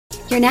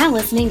You're now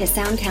listening to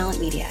Sound Talent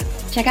Media.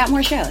 Check out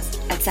more shows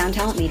at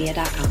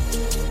soundtalentmedia.com.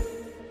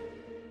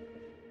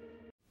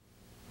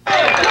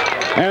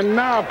 And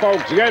now,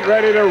 folks, get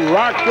ready to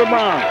rock the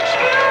Bronx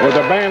with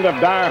a band of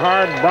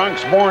die-hard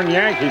Bronx-born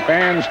Yankee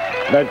fans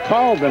that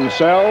call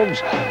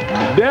themselves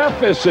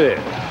Deficit.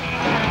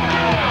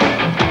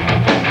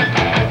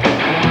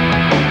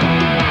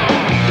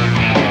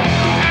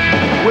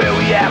 Where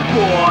we at,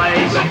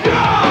 boys? The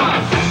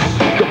Bronx!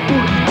 The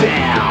boogie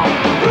down.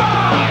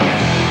 Bronx!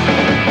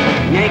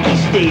 Yankee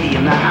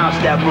Stadium, the house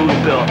that Ruth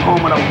built,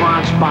 home of the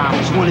Bronx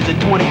Bombers, winners of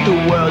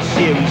 22 World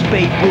Series.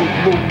 Babe Ruth,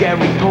 Lou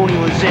Gehrig, Tony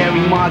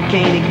Lazzeri, Mark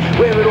Koenig,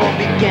 where it all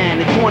began.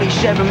 The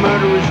 27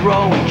 Murderers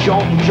Row and Joe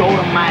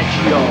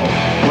DiMaggio,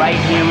 right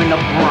here in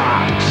the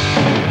Bronx.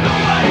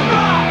 Nobody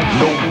rocks!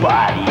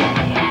 Nobody.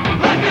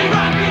 Like they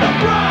rock in the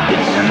Bronx!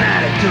 It's an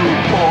attitude,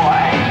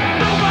 boy.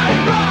 Nobody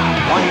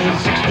rocks!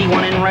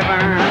 161 in River.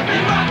 Like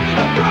they rock in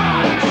the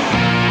Bronx!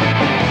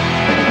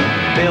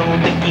 Bill,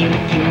 Dickey,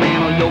 Mickey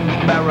Mantle, Yogi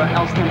Berra,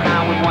 Elston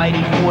Howard, Whitey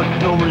Ford,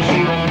 Phil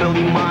Rizzuto,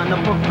 Billy Mann, the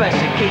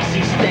Professor,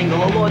 Casey Stengel,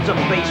 the Lords of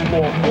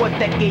Baseball, 4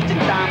 decades of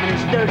dominance,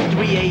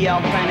 33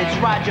 AL pennants,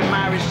 Roger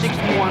Maris,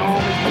 61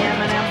 homies, the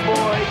Eminem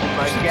boys,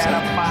 forget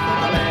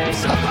about it.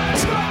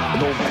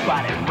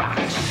 Nobody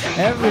rocks.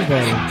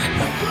 Everybody,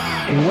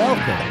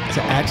 welcome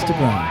to Axe to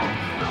Grind,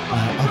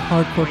 a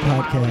hardcore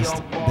podcast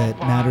that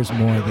matters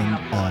more than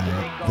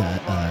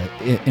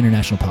the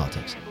international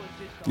politics.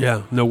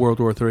 Yeah, no World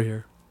War III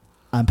here.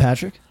 I'm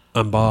Patrick.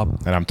 I'm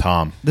Bob. And I'm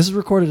Tom. This is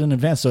recorded in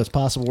advance, so it's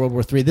possible World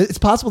War III. It's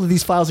possible that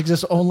these files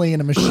exist only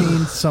in a machine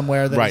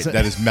somewhere.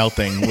 That is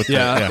melting. With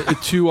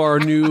To our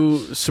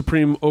new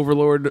Supreme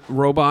Overlord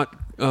robot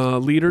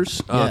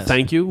leaders, Yes.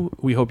 thank you.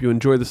 We hope you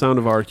enjoy the sound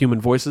of our human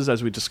voices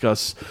as we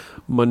discuss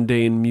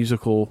mundane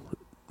musical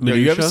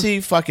minutia. You ever see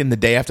fucking The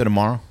Day After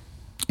Tomorrow?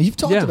 You've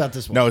talked Yeah. about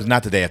this one. No, it's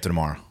not The Day After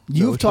Tomorrow.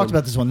 You've talked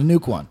about this one, the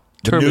nuke one.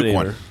 The nuke Terminator.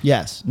 one.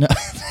 Yes. No.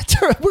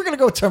 We're going to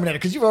go with Terminator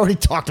because you've already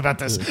talked about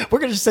this. We're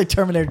going to just say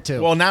Terminator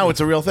 2. Well, now it's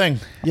a real thing.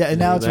 Yeah, and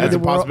now it's That's a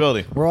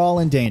possibility. We're all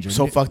in danger.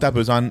 So fucked up. It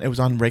was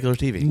on regular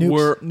TV. Nukes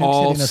We're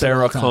all hitting us at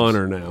Sarah times.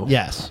 Connor now.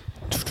 Yes.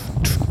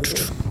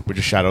 We're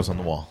just shadows on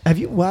the wall. Have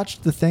you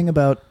watched the thing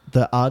about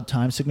the odd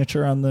time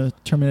signature on the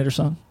Terminator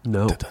song?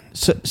 No.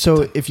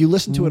 So if you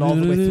listen to it all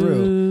the way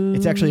through,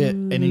 it's actually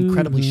an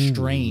incredibly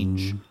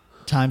strange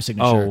time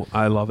signature. Oh,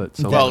 I love it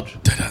so Well, much.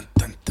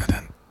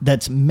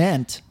 That's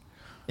meant.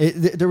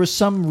 There was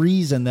some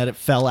reason that it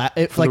fell out.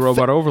 It, For the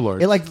robot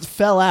overlord. It like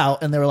fell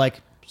out, and they were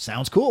like,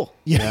 "Sounds cool."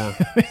 Yeah.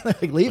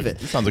 Like leave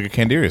it. Sounds like a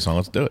Candiria song.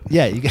 Let's do it.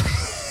 Yeah, you.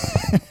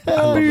 I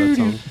love that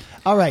song.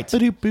 All right.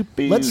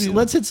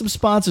 Let's hit some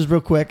sponsors real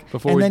quick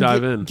Before and we then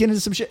dive in. Get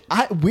into some shit.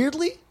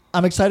 Weirdly,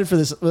 I'm excited for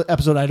this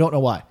episode. I don't know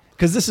why.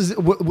 Because this is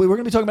we're going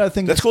to be talking about a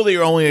thing. That's cool that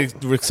you're only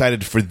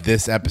excited for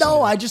this episode.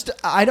 No,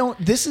 I don't.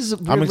 This is.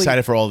 Weirdly, I'm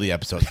excited for all the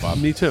episodes, Bob.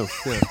 Me too.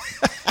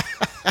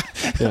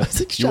 Yeah.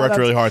 You worked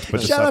really hard to put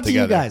this Shout stuff out to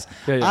together. you guys.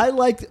 Yeah. I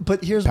liked,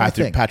 but here's my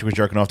thing. Patrick was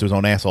jerking off to his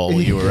own asshole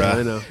while you were Yeah,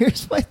 I know.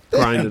 Here's my thing.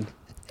 Grinding.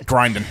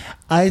 grinding.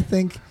 I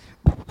think.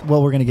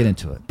 Well, we're going to get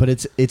into it, but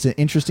it's an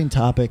interesting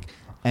topic,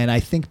 and I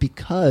think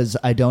because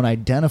I don't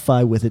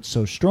identify with it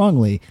so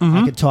strongly,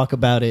 I could talk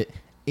about it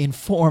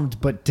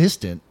informed but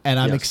distant, and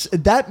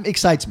that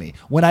excites me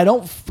when I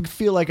don't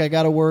feel like I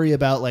got to worry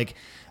about like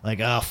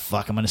oh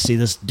fuck, I'm going to see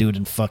this dude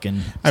in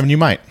fucking. I mean, you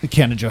might.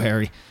 Ken and Joe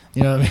Harry.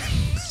 You know what I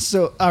mean?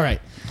 So, all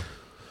right.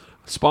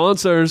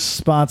 Sponsors,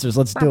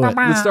 let's do it.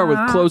 Let's start with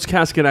Closed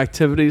Casket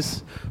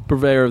Activities,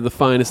 purveyor of the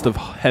finest of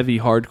heavy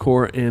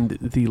hardcore and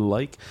the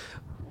like.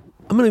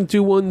 I'm going to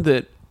do one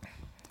that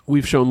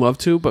we've shown love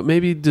to, but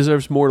maybe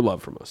deserves more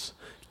love from us.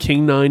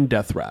 King 9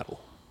 Death Rattle.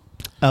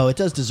 Oh, it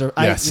does deserve.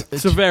 Yes.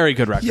 It's a very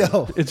good record.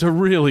 Yo. It's a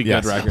really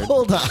good Yes. record.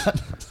 Hold on.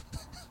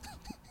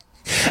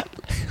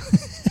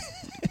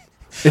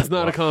 It's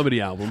not a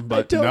comedy album,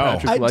 but don't- No,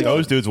 Patrick likes it.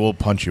 those dudes will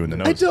punch you in the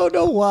nose. I don't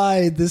know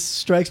why this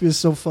strikes me as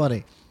so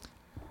funny.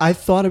 I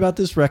thought about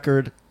this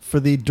record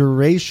for the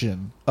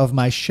duration of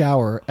my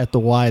shower at the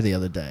Y the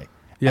other day.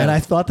 Yeah. And I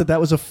thought that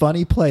was a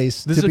funny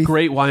place This to is a be,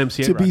 great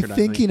YMCA to record, be I think.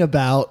 thinking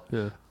about.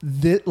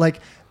 Yeah. Like,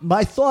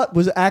 my thought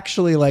was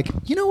actually like,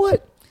 you know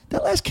what?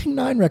 That last King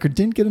 9 record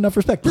didn't get enough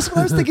respect. This is what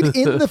I was thinking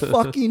in the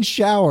fucking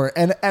shower.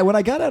 And when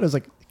I got out, I was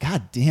like,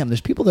 God damn,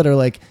 there's people that are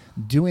like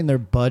doing their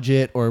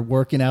budget or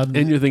working out.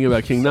 And you're thinking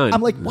about King 9.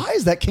 I'm like, why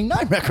is that King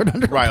 9 record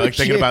under? Right, like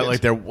thinking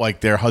about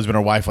their husband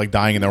or wife like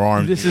dying in their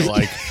arms. This You're is-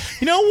 like,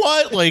 you know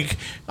what? Like,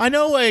 I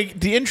know like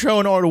the intro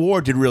in Art of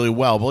War did really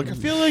well, but like I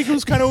feel like it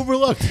was kind of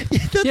overlooked.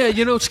 Yeah,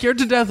 you know, Scared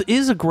to Death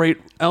is a great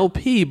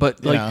LP,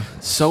 but like Yeah.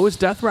 so is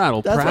Death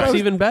Rattle, That's what perhaps I was-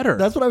 even better.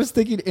 That's what I was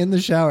thinking in the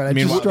shower. And I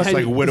mean, just struck it's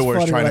like me. widowers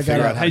It's funny trying when to I got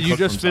figure out. out how Had to you cook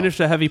just themselves. finished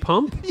a heavy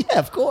pump? Yeah,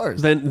 of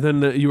course.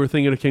 Then you were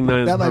thinking of King 9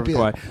 in the That might perfect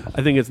be way. it.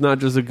 I think it's not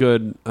just a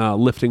good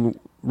lifting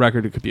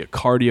record, it could be a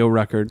cardio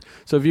record.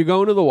 So if you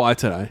go into the Y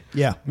today,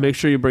 Yeah. make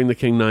sure you bring the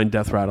King 9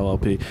 Death Rattle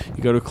LP.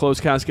 You go to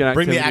Closed Casket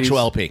Bring the Activities. actual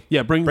LP.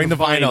 Yeah, bring the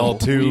vinyl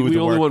to we the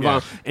only work, want yeah.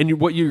 vinyl. And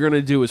what you're going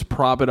to do is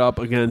prop it up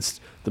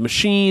against the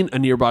machine, a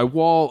nearby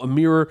wall, a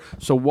mirror.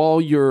 So while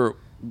you're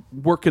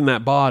working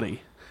that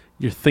body,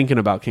 you're thinking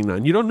about King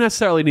 9. You don't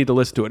necessarily need to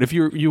listen to it. If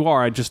you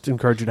are, I just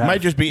encourage you to It have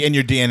might just be in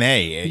your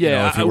DNA, you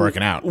know, if you're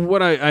working out.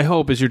 What I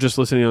hope is you're just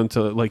listening on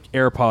to like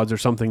AirPods or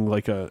something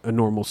like a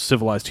normal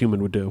civilized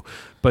human would do.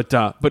 But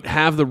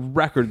have the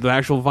record, the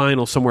actual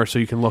vinyl somewhere so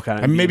you can look at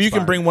it. And maybe you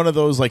can bring one of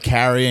those like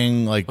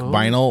carrying like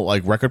vinyl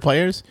like record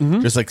players.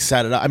 Just like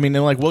set it up. I mean,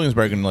 in like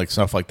Williamsburg and like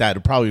stuff like that,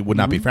 it probably would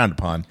not be frowned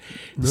upon.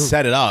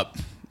 Set it up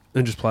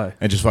and just play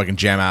and just fucking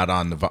jam out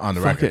on the Fuck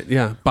record. it,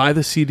 yeah. Buy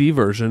the CD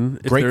version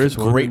if Great, there is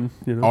one. great and,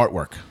 you know.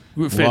 artwork.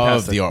 Fantastic.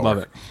 Love the artwork. Love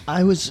it.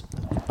 I was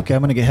okay.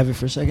 I'm going to get heavy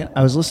for a second.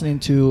 I was listening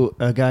to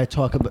a guy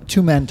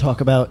two men talk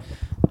about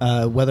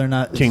whether or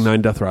not King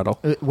 9 Death Rattle.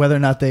 whether or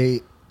not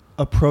they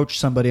approach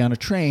somebody on a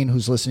train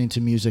who's listening to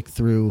music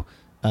through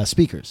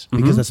speakers,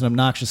 because that's an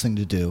obnoxious thing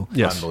to do.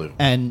 Yes. Unbelievable.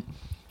 And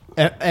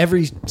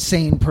every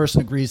sane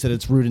person agrees that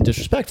it's rude and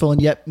disrespectful,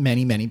 and yet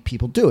many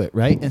people do it,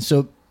 right? And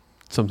so,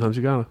 Sometimes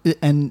you gotta.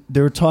 and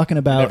they were talking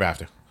about Never have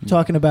to.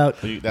 talking about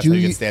That's how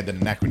you get stabbed in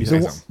the neck when you say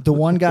something. the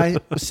one guy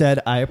said,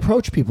 I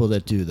approach people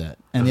that do that.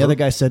 And the other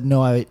guy said,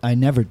 no, I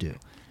never do.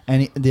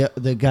 And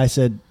the guy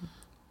said,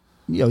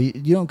 you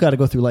don't got to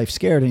go through life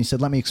scared. And he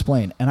said, let me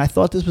explain. And I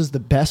thought this was the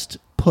best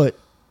put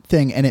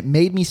thing. And it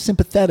made me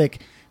sympathetic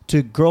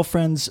to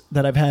girlfriends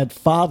that I've had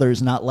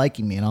fathers not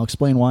liking me. And I'll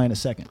explain why in a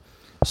second.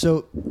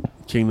 So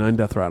King 9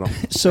 Death Rattle.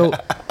 So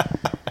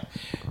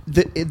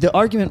the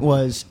argument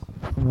was,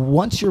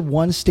 once you're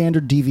one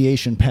standard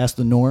deviation past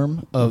the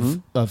norm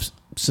of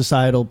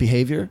societal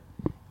behavior,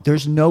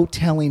 there's no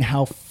telling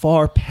how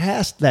far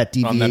past that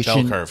On that bell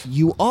deviation curve.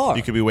 you are.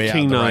 You could be way out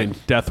King the 9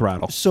 right. Death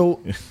Rattle. So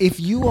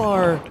if you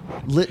are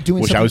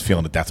doing Wish something, I was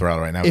feeling a death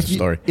rattle right now with the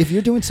story. if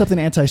you're doing something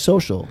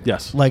antisocial,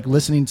 Yes. like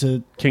listening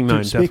to King through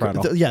 9 Death speaker-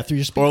 Rattle. through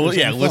your speakers, Or on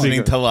your phone.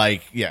 listening to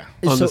like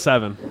On So- the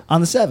 7.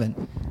 on the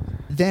 7,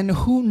 then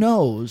who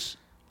knows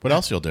what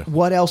else you'll do.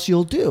 what else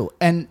you'll do?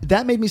 And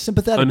that made me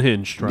sympathetic.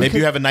 Unhinged, right? Maybe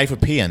you have a knife with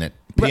pee on it,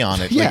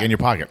 like in your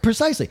pocket.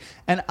 Precisely.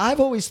 And I've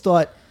always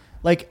thought,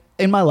 like,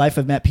 in my life,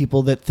 I've met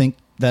people that think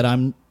that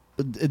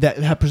that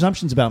have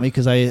presumptions about me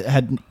because I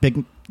had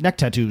big neck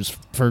tattoos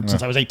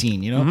since I was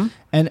 18, you know?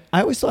 And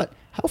I always thought,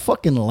 how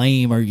fucking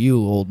lame are you,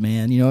 old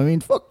man? You know what I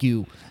mean? Fuck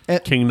you.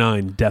 King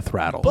 9 Death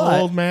Rattle.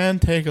 But- Old man,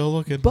 take a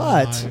look at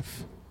my But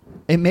life.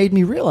 it made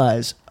me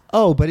realize,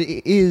 but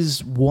it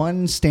is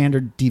one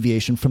standard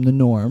deviation from the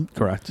norm.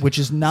 Correct. Which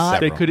is not...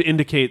 They could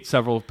indicate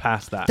several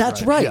past that.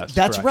 That's right. Yes,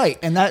 That's correct. right.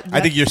 And that I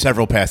think you're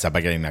several past that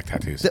by getting neck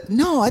tattoos.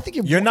 no, I think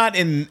You're not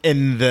in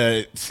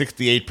the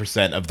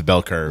 68% of the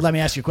bell curve. Let me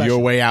ask you a question. You're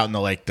way out in the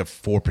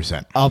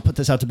 4%. I'll put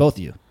this out to both of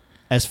you.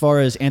 As far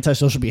as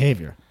antisocial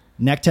behavior,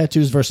 neck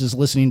tattoos versus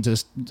listening to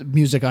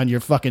music on your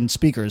fucking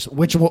speakers,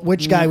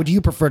 which guy would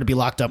you prefer to be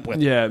locked up with?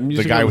 Yeah, The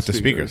music guy on with the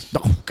speakers.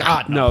 Oh,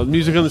 God, no. No,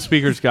 music on the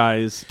speakers,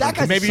 guys. That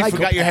guy's Maybe a you forgot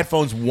your psychopath.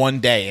 headphones one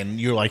day and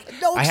you're like,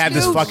 No I have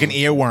this excuse. fucking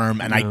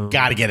earworm and I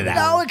gotta get it No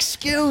out.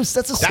 excuse.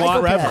 That's a That's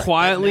psychopath. forever.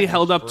 Quietly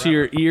held up to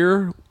your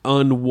ear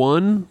on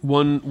one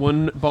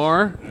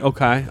bar.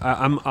 Okay,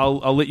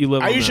 I'll let you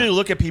live. I on usually that.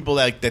 look at people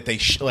that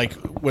like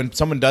when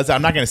someone does that.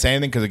 I'm not going to say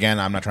anything because again,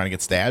 I'm not trying to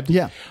get stabbed.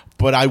 Yeah.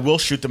 but I will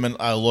shoot them and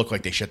I'll look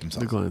like they shit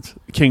themselves. glance.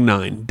 King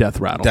 9 Death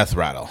Rattle. Death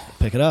rattle.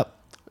 Pick it up.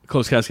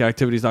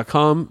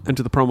 CloseCasketActivities.com.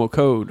 Enter the promo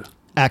code.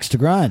 Axe to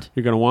grind.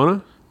 You're gonna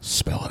wanna.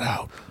 Spell it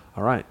out.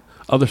 All right.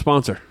 Other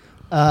sponsor.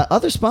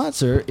 Other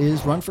sponsor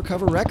is Run for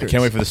Cover Records.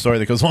 Can't wait for the story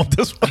that goes on with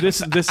this one.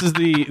 This is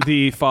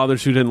the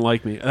Fathers Who Didn't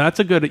Like Me. That's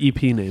a good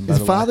EP name. By It's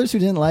the fathers who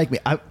didn't like me.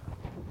 I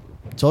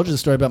told you the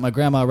story about my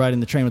grandma riding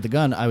the train with the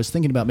gun. I was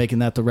thinking about making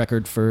that the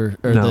record for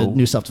way. the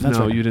new self-defense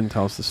No, record. you didn't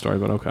tell us the story,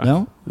 but okay.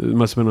 No? It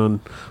must have been on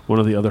one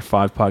of the other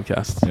 5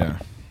 podcasts. Yeah.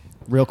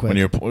 Real quick.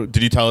 When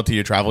did you tell it to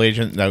your travel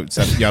agent that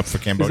set you up for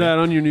Is Cambodia? that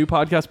on your new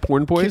podcast,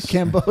 Porn Boys?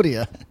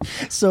 Cambodia.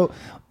 So,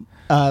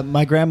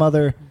 my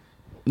grandmother,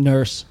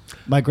 nurse.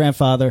 My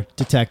grandfather,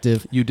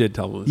 detective. You did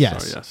tell me this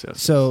Yes. story.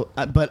 Yes. So,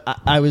 but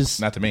I was.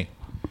 Not to me.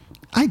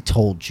 I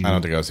told you. I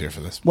don't think I was here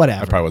for this.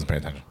 Whatever. I probably wasn't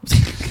paying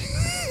attention.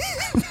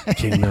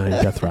 King 9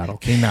 Death Rattle.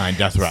 King 9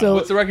 Death rattle. So-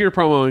 What's the record you're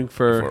promoing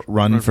for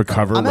Run for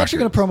Cover. I'm actually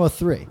going to promo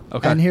 3.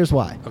 Okay. And here's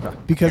why. Okay.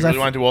 Because I I really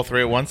want to do all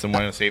 3 at once and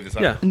want to save this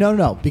up. Yeah.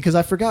 No, because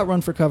I forgot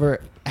Run for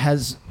Cover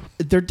has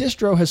their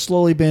distro has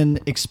slowly been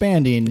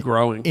expanding,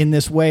 Growing. in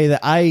this way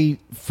that I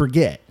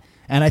forget,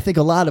 and I think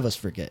a lot of us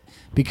forget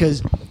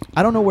because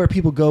I don't know where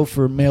people go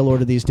for mail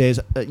order these days.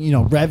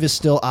 Rev is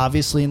still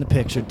obviously in the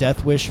picture.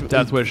 Death Wish,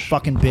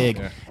 fucking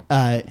big.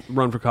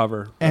 Run for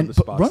Cover. And the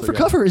spots Run for they got.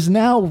 Cover is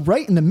now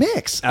right in the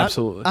mix.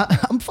 Absolutely.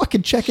 I'm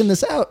fucking checking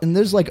this out, and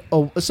there's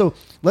so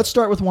let's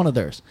start with one of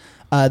theirs.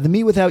 The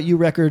Me Without You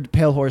record,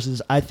 Pale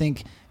Horses, I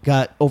think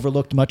got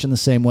overlooked much in the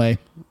same way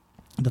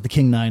that the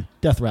King 9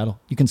 Death Rattle.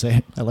 You can say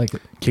it. I like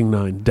it. King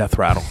 9 Death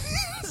Rattle.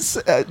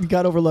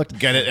 Got overlooked.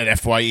 Get it at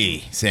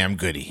FYE, Sam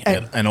Goody,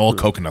 and all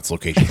Coconuts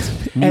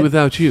locations. Me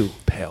Without You,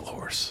 Pale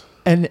Horse.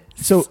 And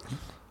so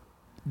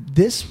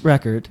this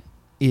record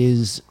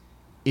is,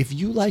 if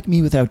you like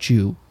Me Without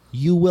You,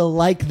 you will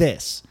like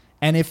this.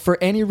 And if for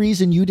any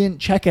reason you didn't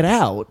check it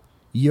out,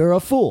 you're a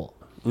fool.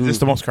 Is this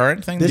the most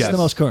current thing? This is the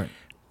most current.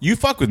 You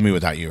fuck with Me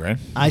Without You, right?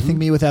 I think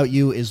Me Without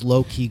You is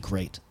low-key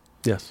great.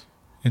 Yes.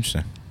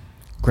 Interesting.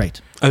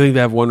 Great. I think they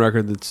have one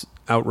record that's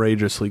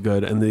outrageously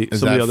good, and Is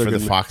some of that the other for the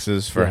good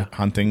foxes for Yeah.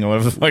 hunting or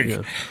whatever the fuck?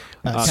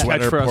 Yeah.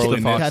 Sweater Catch for Us poorly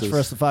the knit. Foxes. Catch for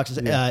Us the Foxes.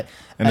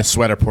 And a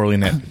sweater poorly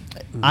knit.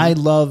 I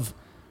love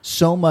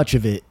so much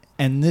of it,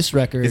 and this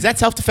record Is that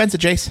self-defense,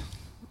 Jace?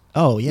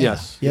 Oh yeah,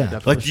 Yes. yeah.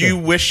 Definitely. Like, do you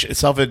wish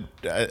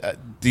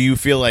do you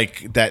feel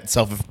like that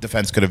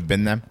self-defense could have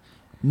been them?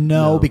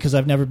 No, No. because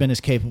I've never been as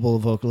capable a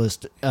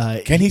vocalist.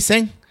 Can he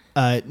sing?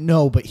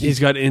 No, but He's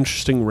got an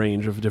interesting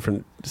range of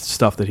different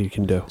stuff that he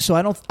can do. So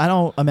I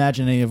don't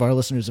imagine any of our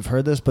listeners have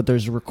heard this, but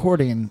there's a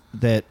recording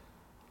that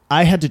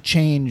I had to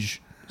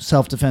change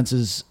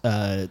Self-Defense's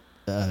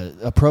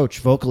approach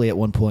vocally at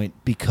one point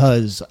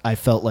because I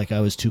felt like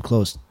I was too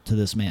close to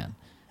this man.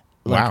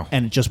 Wow.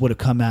 And it just would have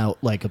come out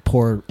like a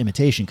poor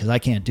imitation because I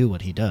can't do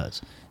what he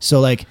does. So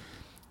like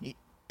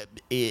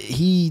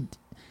he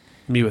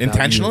Me without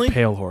Intentionally? You,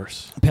 Pale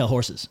Horse. Pale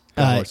Horses.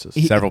 Pale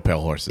Horses. Several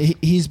pale horses.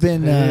 He's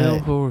been Pale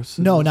Horses.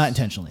 no, not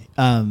intentionally.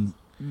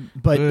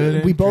 But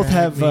Wouldn't we both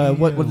have drag me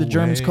what do the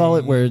Germans call it,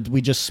 away. where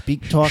we just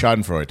speak talk.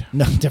 Schadenfreude.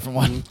 No, different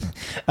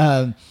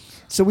one.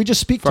 So we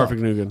just speak talk.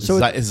 Farfignugan. So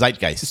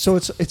Zeitgeist. so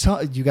it's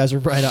you guys are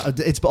right.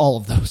 It's all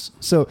of those.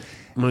 So,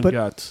 My but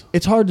God.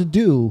 it's hard to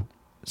do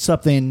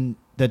something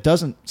that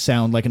doesn't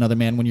sound like another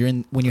man when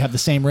you have the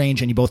same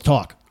range and you both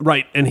talk.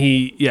 Right, and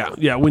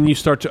when you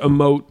start to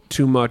emote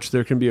too much,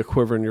 there can be a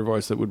quiver in your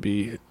voice that would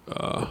be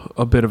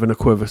a bit of an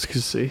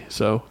equivacy.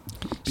 So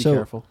be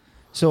careful.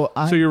 So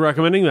So you're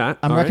recommending that?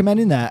 I'm all right?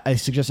 recommending that. I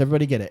suggest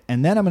everybody get it.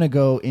 And then I'm going to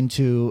go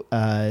into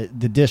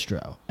the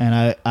distro.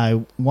 And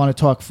I want to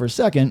talk for a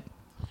second.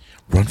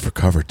 Run for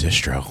cover,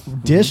 distro.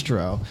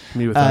 Distro.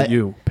 Me without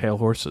you, Pale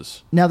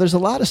Horses. Now, there's a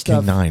lot of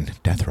stuff.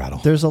 K9, Death Rattle.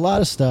 There's a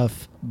lot of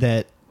stuff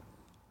that,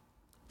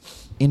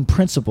 in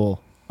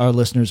principle, our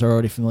listeners are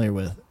already familiar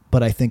with,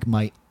 but I think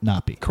might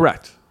not be.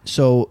 Correct.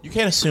 So, You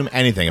can't assume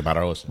anything about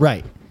our listeners.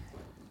 right.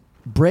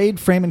 Braid,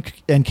 Frame,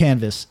 and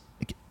Canvas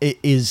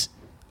is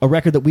a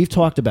record that we've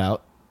talked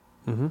about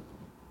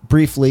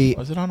briefly.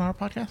 Was it on our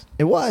podcast?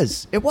 It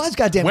was.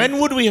 Goddamn. When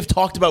would we have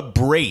talked about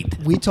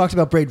Braid? We talked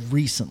about Braid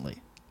recently.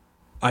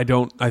 I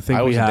think I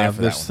we wasn't there have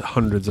for that this one.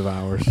 hundreds of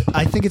hours.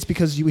 I think it's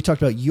because we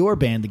talked about your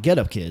band, the Get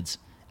Up Kids.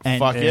 And,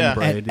 Fuck yeah.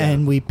 Braid, yeah.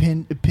 And we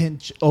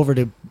pinch over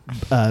to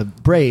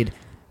Braid.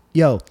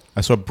 Yo,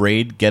 I saw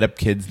Braid, Get Up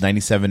Kids,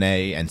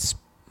 97A, and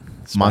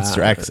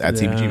Monster X at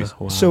CBGB's.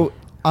 Wow. So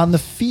on the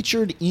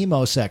featured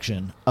emo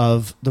section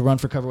of the Run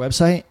for Cover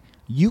website,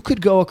 you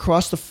could go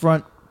across the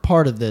front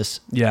part of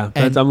this. yeah,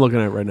 and- I'm looking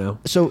at it right now.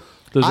 So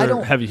Those I are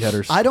don't, heavy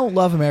hitters. I don't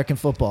love American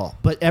football,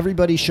 but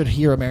everybody should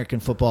hear American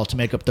football to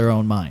make up their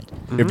own mind.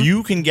 If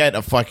you can get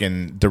a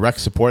fucking direct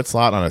support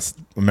slot on a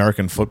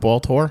American football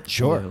tour,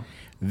 Sure.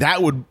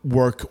 that would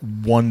work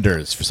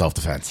wonders for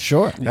self-defense.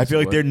 Sure. I feel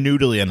like would. they're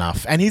noodly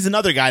enough. And he's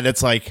another guy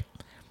that's like,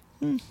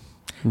 he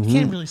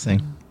can't really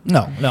sing.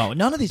 No,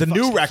 none of these. The fucks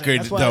new can sing. record,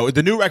 That's why- though,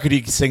 the new record,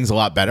 he sings a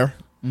lot better.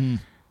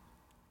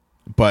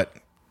 But,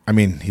 I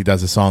mean, he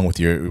does a song with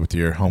your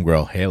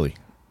homegirl, Haley.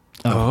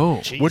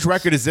 Oh, Which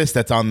record is this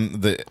that's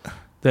on the...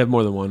 they have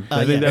more than one. I think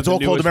yeah. they have It's all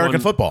the called newest American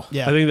one. football.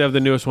 Yeah. I think they have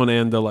the newest one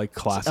and the like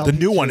classic. The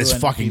new one LP2 is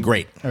and fucking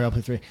great. Or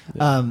LP3.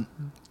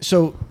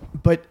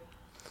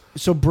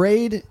 So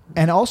Braid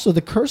and also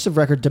the Cursive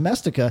record,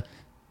 Domestica.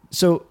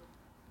 So,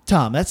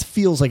 Tom, that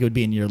feels like it would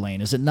be in your lane,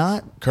 is it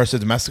not?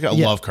 Cursive Domestica? I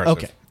Yeah. love Cursive.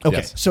 Okay.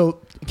 Yes. So,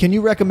 can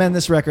you recommend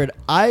this record?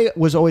 I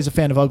was always a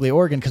fan of Ugly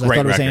Organ because I Great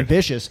thought it was record.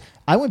 ambitious.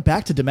 I went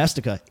back to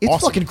Domestica. It's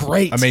Awesome. fucking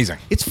great. Amazing.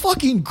 It's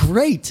fucking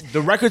great.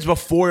 The records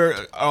before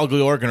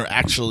Ugly Organ are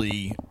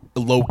actually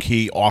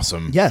low-key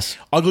awesome. Yes.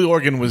 Ugly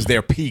Organ was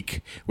their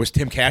peak, was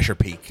Tim Kasher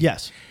peak.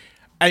 Yes.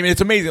 I mean, it's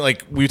amazing.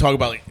 Like, we talk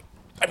about, like,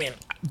 I mean,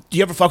 do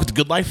you ever fuck with The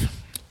Good Life?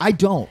 I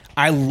don't.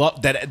 I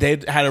love that they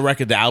had a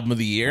record, the album of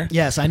the year.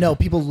 Yes, I know.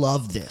 People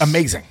love this.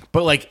 Amazing.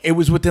 But, like, it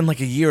was within, like,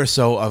 a year or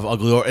so of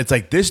Ugly Organ. It's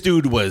like, this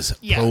dude was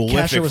Kasher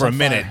prolific was for a on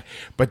minute, fire.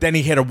 but then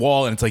he hit a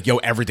wall, and it's like, yo,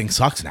 everything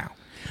sucks now.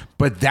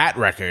 But that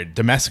record,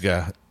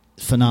 Domestica,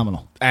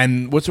 Phenomenal.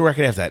 and what's the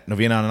record after that?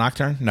 Novena on a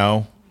Nocturne?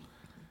 No.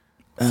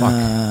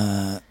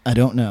 I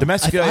don't know.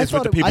 Domestica I is with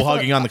thought the people I thought-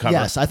 hugging on the cover.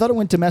 Yes, I thought it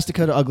went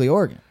Domestica to Ugly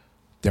Organ.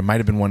 There might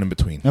have been one in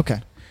between.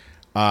 Okay.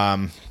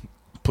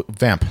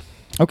 Vamp.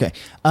 Okay.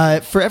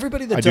 For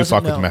everybody that I do doesn't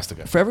fuck with know,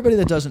 Domestica. For everybody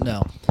that doesn't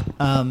know,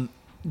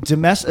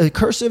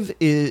 Cursive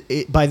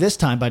is by this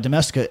time by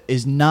Domestica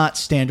is not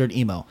standard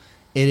emo.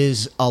 It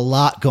is a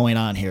lot going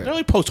on here. They're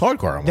like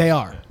post-hardcore almost. They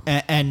are,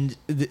 and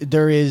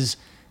there is.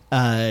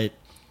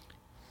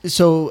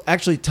 So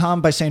actually,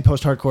 Tom, by saying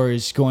post-hardcore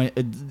is going.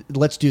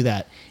 Let's do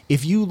that.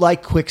 If you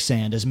like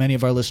Quicksand, as many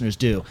of our listeners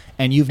do,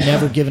 and you've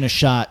never given a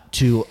shot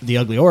to the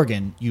Ugly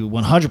Organ, you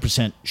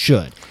 100%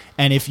 should.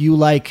 And if you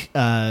like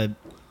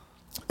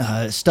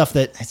stuff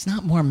that it's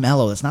not more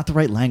mellow, it's not the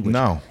right language.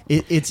 No.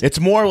 It's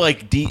more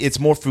like it's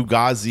more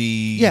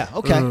Fugazi. yeah,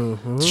 okay.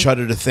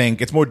 Shudder to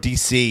Think. It's more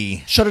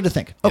DC. Shudder to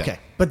think. Okay,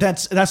 but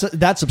that's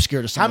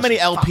obscure to some. How many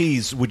listeners. Fuck.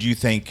 LPs would you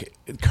think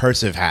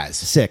Cursive has?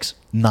 6.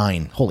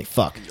 9. Holy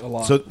fuck.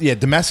 So yeah,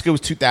 Domestica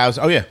was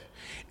 2000. Oh yeah,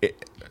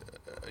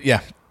 yeah.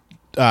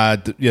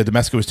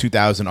 Domestica was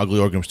 2000. Ugly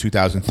Organ was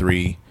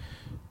 2003.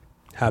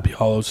 Happy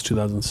Hollows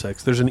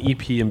 2006. There's an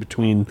EP in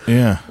between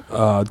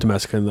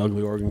Domestica and the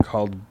Ugly Organ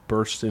called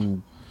Burst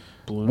in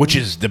Bloom, Which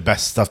is the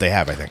best stuff they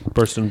have, I think.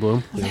 Burst in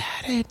Bloom. Yeah.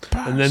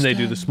 And then they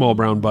do the Small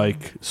Brown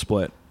Bike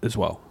split as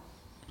well.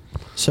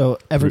 So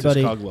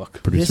everybody, Cog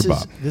Look. Producer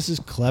Bob. This is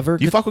clever.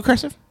 Do you fuck with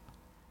Cursive?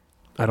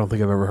 I don't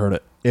think I've ever heard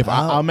it. If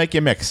I'll make you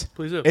a mix.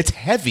 Please do. It's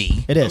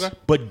heavy. It is.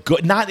 But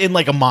good, not in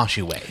like a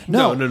moshy way.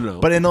 No.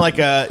 But in like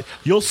a,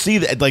 you'll see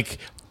that like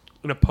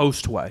In a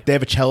post way. they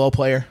have a cello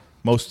player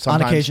sometimes.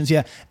 On occasions,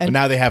 yeah. But And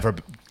now they have her.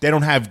 They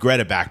don't have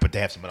Greta back, but they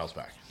have someone else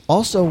back.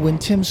 also, when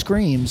Tim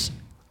screams,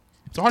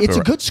 hard it's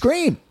to- a good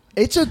scream.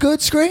 It's a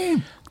good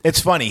scream.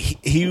 It's funny.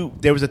 He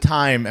there was a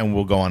time, and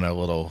we'll go on a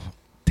little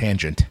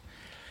tangent.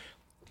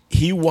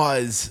 He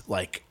was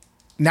like,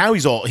 now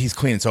he's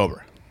clean and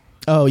sober,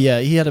 Oh yeah,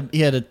 he had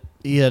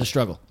a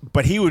struggle.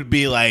 but he would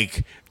be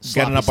like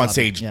getting up on Sloppy,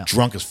 stage yeah.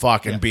 drunk as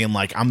fuck and being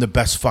like, "I'm the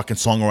best fucking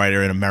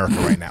songwriter in America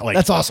right now." Like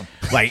That's awesome.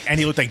 Like, and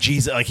he looked like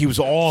Jesus. Like he was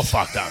all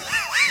fucked up.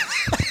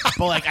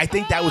 But like, I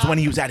think that was when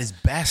he was at his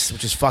best,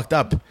 which is fucked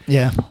up.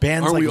 Yeah.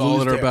 Bands Aren't like we all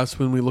lose at our their- best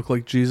when we look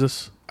like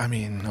Jesus? I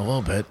mean, a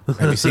little bit.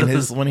 Have you seen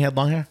his when he had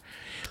long hair?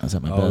 That's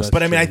at my Oh, best.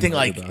 But I mean, I true. think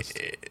Not the like, best.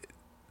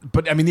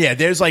 but I mean, yeah,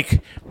 there's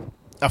like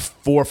a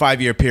 4 or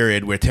 5 year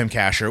period where Tim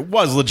Kasher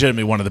was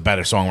legitimately one of the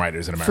better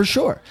songwriters in America. For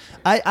sure.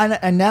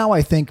 And now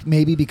I think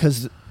maybe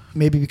because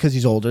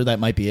he's older, that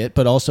might be it.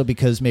 But also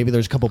because maybe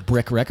there's a couple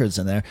brick records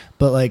in there.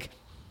 But like,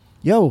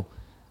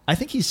 I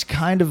think he's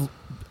kind of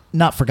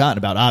not forgotten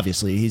about.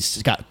 Obviously,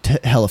 he's got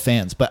hella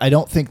fans, but I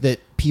don't think that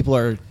people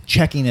are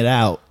checking it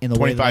out in the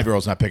way that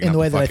 25-year-olds not picking in up the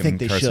way the that I fucking think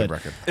they Cursive should.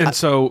 record. And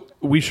so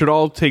we should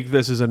all take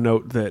this as a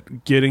note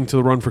that getting to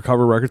the Run for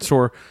Cover record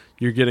store,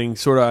 you're getting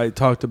sort of, I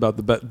talked about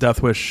the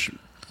Death Wish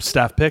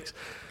staff picks.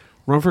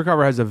 Run for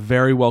Cover has a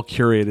very well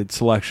curated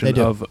selection They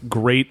do. of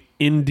great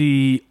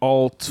indie,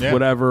 alt, Yeah.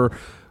 whatever,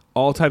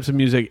 all types of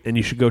music, and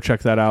you should go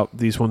check that out.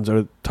 These ones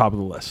are top of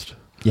the list.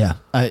 Yeah,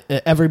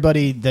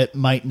 everybody that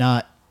might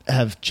not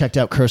have checked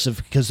out Cursive,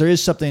 because there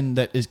is something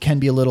that can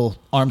be a little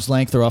arm's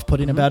length or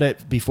off-putting about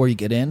it before you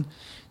get in.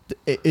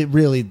 It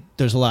really,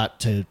 there's a lot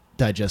to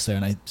digest there,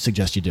 and I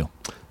suggest you do.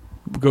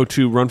 Go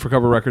to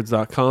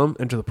runforcoverrecords.com,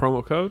 enter the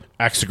promo code.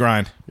 Axe to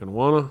grind. You're going to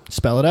want to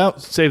Spell it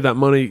out. save that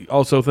money.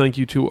 Also, thank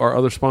you to our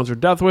other sponsor,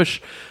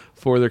 Deathwish,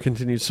 for their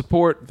continued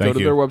support. Go Thank to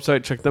you. their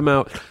website, check them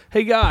out.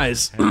 Hey,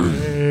 guys.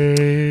 When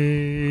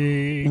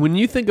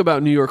you think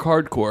about New York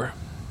hardcore,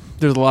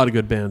 there's a lot of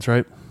good bands,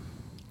 right?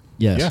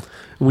 Yes. Yeah.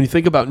 And when you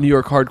think about New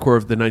York hardcore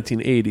of the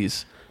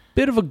 1980s,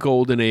 bit of a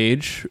golden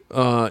age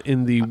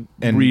in the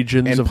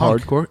regions and of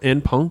punk. hardcore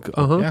and punk.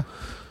 Yeah.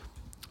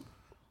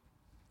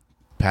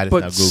 Pat is now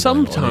But Googling.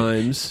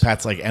 sometimes...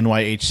 Pat's like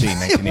NYHC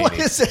 1980. What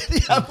is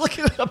it? Yeah, I'm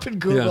looking it up in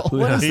Google. Yeah.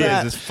 What is He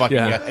that? is this fucking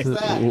Yeah. guy.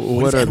 that? What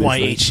What does are these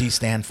things? NYHC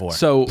stand for?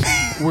 So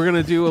we're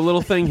gonna do a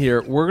little thing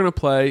here. We're gonna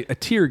play a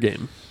tier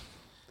game.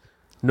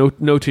 No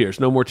tears,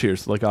 no more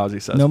tears, like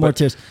Ozzy says. No more But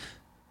tears. Do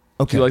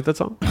Okay. you like that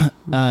song?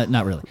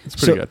 Not really. It's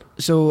pretty good.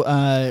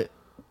 So,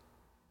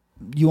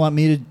 you want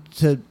me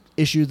to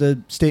issue the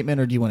statement,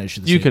 or do you want to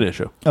issue the You can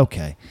statement? issue.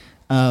 Okay.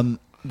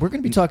 We're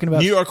going to be talking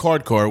about New York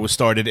hardcore was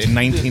started in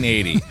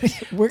 1980.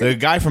 We're The gonna,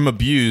 guy from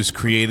Abuse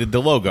created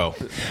the logo.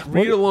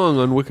 Read along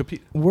on Wikipedia.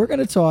 we're going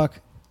to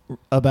talk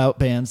about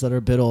bands that are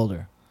a bit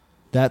older.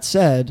 That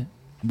said,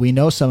 we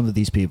know some of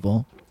these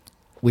people.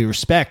 We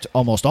respect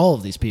almost all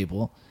of these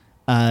people.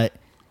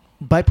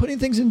 By putting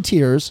things in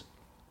tiers,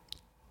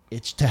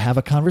 it's to have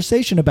a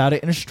conversation about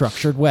it in a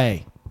structured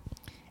way.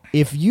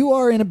 If you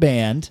are in a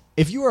band,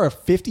 if you are a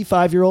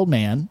 55-year-old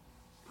man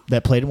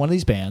that played in one of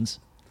these bands,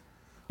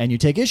 and you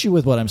take issue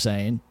with what I'm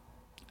saying,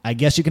 I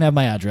guess you can have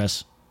my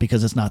address,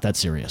 because it's not that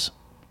serious.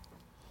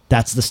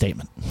 That's the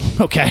statement.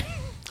 Okay?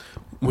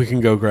 We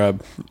can go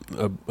grab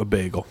a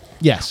bagel.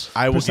 Yes.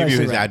 I will give you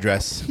precisely his right.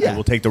 address. Yeah. I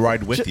will take the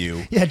ride with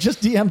you. Yeah,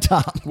 just DM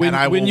Tom. When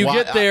I when will you wa-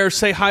 get there,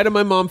 say hi to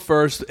my mom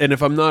first, and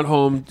if I'm not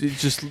home,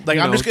 just Like,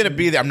 I'm just going to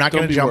be there. I'm not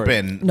don't going to be jump worried.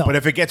 in. No. But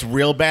if it gets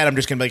real bad, I'm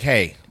just going to be like,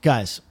 hey,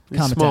 Guys,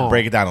 calm it small. down.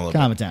 break it down a little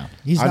Calm bit. it down.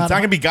 He's It's not not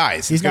going to be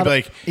guys. he's It's going to not-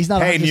 be like, he's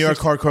not hey, New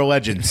York 160 hardcore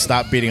legend,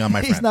 stop beating on my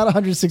He's friend. not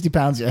 160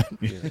 pounds yet.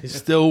 He's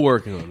still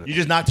working on it. You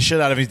just knocked the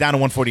shit out of him. He's down to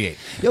 148.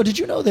 Yo, did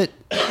you know that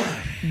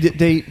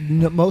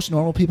most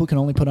normal people can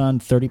only put on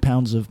 30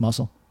 pounds of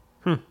muscle?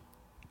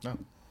 No.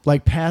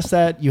 Like past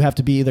that, you have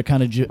to be either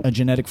kind of a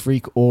genetic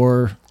freak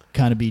or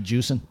kind of be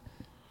juicing.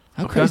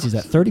 How crazy is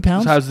that? 30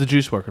 pounds? So how's the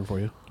juice working for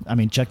you? I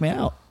mean, check me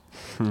out.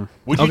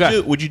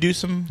 Would you do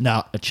some?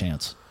 Not a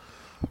chance.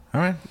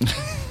 All right.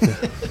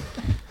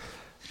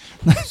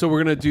 So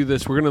we're going to do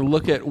this. We're going to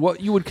look at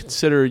what you would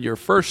consider your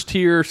first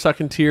tier,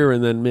 second tier,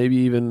 and then maybe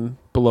even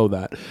below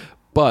that.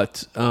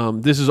 But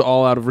this is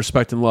all out of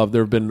respect and love.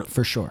 There have been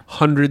For sure.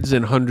 hundreds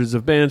and hundreds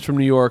of bands from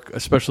New York,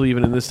 especially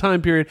even in this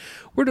time period.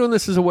 We're doing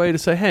this as a way to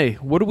say, hey,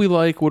 what do we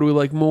like? What do we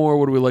like more?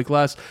 What do we like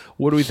less?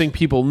 What do we think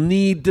people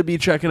need to be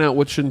checking out?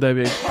 What shouldn't they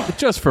be?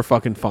 Just for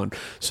fucking fun.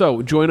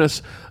 So join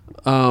us.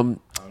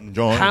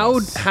 Join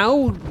us.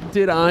 How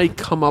did I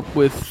come up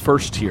with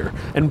first tier?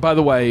 And by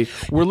the way,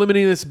 we're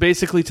limiting this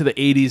basically to the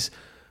 80s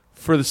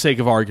for the sake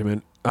of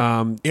argument. Here's it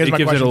my gives it a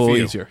question little for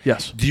you. easier.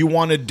 Yes. Do you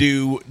want to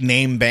do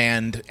name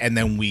band and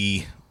then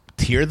we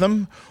tier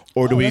them,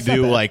 or do we that's not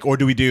do bad. or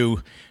do we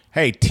do?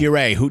 Hey, tier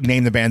A, who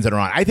name the bands that are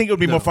on? I think it would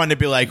be more fun to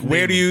be like,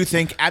 where do you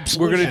think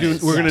Absolution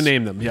is? We're gonna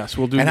name them. Yes,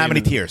 we'll do. And how name many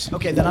them. tiers?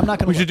 Okay, then I'm not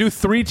going We to. should do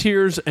 3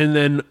 tiers and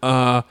then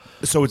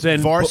So it's then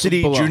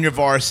varsity, below. junior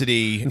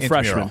varsity,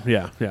 freshman.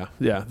 intramural.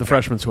 Yeah. The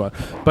freshman squad.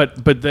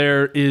 But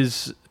there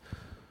was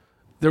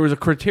a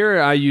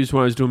criteria I used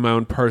when I was doing my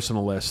own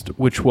personal list,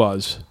 which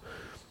was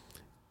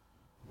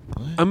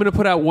I'm going to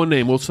put out one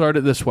name. We'll start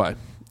it this way: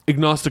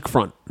 Agnostic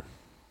Front.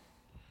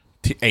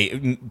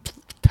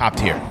 Top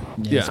tier.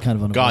 Yeah, it's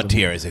kind of God unavoidable.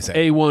 tier, as they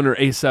say. A1 or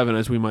A7,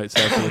 as we might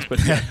say for this,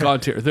 but yeah,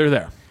 God tier. They're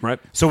there, right?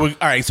 So, all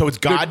right, so it's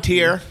God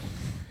tier,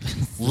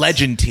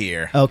 legend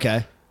tier,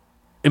 Okay.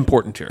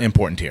 Important tier.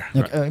 important tier.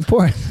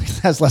 Important.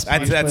 That's less.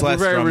 That's punishment. less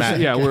very from that.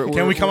 yeah,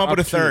 Can we come up with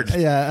a third?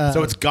 Yeah.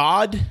 So it's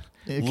God,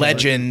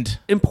 legend.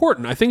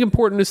 Important. I think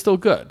important is still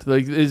good.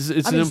 Like, it's I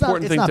mean, an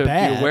important thing to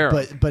bad, be aware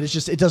of. but it's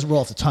just it doesn't roll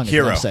off the tongue. is what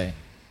Hero. I'm saying.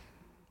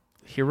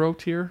 Hero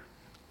tier.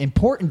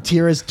 Important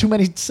tier is too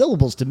many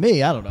syllables to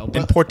me. I don't know.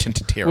 But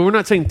Important tier. Well, we're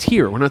not saying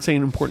tier. We're not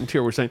saying important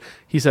tier. We're saying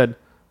he said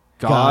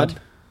God,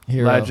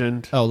 hero.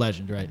 legend, Oh,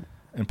 legend. Right.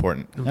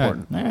 important.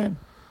 important. All right.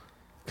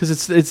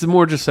 Because it's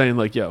more just saying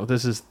like, yo,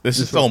 this is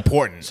still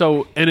important.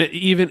 So and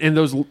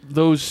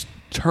those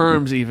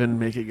terms even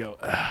make it go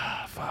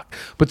fuck.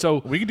 But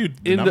so We can do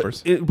the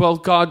numbers.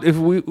 God, if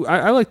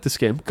I like this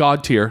game.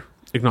 God tier,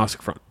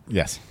 Agnostic Front,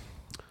 Yes.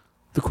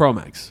 the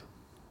Cro-Mags,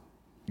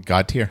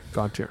 God tier.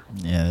 God tier.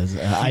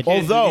 Yeah.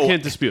 Although you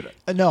can't dispute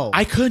it. No.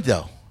 I could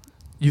though.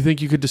 You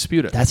think you could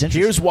dispute it? That's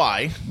interesting. Here's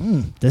why.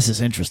 This is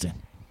interesting.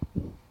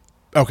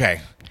 Okay.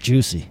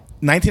 Juicy.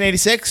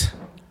 1986.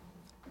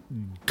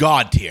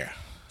 God tier.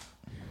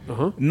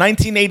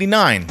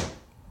 1989.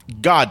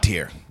 God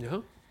tier. Yeah.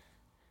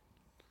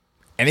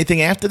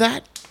 Anything after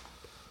that?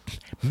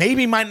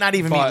 Maybe might not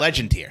even be But-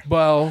 legend tier.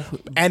 Well,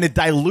 And it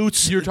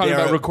dilutes. you're talking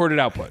their- about recorded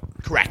output.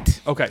 Correct.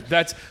 Okay,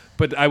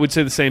 but I would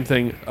say the same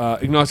thing.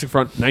 Agnostic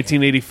Front,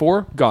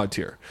 1984, God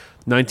tier.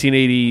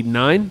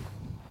 1989,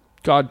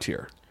 God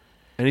tier.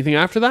 Anything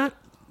after that?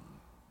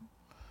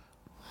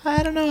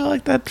 I don't know. I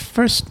like that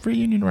first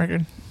reunion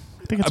record.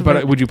 I think it's.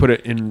 But would you put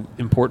it in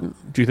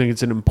important? Do you think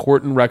it's an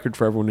important record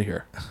for everyone to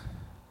hear?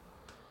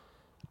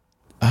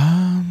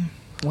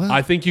 Well,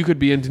 I think you could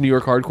be into New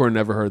York hardcore and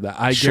never heard that.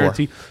 I Sure.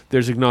 guarantee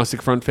there's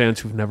Agnostic Front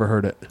fans who've never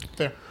heard it.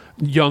 Fair.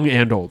 Young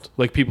and old,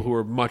 like people who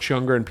were much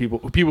younger and people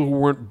who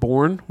weren't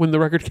born when the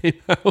record came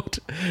out,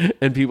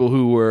 and people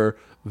who were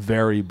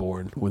very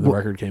born when the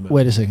record came out.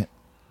 wait a second.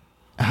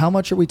 How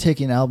much are we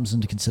taking albums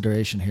into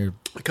consideration here?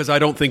 Because I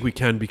don't think we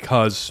can.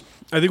 Because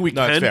I think we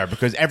No, can. it's fair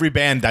because every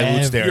band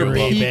dilutes their. Your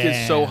Every peak band.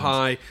 is so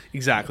high.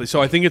 Exactly.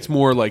 So I think it's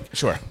more like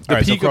Sure. the All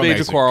right, so peak of Age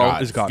Cro-Mags of are Quarrel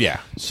God. is God. Yeah.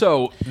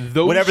 So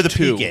those Whatever the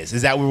two, peak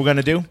is that what we're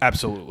gonna do?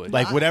 Absolutely.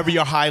 Like whatever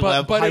your high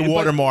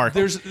water mark.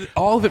 There's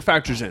all of it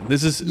factors in.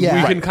 This is Yeah. we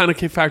Right. can kind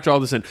of factor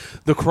all this in.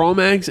 The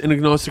Cro-Mags and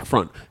Agnostic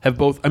Front have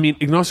both. I mean,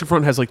 Agnostic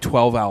Front has like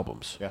 12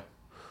 albums. Yeah.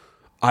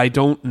 I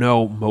don't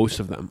know most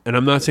of them, and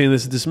I'm not saying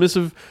this is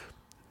dismissive.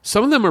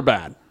 Some of them are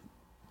bad.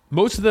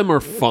 Most of them are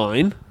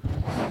fine.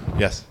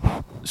 Yes.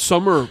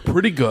 Some are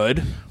pretty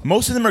good.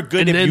 Most of them are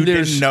good And if then you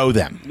there's- didn't know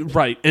them.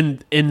 Right,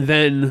 and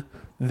then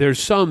there's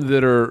some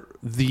that are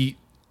the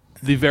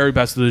very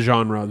best of the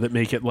genre that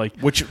make it like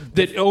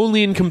that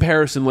only in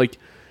comparison, like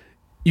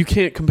you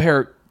can't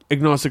compare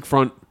Agnostic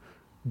Front,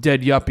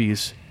 Dead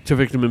Yuppies to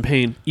Victim in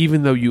Pain,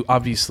 even though you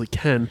obviously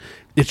can.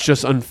 It's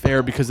just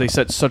unfair because they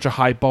set such a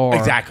high bar.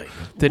 Exactly.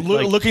 That,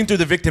 like- Looking through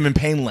the Victim in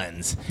Pain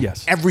lens,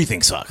 Yes.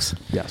 everything sucks.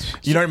 Yes.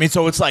 You know what I mean?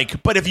 So it's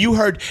like, but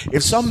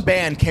if some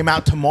band came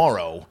out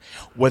tomorrow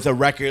with a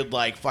record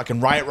like fucking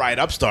Riot Riot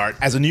Upstart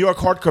as a New York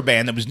hardcore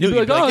band that was new, You'd be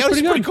like, oh, "Yo, that's this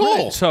is pretty good.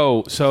 cool.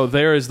 Right. So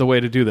there is the way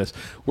to do this.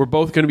 We're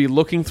both going to be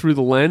looking through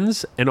the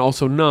lens and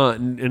also not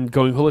and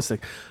going holistic.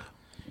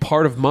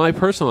 Part of my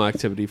personal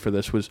activity for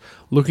this was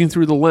looking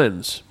through the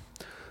lens,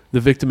 the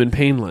Victim in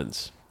Pain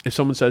lens. If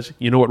someone says,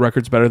 you know what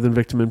record's better than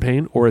Victim in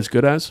Pain or as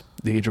good as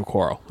The Age of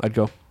Quarrel, I'd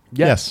go,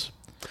 yes.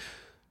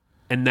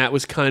 And that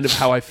was kind of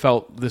how I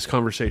felt this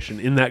conversation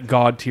in that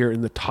God tier, in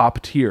the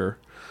top tier.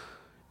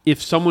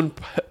 If someone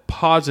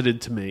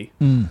posited to me,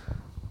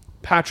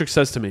 Patrick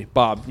says to me,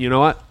 Bob, you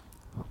know what?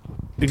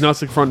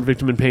 Agnostic Front,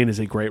 Victim in Pain is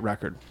a great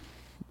record.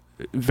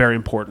 Very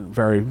important,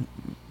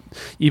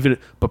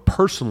 but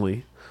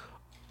personally,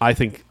 I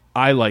think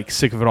I like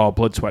Sick of It All,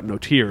 Blood, Sweat, No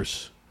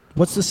Tears.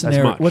 What's the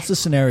scenario? much. What's the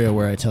scenario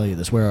where I tell you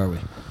this? Where are we?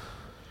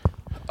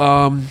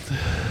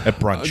 At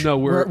brunch. No,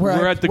 we're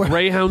Where I- at the where-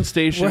 Greyhound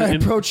station. Where I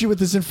in- approach you with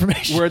this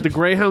information? We're at the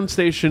Greyhound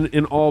station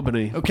in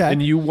Albany. Okay.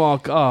 And you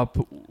walk up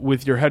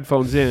with your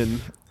headphones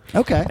in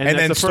Okay. And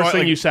that's the first start, thing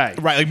like, you say.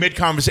 right? Like mid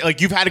conversation,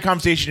 like you've had a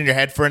conversation in your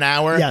head for an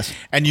hour, Yes.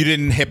 and you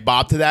didn't hit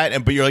Bob to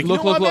that, but you're like, Look,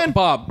 you know look, what, look, man?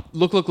 Bob.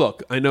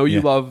 Look. I know you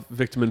Yeah. love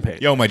Victim in Pain.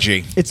 Yo, my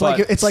G. It's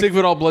like Stick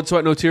with all blood,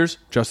 sweat, no tears.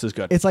 Just as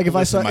good. It's like if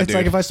Listen, I saw my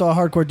dude. if I saw a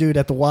hardcore dude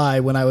at the Y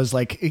when I was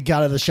like got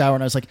out of the shower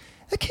and I was like,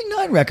 that King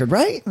 9 record,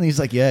 right? And he's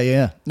like,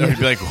 yeah. Or he'd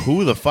be like,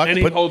 who the fuck? and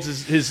he Put- holds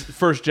his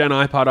first gen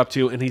iPod up to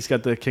you, and he's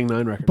got the King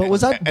 9 record. But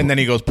was I? and then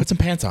he goes, put some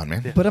pants on,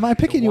 man. But am I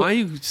picking you? Why are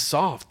you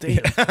soft? Damn.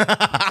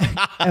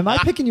 Am I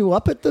picking you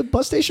up at the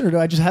bus station, or do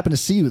I just happen to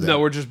see you there? No,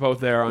 we're just both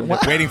there on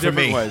Waiting for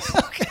different me. ways.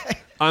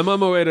 I'm on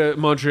my way to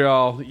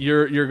Montreal.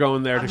 You're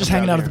going there. I'm to just come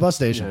hanging down out at the here. bus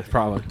station. Yeah,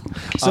 probably.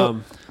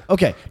 So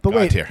okay, but God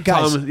wait, tier.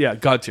 guys.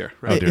 God tier.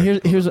 Right.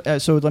 Here's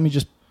so let me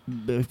just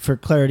for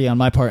clarity on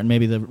my part and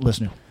maybe the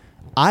listener.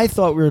 I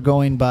thought we were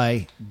going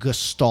by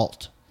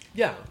Gestalt.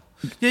 Yeah.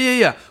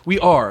 We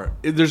are.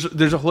 There's a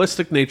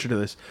holistic nature to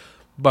this,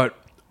 but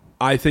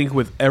I think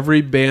with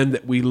every band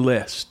that we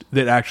list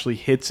that actually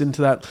hits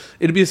into that,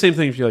 it'd be the same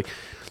thing if you're like,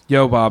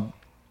 "Yo, Bob,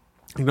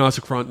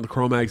 Agnostic Front and the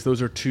Cro-Mags,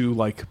 those are two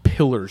like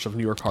pillars of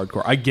New York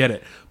hardcore." I get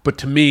it, but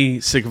to me,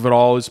 Sick of It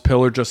All is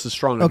pillar just as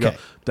strong. I Okay. go,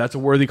 that's a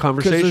worthy Because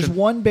conversation. there's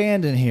one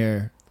band in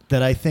here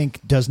that I think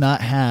does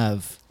not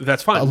have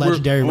That's fine. a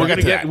legendary We're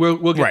record. gonna get. We'll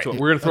get Right. to it.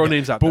 We're gonna throw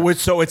names out. But there.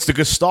 so it's the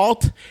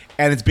Gestalt,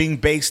 and it's being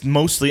based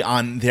mostly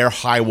on their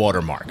high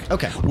water mark.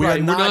 Okay. we Right, are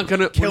we're not, not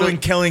gonna- we're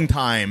not- killing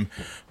time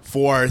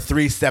for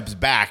 3 steps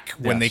back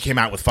when Yes. they came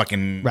out with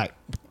fucking Right.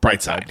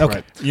 Brightside.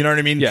 Okay. You know what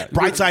I mean? Yeah.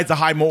 Brightside's the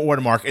high water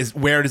mark. Is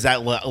where does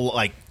that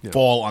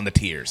fall on the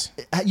tiers?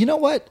 You know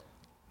what?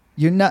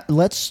 You're not.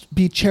 Let's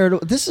be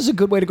charitable. This is a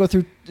good way to go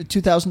through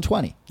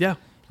 2020. Yeah,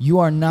 You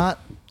are not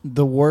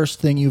the worst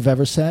thing you've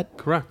ever said.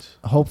 correct.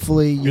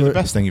 Hopefully, You're the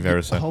best thing you've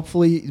ever said.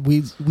 Hopefully,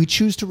 we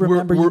choose to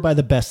remember We're- you by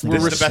the best thing. We're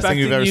This is the best thing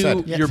you've ever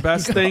respecting said. Your Yeah.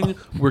 best thing.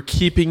 We're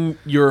keeping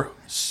your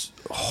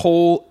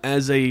whole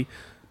as a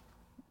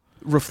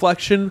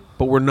reflection,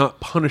 but we're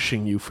not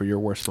punishing you for your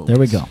worst moments. There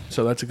we go.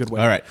 So that's a good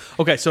way. All right.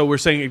 Okay, so we're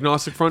saying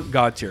Agnostic Front,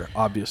 God tier,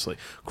 obviously.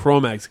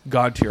 Cro-Mags,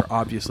 God tier,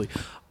 obviously.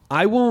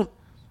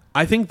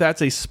 I think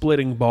that's a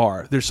splitting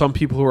bar. There's some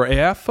people who are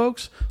AF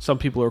folks, some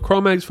people who are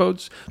Cro-Mags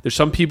folks. There's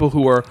some people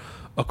who are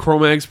a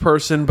Cro-Mags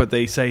person, but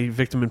they say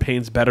Victim in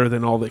Pain's better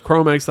than all the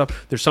Cro-Mags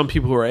stuff. There's some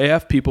people who are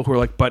AF people who are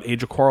like, but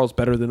Age of Quarrel's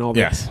better than all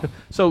Yes. that.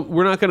 So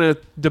we're not going to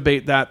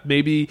debate that.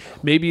 Maybe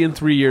in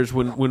 3 years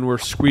when we're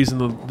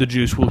squeezing the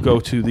juice, we'll go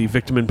to the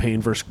Victim in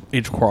Pain versus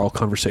Age of Quarrel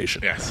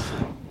conversation. Yes.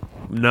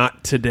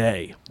 Not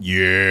today.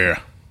 Yeah.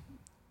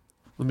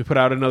 Let me put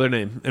out another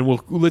name, and we'll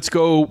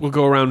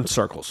go around in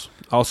circles.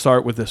 I'll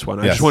start with this one.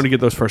 I Yes. just want to get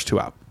those first two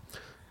out.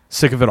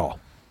 Sick of It All.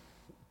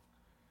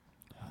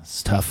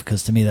 It's tough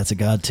because to me that's a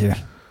God tier.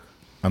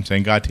 I'm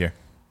saying God tier.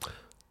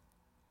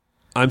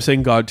 I'm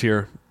saying God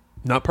tier,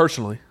 not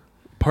personally.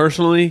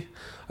 Personally,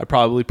 I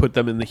probably put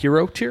them in the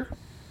hero tier.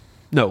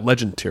 No,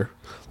 legend tier.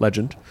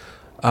 Legend.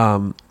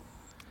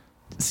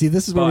 See,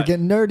 this is where we're But-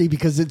 getting nerdy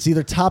because it's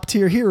either top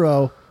tier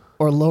hero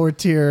or lower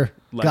tier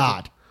Legend.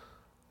 God.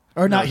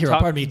 Or not No, hero,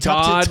 top- pardon me.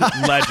 God Top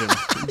tier, legend.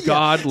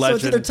 God So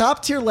it's either legend.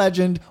 top tier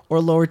legend or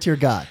lower tier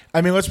God.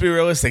 I mean, let's be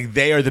realistic.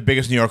 They are the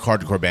biggest New York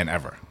hardcore band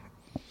ever.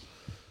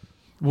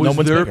 Was no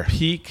one's their bigger.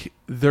 peak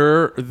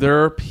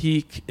their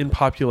peak in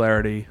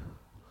popularity?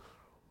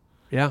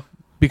 Yeah,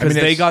 because they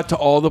it's- got to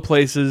all the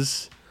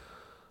places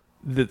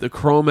that the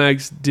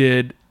Cro-Mags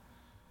did,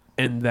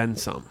 and then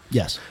some.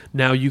 Yes.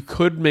 Now you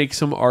could make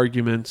some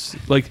arguments,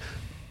 like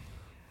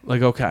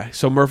okay,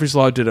 so Murphy's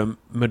Law did a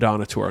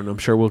Madonna tour, and I'm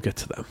sure we'll get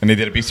to them. And they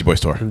did a Beastie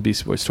Boys tour. And the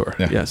Beastie Boys tour,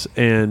 Yeah. yes,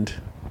 and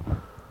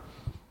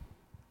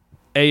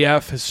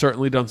AF has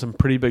certainly done some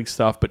pretty big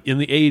stuff, but in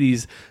the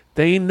 '80s.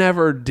 They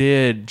never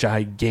did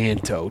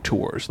giganto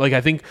tours. Like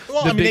I think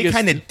Well, the I mean, biggest,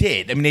 they kind of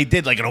did. I mean, they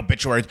did like an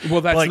obituary. well,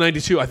 that's like,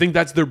 '92. I think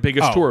that's their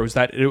biggest Oh. tour. Was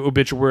that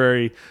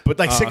obituary? But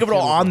like Sick of It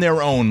All on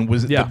their own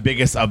was Yeah. the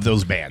biggest of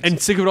those bands. And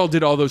Sick of It All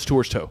did all those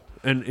tours too.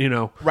 And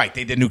right,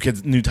 they did New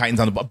Titans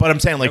on the but I'm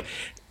saying like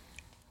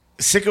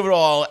Sick of It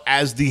All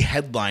as the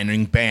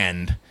headlining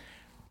band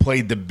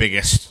played the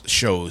biggest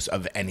shows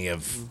of any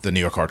of the New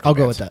York hardcore I'll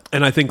go bands. with that.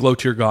 and I think Low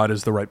Tier God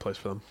is the right place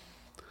for them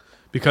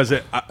because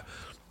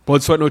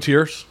Blood, Sweat, No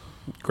Tears,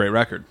 great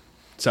record.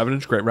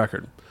 7-inch, great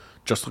record.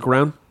 Just Look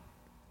Around,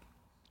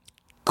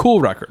 cool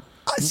record.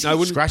 I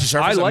wouldn't Scratch the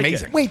Surface, I like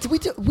amazing. It. Wait,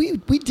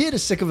 we did a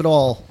Sick of It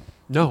All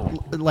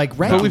No, like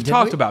ranking. but we've didn't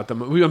talked we? about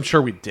them. I'm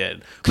sure we did.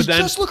 But Because then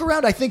Just Look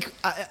Around, I think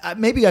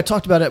maybe I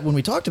talked about it when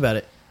we talked about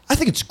it. I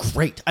think it's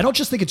great. I don't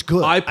just think it's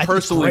good. I think it's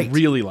personally great.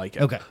 really like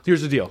it. Okay.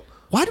 Here's the deal.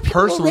 Why do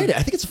people personally- rate it?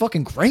 I think it's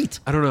fucking great.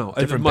 I don't know.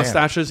 Different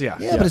Mustaches, yeah.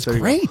 Yeah, but it's there you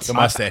go. great. The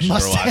mustaches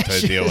are a lot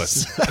to deal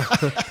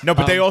with. No,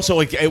 but they also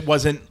like it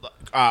wasn't.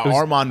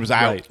 Armand was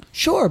out. Right.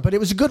 Sure, but it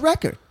was a good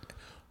record.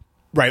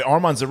 Right,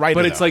 Armand's the writer.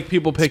 But it's though. like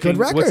people a picking. good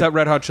record. What's that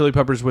Red Hot Chili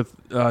Peppers with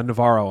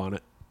Navarro on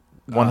it?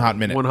 One Hot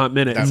Minute. 1 Hot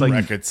Minute. That It's like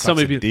record some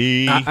sucks of a you.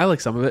 D. I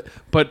like some of it,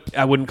 but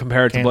I wouldn't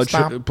compare it to Can't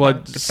stop.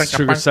 Blood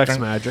Sugar Sex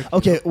Magic.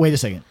 Okay, wait a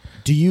second.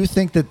 Do you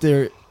think that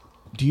there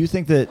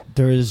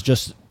is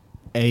just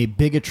a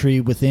bigotry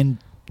within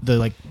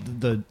the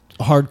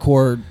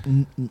hardcore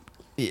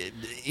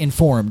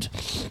informed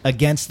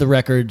against the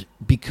record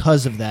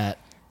because of that,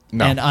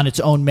 No. and on its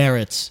own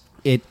merits,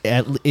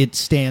 it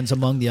stands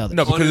among the others.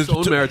 No, On because its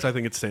own merits, I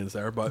think it stands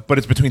there. But but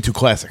it's between two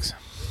classics.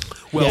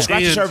 well, Yeah. Scratch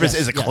the and- Surface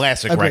yes, is a yes.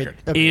 classic Agreed.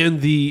 record.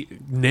 And the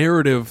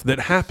narrative that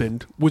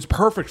happened was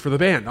perfect for the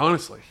band,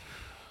 honestly.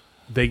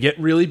 They get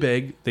really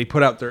big. They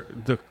put out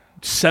the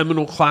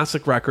seminal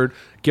classic record,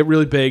 get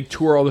really big,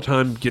 tour all the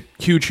time, get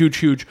huge, huge,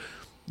 huge.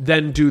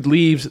 Then dude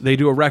leaves. They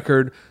do a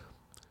record.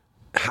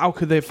 How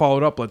could they follow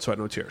it up Blood, Sweat,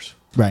 No Tears?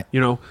 Right. You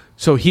know?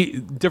 So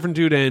different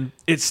dude in.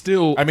 It's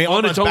still, I mean,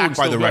 on its almost own, backed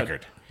by still the good.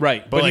 record.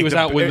 Right. But But he like was the-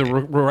 out with the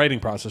writing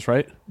process,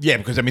 right? Yeah,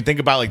 because I mean, think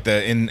about like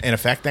the in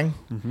effect thing.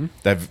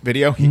 That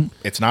video.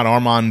 It's not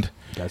Armand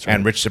That's right.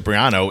 and Rich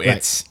Cipriano.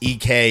 It's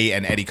EK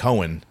and Eddie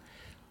Cohen,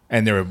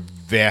 and they're a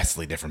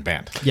vastly different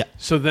band. Yeah.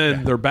 So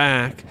then they're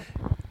back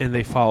and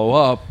they follow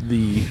up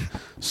the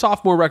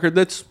sophomore record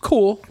that's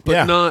cool, but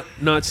Yeah.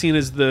 not seen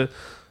as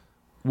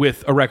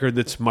with a record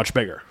that's much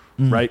bigger,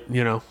 right?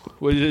 You know,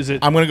 what is it?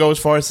 I'm going to go as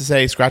far as to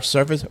say Scratch the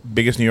Surface,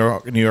 biggest New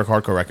York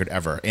hardcore record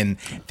ever in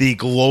the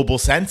global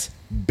sense.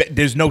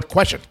 There's no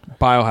question.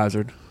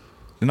 Biohazard.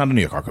 They're not a New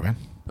York hardcore band.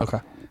 Okay.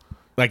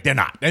 Like they're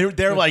not.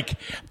 They're like,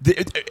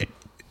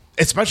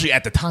 especially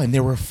at the time, they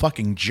were a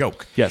fucking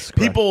joke. Yes, correct.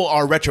 People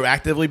are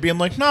retroactively being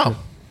like, no,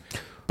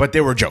 but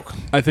they were a joke.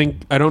 I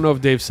don't know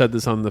if Dave said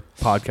this on the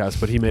podcast,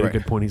 but he made a Right.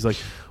 good point. He's like,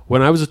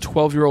 when I was a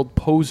 12-year-old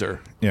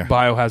poser, Yeah.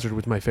 Biohazard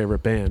was my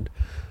favorite band.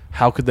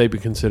 How could they be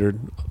considered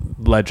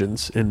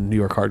legends in New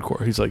York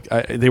hardcore? He's like,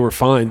 they were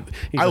fine.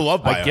 He's I like,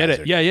 love I get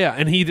it. Biohazard. Yeah,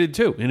 and he did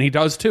too, and he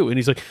does too. And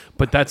he's like,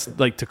 but that's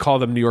like to call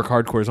them New York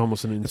hardcore is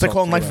almost an insult. It's like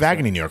calling to Life the of rest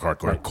Agony New York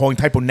hardcore, calling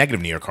Typo Negative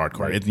New York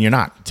hardcore. You're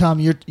not. Tom,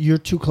 you're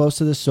too close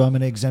to this, so I'm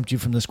going to exempt you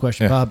from this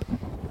question, Yeah.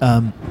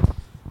 Bob.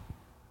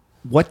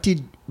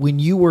 When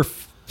you were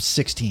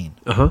 16?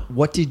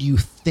 What did you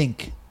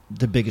think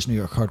the biggest New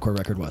York hardcore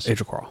record was?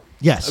 Age of Quarrel.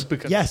 Yes,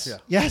 because- yes, yeah.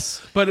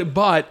 yes. But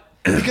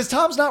Because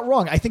Tom's not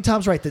wrong. I think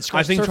Tom's right. That I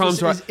Scratch think the Surface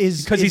Tom's right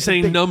is because he's the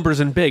saying big- numbers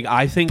and big.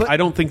 I But-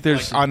 don't think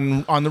there's.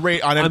 On I'm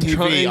MTV,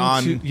 trying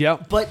on to.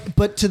 Yep.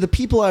 But to the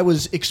people I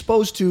was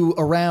exposed to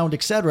around,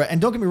 etc.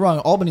 And don't get me wrong,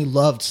 Albany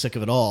loved Sick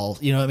of It All.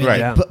 You know what I mean?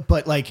 Right. Like, Yeah.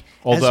 but like,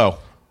 although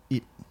as-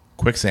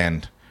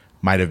 Quicksand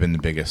might have been the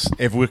biggest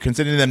if we're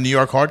considering them New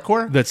York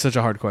hardcore, That's such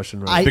a hard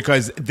question, right?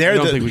 because they're I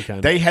don't think we can.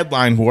 they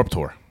headline Warped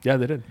Tour. Yeah,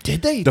 they did.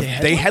 did they?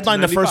 They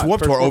headlined the first 95,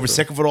 Warped Tour first over Warped Tour.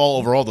 Sick of It All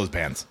over all those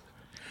bands.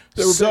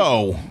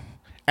 So,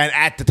 and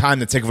at the time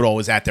that Sick of It All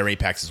was at their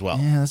apex as well.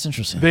 Yeah, that's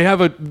interesting. They have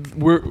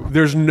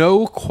there's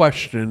no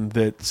question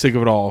that Sick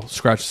of It All,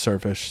 Scratch the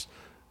Surface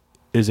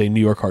is a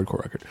New York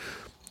hardcore record.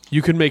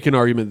 You can make an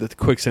argument that the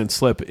Quicksand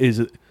Slip is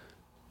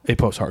a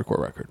post-hardcore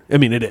record. I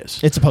mean, it is.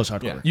 It's a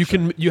post-hardcore.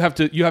 You have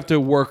to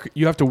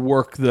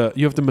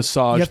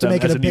massage You have to them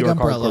make it as a a New big York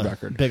umbrella. hardcore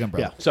record. Big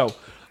umbrella. Yeah. So,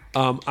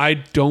 I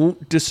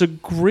don't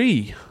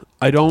disagree.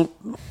 I don't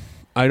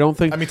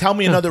think. I mean, tell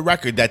me another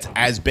record that's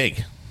as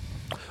big.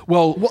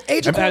 well,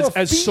 Age of as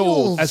Quarrel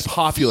sold, as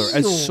popular,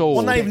 as feels- sold.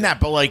 Well, not even that,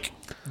 but like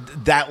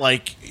that.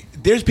 Like,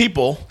 there's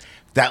people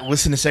that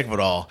listen to Sick of It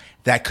All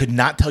that could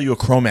not tell you a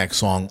Chromax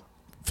song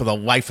for the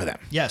life of them.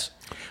 Yes,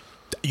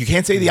 You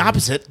can't say the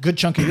opposite. good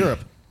chunk of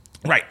Europe.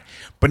 Right.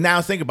 But now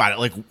think about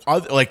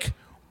it. Like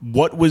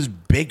what was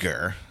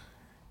bigger?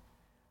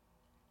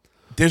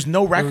 There's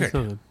no record. I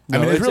mean,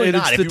 there's really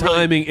not. It's If the you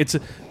really- timing.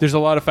 There's a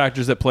lot of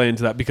factors that play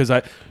into that because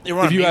They were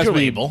on if a you ask major me,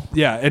 label.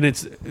 yeah, and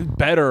it's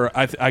better.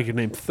 I could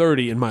name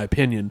 30 in my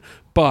opinion,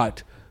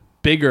 but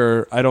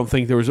bigger. I don't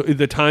think there was.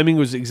 The timing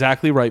was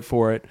exactly right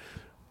for it.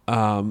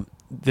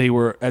 They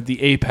were at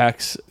the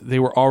apex. They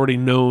were already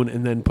known,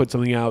 and then put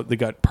something out. They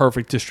got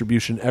perfect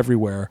distribution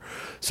everywhere.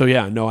 So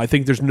yeah, no, I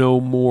think there's no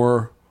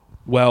more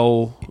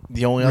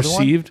The only other one?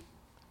 received.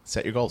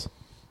 Set your goals.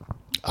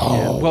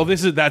 Yeah. Well,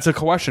 that's a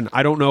question.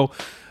 I don't know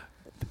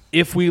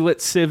if we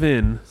let Civ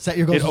in. Set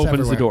Your Goals It is opens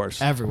everywhere. the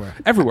doors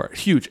Everywhere.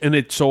 huge, and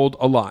it sold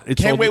a lot. It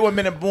Can't sold, Wait 1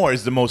 Minute More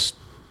is the most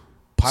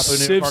popular.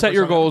 New Civ York Set hardcore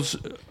Your song. Goals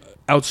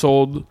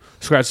outsold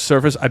Scratch the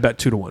Surface. I bet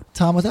 2-1.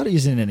 Tom, without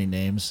using any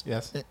names,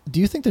 Yes. do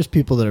you think there's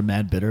people that are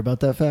mad bitter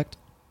about that fact?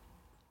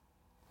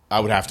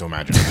 I would have to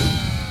imagine.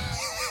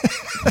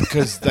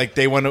 Because like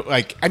they want to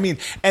like I mean,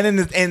 and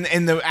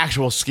in the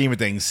actual scheme of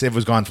things, Civ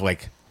was gone for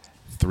like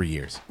 3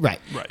 years. Right.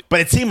 But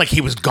it seemed like he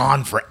was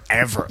gone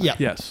forever. Yeah.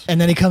 Yes. And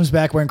then he comes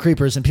back wearing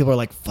creepers, and people are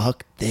like,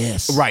 "Fuck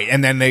this." Right.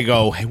 And then they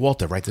go, "Hey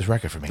Walter, write this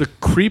record for me." The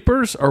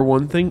creepers are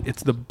one thing.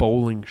 It's the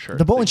bowling shirt.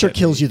 The bowling that shirt get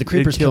kills me. you. The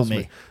creepers It kills kill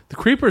me. The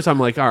creepers, I'm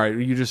like, all right,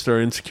 you just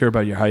are insecure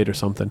about your height or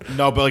something.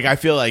 No, but like I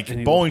feel like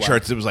he bowling was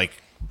shirts. It was like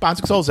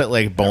Bonsick Souls at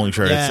like bowling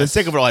shirts. Yes. And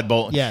Sick of It All had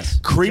bowling. Yes.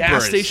 Creepers.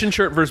 Gas station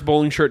shirt versus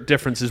bowling shirt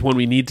difference is one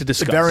we need to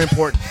discuss. Very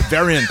important.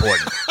 Very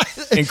important.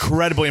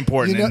 Incredibly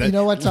important. You know- in the you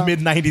know what, Tom? mid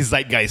 '90s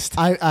zeitgeist.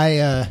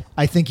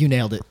 I think you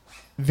nailed it.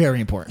 Very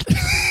important.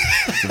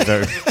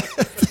 Very-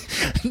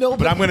 No,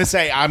 But I'm going to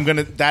say,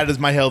 that is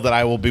my hill that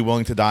I will be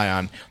willing to die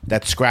on.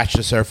 That Scratch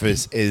the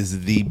Surface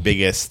is the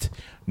biggest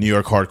New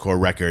York hardcore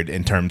record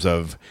in terms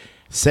of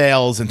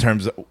sales, in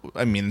terms of,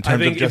 I of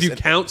think just, if you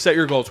count Set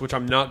Your Goals, which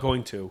I'm not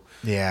going to,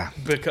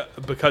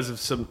 because of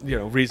some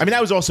reason. I mean,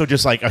 that was also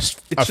just like a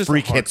just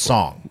freak a hit hardcore.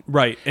 song.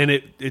 Right, and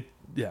it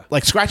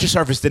Like Scratch the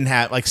Surface didn't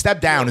have, like,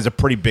 Step Down is a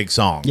pretty big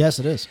song. Yes,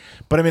 it is.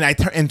 But I mean,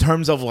 in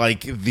terms of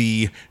like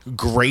the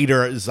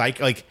greater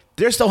like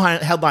they're still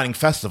headlining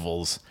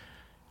festivals,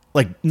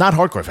 like not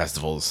hardcore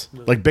festivals,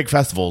 like big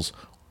festivals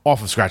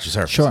off of Scratch the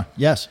Surface. Sure.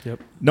 Yes. Yep.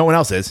 No one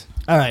else is.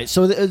 All right.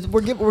 So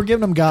we're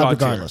giving them God tier.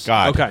 regardless.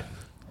 God. Okay,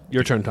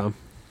 your turn, Tom.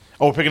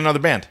 Oh, we're picking another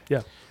band. Yeah.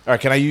 All right.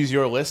 Can I use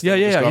your list? Yeah.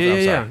 Just go off-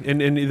 I'm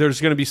sorry. And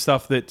there's going to be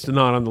stuff that's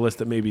not on the list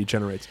that maybe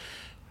generates.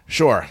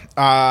 Sure.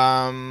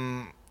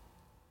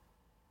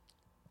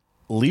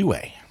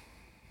 Leeway.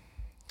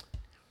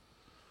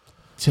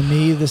 To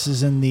me, this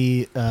is in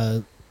the.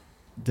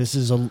 This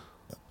is a.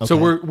 Okay. So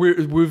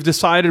we've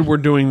decided we're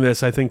doing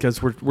this. I think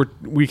as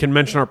we can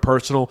mention our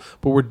personal,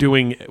 but we're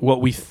doing what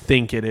we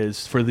think it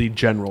is for the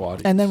general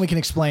audience. And then we can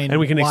explain. And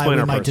we can why explain we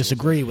our might personals.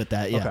 disagree with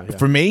that. Yeah. Okay, yeah.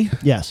 For me,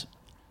 Yes.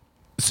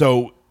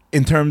 so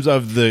in terms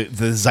of the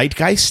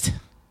zeitgeist,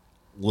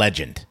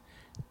 legend.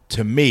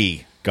 To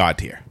me, God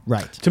tier.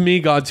 Right. To me,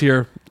 God's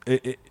here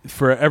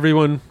for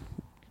everyone.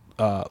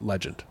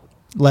 Legend.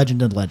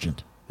 Legend and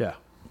legend Yeah.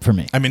 for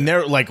me. I mean,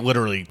 they're like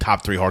literally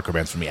top 3 hardcore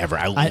bands for me ever.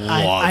 I love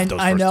those.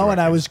 I first know, two and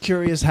I records. was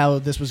curious how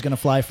this was going to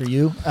fly for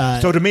you.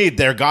 So to me,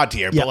 they're God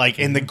tier, Yeah. but like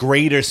in the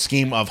greater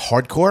scheme of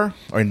hardcore,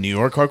 or New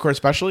York hardcore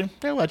especially,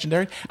 they're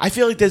legendary. I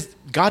feel like this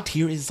God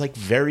tier is like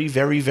very,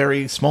 very,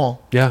 very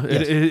small, Yeah,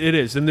 Yes. it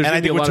is. And there's and I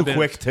gonna be think a we're lot too of bands-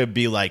 quick to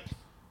be like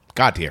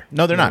God tier.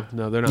 No, they're not.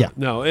 No, they're not. Yeah.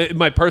 No,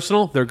 my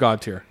personal, they're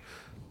God tier.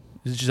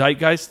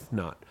 Zeitgeist,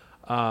 not.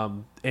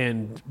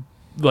 And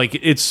like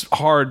it's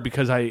hard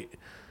because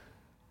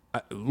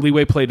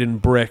Leeway played in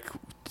Brick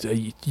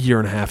a year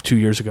and a half, 2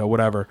 years ago,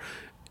 whatever.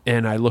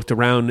 And I looked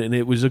around and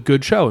it was a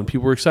good show and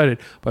people were excited.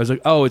 But I was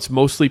like, oh, it's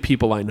mostly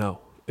people I know.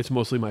 It's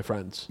mostly my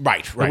friends.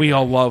 Right. And we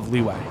all love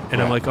Leeway.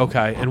 And I'm like,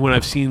 okay. And when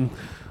I've seen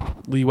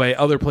Leeway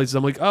other places,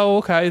 I'm like, oh,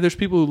 okay, there's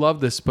people who love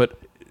this, but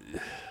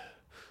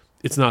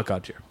it's not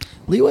God tier.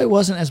 Leeway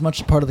wasn't as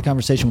much part of the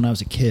conversation when I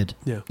was a kid.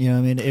 Yeah. You know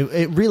what I mean?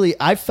 It really,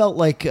 I felt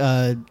like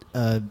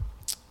the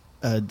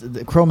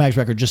Cro-Mags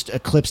record just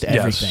eclipsed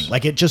everything.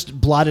 Like it just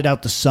blotted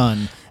out the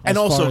sun. And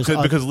as also far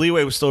as because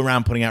Leeway was still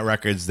around putting out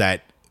records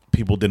that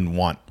people didn't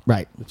want.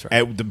 right. That's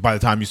right. By the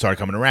time you started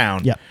coming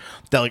around, Yeah.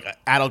 that like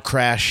Adult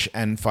Crash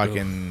and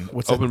fucking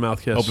what's that? Open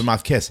Mouth Kiss. Open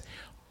Mouth Kiss,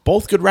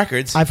 both good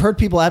records. I've heard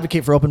people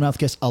advocate for Open Mouth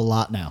Kiss a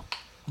lot now.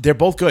 They're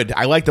both good.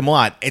 I like them a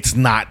lot. It's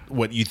not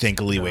what you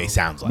think Leeway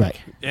sounds like. Right.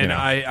 And know.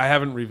 I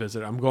haven't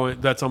revisited. I'm going.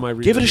 That's on my. Give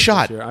it a revisit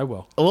shot. this year. I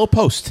will. A little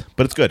post,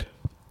 but it's good.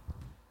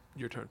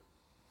 Your turn.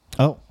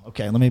 Oh,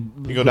 okay. Let me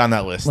You go down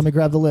that list. Let me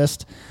grab the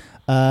list.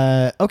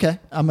 Okay,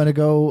 I'm gonna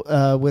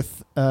go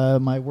with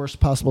my worst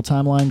possible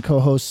timeline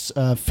co-host's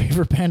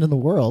favorite band in the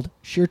world,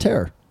 Sheer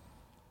Terror.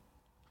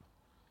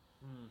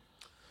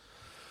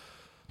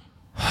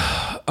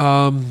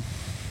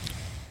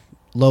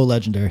 Low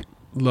legendary.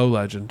 Low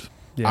legend.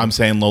 Yeah. I'm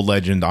saying low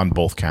legend on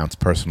both counts,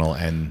 personal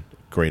and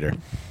greater.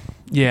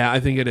 Yeah, I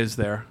think it is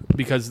there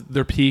because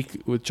their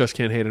peak with Just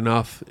Can't Hate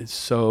Enough is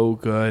so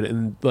good.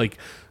 And like,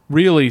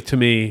 really, to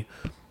me,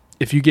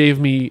 if you gave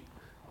me,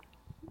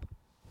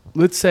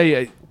 let's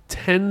say,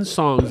 10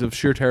 songs of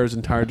Sheer Terror's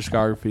entire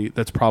discography,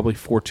 that's probably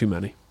 4 too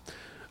many.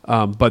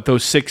 But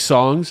those 6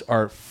 songs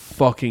are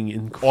fucking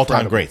incredible.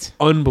 All-time greats.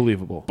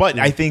 Unbelievable. But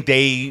I think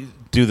they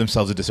do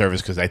themselves a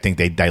disservice because I think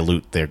they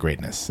dilute their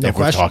greatness No if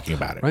question. we're talking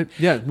about it. Right?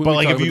 Yeah. But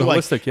like if you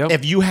like,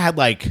 if you had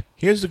like,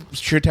 here's the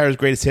Sheer Terror's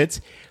greatest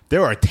hits,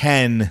 there are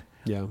 10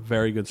 yeah,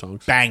 very good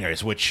songs.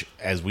 bangers, which,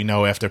 as we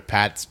know, after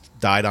Pat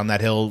died on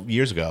that hill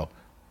years ago,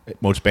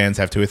 most bands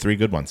have 2 or 3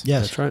 good ones.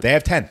 Yes, That's right. They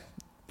have 10.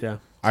 Yeah.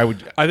 I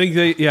think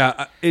they,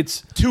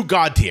 it's, 2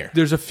 God tier.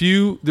 there's a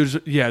few,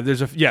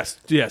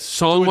 yes,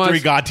 song wise, 3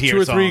 God tier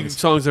 2 or 3 songs.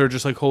 songs that are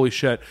just like, holy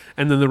shit.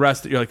 And then the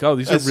rest, you're like, oh,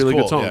 these That's are really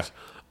cool, good songs.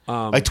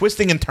 like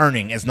Twisting and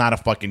Turning is not a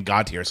fucking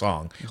God tier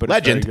song. But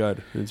Legend, it's very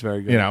good. It's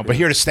very good. you know, but Yeah.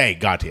 Here to Stay,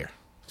 God tier.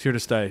 It's here to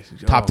stay.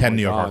 Top Oh 10 my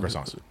New York God. hardcore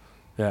songs.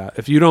 Yeah,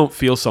 if you don't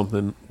feel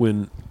something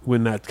when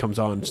that comes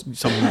on,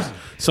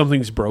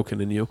 something's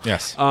broken in you.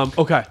 Yes.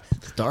 Okay.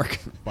 It's dark.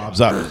 Bob's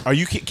up. Are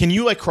you? Can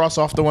you like cross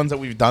off the ones that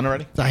we've done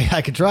already?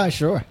 I could try,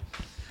 sure.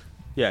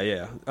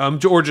 Yeah.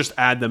 Or just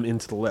add them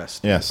into the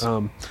list. Yes.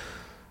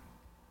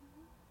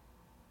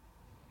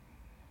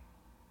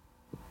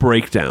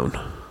 Breakdown.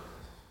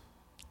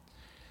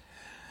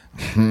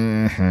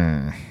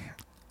 I'm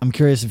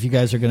curious if you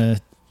guys are gonna.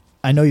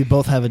 I know you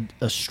both have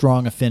a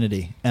strong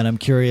affinity, and I'm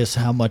curious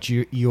how much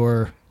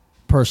your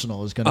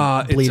personal is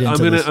gonna bleed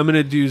into this. I'm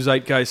gonna do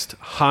Zeitgeist,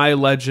 high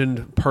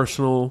legend,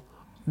 personal,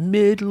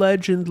 mid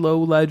legend, low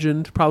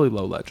legend, probably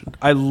low legend.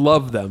 I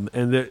love them,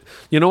 and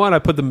you know what? I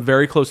put them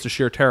very close to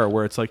Sheer Terror,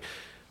 where it's like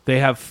they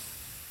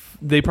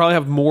probably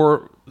have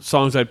more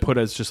songs I'd put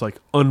as just like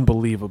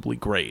unbelievably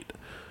great.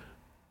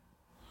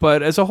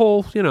 But as a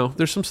whole, you know,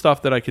 there's some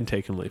stuff that I can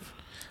take and leave.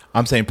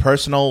 I'm saying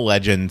personal,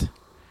 legend,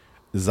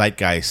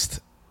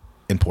 Zeitgeist,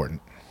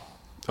 important,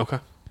 Okay.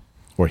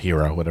 or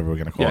hero, whatever we're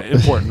gonna call Yeah, it.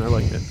 important. I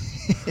like it.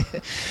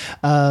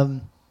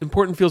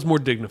 Important feels more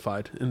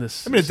dignified in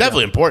this. I mean, it's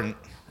definitely important.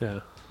 Yeah.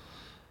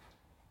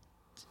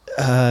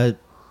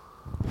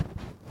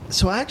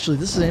 So actually,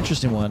 this is an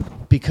interesting one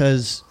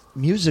because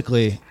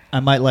musically, I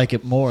might like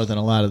it more than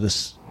a lot of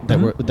this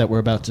that we're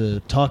about to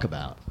talk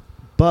about.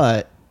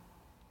 But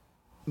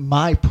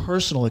my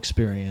personal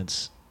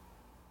experience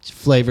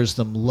flavors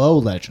them low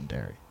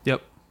legendary.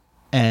 Yep.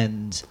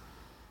 And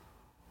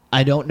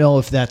I don't know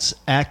if that's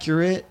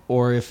accurate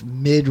or if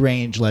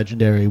mid-range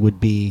legendary would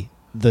be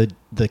the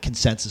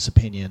consensus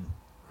opinion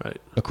Right.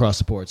 across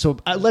the board. So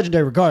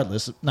legendary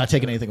regardless, not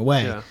taking anything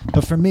away. Yeah.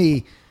 But for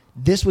me,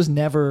 this was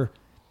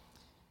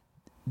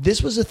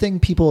a thing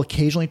people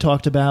occasionally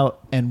talked about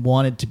and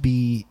wanted to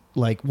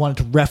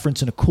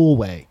reference in a cool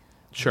way.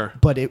 Sure.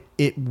 But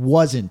it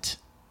wasn't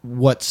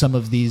what some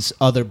of these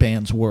other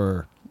bands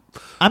were.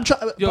 I'm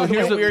trying.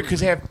 here's the- Weird because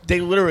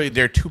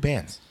they're two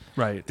bands.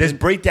 Right. This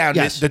breakdown,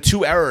 Yes. the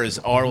two errors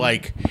are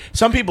like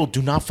some people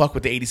do not fuck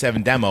with the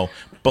 '87 demo,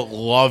 but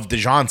love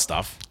Dijon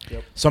stuff.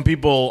 Yep. Some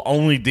people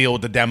only deal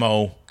with the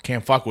demo,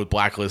 can't fuck with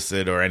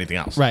Blacklisted or anything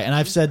else. Right, and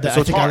I've said that So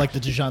I it's think I hard. like the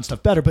Dijon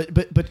stuff better,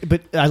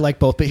 but I like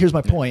both. But here's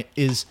my point: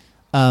 is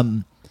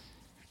I'm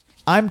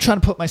trying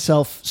to put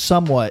myself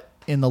somewhat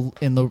in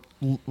the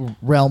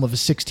realm of a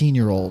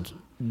 16-year-old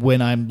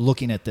when I'm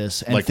looking at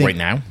this, and Like think, right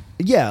now,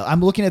 Yeah,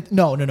 I'm looking at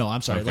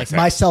I'm sorry, Okay, like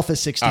sorry. myself as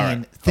 16, All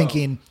right.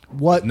 thinking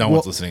what no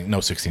one's listening. No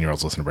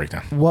 16-year-olds listen to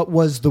Breakdown. what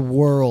was the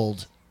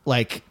world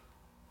like?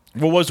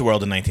 What was the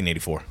world in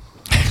 1984?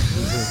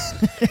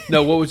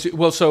 No, what was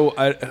well? So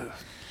I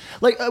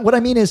Like what I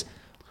mean is,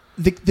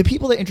 the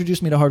people that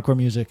introduced me to hardcore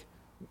music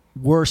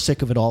were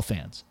Sick of It All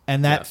fans,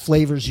 and that Yes.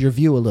 flavors your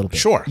view a little bit.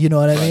 Sure. You know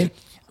what I mean?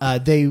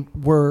 They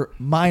were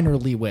minor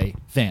Leeway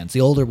fans.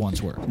 The older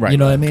ones were. Right. You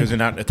know what I mean? Because they're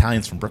not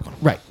Italians from Brooklyn.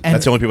 Right. And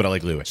That's the only people that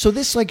like Louis. so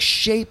this like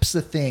shapes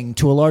the thing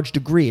to a large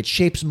degree. It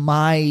shapes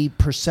my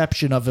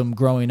perception of him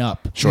growing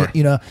up. Sure.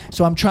 You know,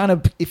 so I'm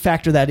trying to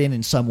factor that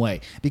in some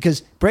way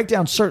because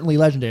Breakdown's certainly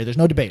legendary. There's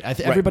no debate.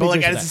 Everybody but like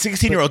agrees as with a that.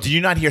 16-year-old, do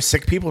you not hear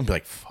sick people and be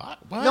like, "Fuck"?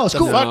 What No, it's the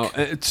cool. fuck?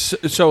 no, it's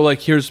so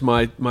like here's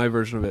my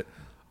version of it.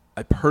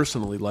 I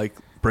personally like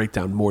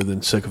Breakdown more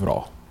than Sick of It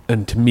All,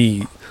 and to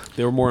me,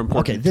 they were more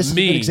important. Okay, this to is a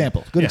me. good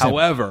example. Good example.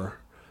 However,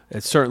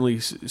 it's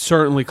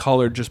certainly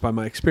colored just by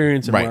my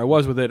experience and Right. where I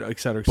was with it, et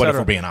cetera, et But if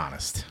cetera. we're being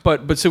honest,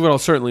 But Sick of It All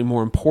is certainly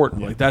more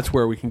important. Like that's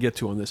where we can get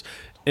to on this.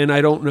 And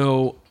I don't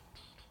know.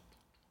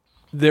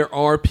 There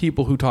are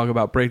people who talk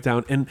about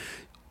Breakdown, and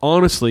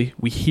honestly,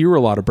 we hear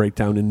a lot of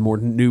Breakdown in more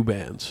new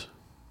bands.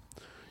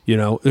 You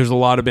know, there's a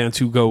lot of bands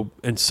who go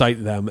and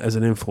cite them as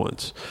an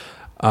influence.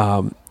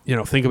 You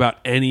know, think about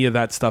any of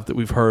that stuff that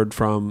we've heard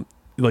from,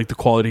 like the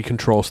Quality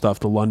Control stuff,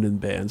 the London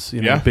bands.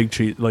 You know, Yeah. Big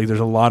Cheat. Like, there's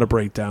a lot of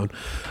Breakdown.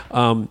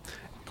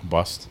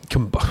 combust.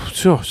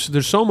 So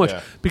there's so much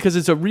Yeah. because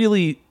it's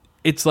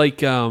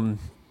like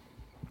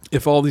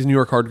if all these New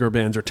York hardcore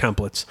bands are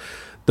templates,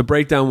 the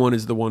Breakdown one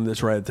is the one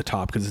that's right at the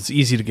top because it's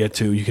easy to get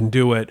to. You can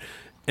do it,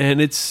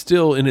 and it's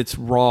still in its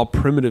raw,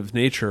 primitive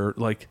nature.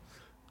 Like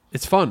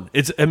it's fun.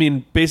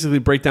 Basically,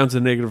 Breakdown's the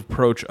negative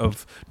approach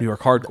of New York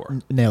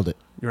hardcore, Nailed it.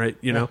 right?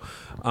 You know,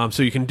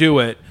 so you can do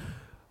it,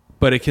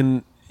 but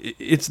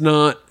it's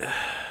not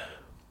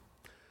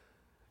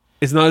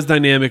as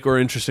dynamic or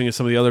interesting as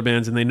some of the other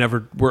bands, and they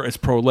never were as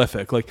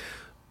prolific. Like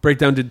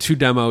Breakdown did 2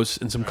 demos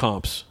and some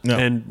comps, Yeah.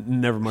 and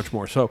never much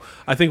more. So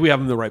I think we have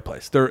them in the right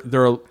place. They're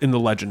in the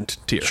legend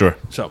tier. Sure.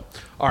 So,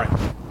 all right,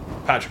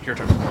 Patrick, your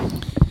turn.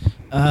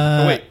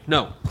 Oh, wait,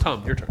 no,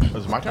 Tom, your turn.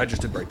 Was it my turn? I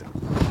just did Breakdown.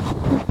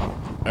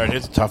 All right,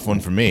 here's a tough one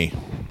for me.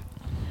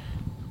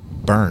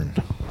 Burn.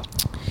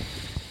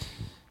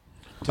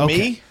 To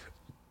me,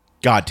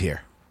 God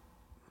tier.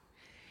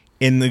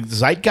 In the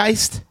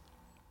zeitgeist,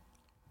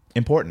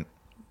 important.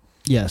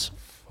 Yes.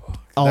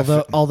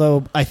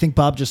 Although I think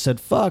Bob just said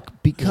fuck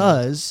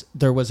because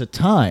there was a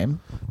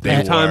time. They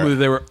At the time were.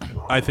 they were,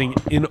 I think,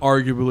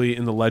 inarguably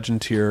in the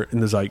legend tier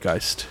in the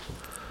zeitgeist.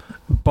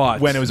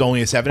 But When it was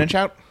only a 7-inch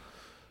out?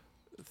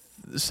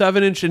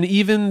 7-inch and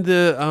even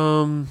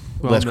the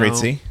Last Great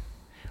Sea?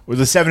 Was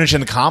the 7-inch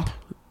in the comp?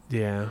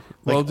 Yeah.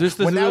 Well, Like, just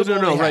when that was all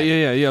they right.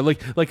 had. Yeah. Like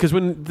because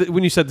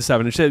when you said the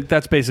 7-inch,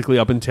 that's basically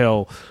up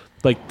until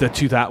like the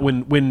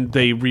 2000 when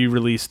they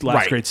re-released Last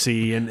Right. Great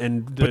Sea and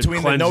the Between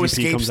the Cleanse No EP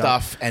Escape comes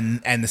out. stuff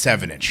and the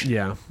 7-inch.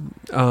 Yeah.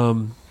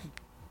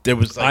 There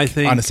was I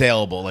think-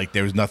 unassailable. Like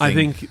there was nothing. I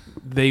think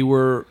they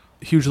were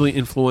hugely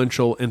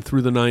influential, and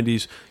through the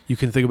 90s, you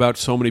can think about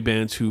so many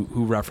bands who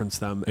reference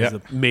them as Yeah.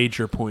 a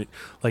major point.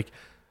 Like,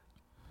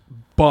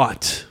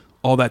 but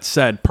all that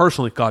said,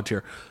 personally, God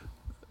tier,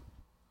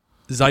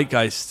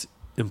 zeitgeist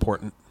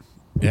important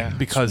yeah,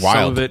 because it's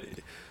wild. some of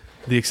it,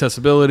 the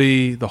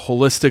accessibility, the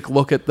holistic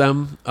look at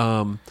them.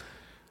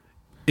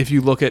 If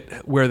you look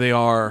at where they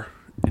are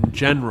in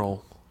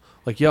general.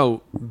 Like,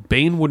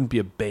 Bane wouldn't be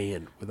a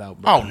band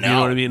without Burn. Oh, no, You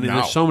know what I mean? And no.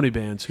 there's so many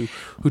bands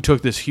who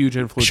took this huge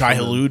influence. Shai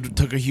from them. Hulud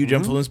took a huge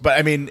influence, but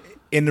I mean,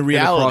 in the across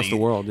reality, the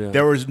world, yeah.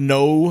 there was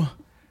no.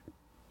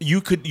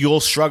 You'll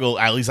struggle.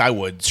 At least I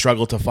would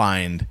struggle to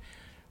find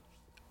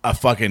a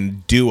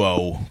fucking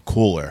duo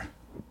cooler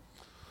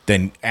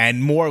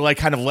and more like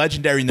kind of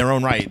legendary in their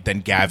own right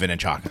than Gavin and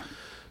Chaka.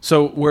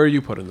 So where are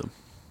you putting them?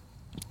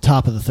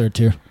 Top of the third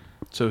tier.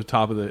 So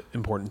top of the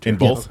important tier. In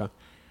both? Okay.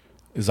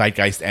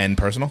 Zeitgeist and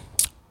Personal?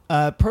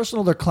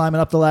 Personal, they're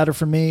climbing up the ladder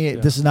for me.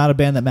 This is not a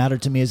band that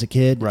mattered to me as a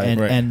kid, Right.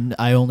 and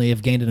I only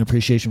have gained an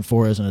appreciation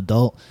for as an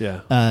adult.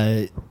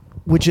 Yeah.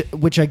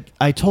 Which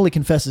I totally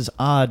confess is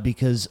odd,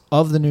 because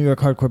of the New York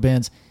hardcore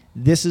bands,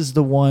 this is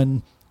the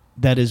one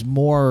that is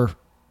more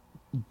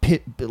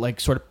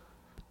sort of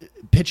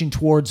pitching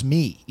towards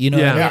me, you know.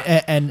 Yeah. What I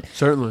mean? And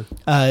Certainly.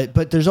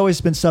 but there's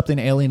always been something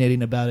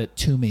alienating about it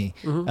to me.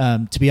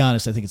 To be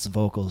honest, I think it's the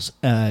vocals,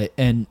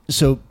 and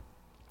so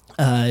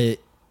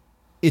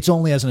it's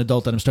only as an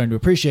adult that I'm starting to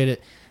appreciate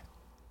it.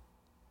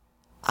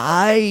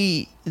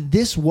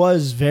 This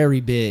was very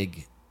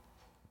big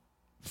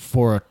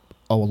for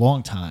a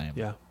long time.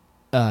 Yeah.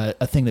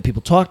 A thing that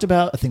people talked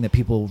about, a thing that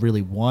people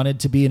really wanted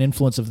to be an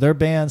influence of their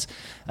bands.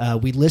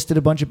 We listed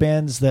a bunch of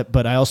bands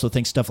but I also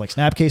think stuff like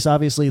Snapcase,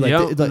 obviously.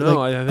 I think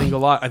a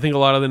lot. I think a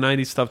lot of the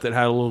 '90s stuff that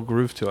had a little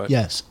groove to it.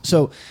 Yes.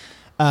 So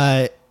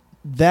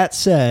that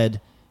said,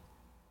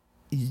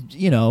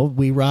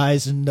 we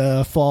rise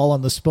and fall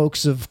on the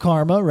spokes of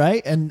karma,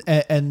 right? And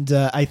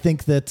I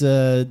think that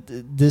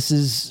this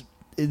is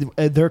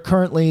they're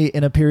currently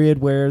in a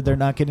period where they're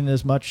not getting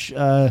as much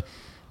of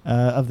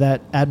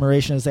that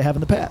admiration as they have in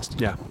the past.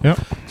 Yeah. Yep.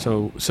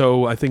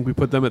 So I think we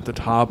put them at the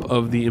top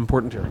of the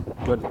important tier.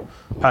 Good,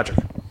 Patrick.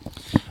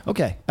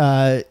 Okay.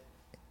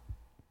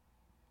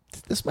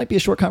 This might be a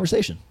short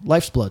conversation.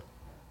 Life's Blood.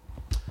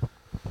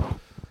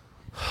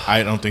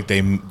 I don't think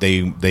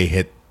they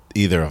hit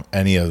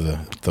any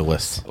of the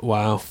lists.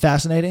 Wow.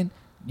 Fascinating.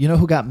 You know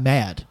who got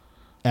mad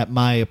at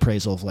my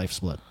appraisal of Life's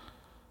Blood?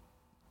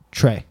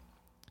 Trey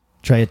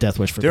at Death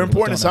Wish. For They're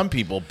people important that to don't some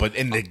people, but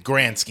in the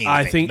grand scheme,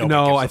 I think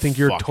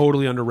you're fuck.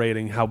 totally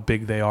underrating how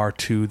big they are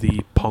to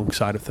the punk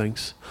side of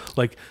things.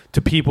 Like,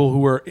 to people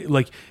who are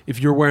like, if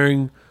you're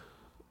wearing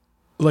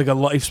like a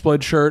Life's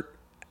Blood shirt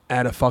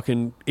at a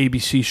fucking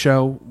ABC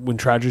show when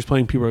Tragedy's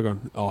playing, people are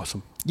going,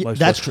 awesome. Yeah,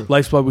 that's true.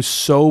 Life's Blood was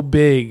so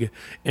big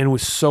and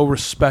was so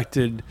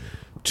respected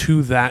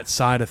to that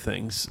side of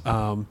things.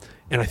 And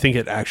I think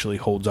it actually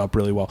holds up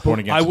really well. Born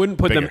Against I wouldn't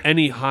put them bigger.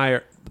 any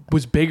higher.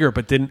 Was bigger,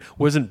 but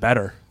wasn't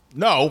better.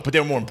 No, but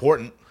they're more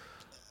important.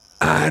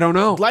 I don't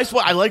know. Life's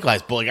Blood, I like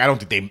Life's Blood. Like, I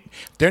don't think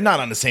they're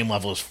not on the same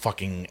level as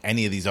fucking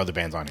any of these other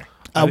bands on here.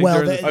 I think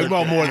they're they-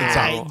 well, more than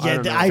some. I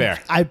don't know. Fair.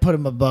 I put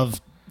them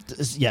above.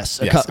 Yes.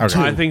 Yes, okay. Two,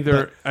 I think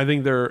but- I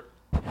think the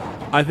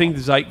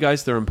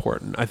Zeitgeist, they're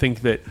important. I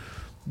think that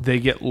they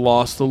get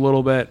lost a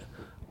little bit.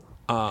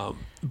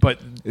 But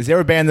Is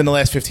there a band in the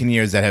last 15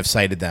 years that have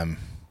cited them?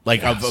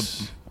 Like,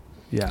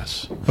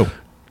 yes. Oh.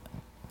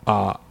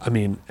 I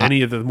mean,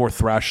 any of the more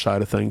thrash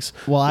side of things.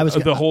 Well, I was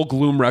the whole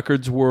Gloom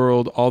Records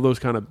world, all those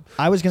kind of.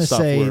 I was going to stuff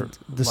say were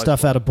the Life's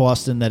stuff Blood. out of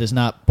Boston that is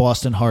not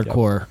Boston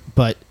hardcore,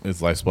 but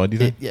is Life's Blood, do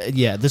you think?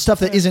 yeah, the stuff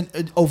that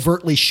isn't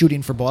overtly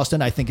shooting for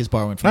Boston, I think is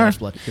borrowing from All Life's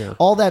right. Blood. Yeah.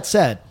 All that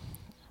said,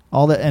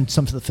 and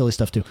some of the Philly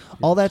stuff too.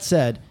 All that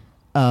said,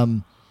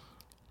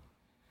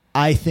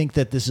 I think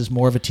that this is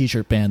more of a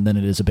t-shirt band than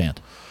it is a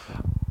band.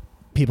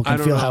 People I can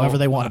don't feel know. however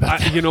they want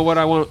about it. You know what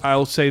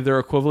I'll say their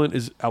equivalent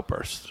is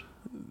Outburst.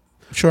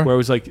 Sure. Where it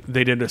was like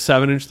they did a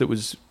 7-inch that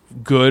was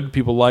good,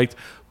 people liked,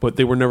 but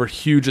they were never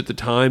huge at the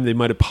time. They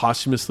might have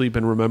posthumously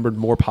been remembered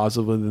more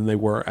positively than they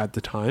were at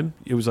the time.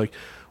 It was like,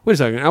 wait a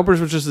second,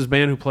 Outburst was just this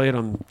band who played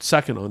on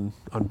second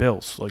on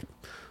bills. Like,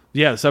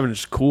 yeah, the 7-inch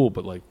is cool,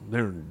 but like they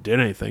never did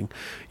anything,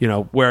 you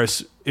know.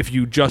 Whereas if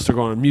you just are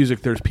going on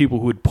music, there's people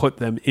who would put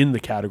them in the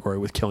category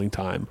with Killing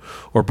Time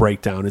or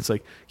Breakdown. It's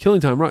like Killing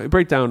Time, right?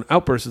 Breakdown,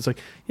 Outburst. It's like,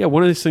 yeah,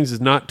 one of these things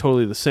is not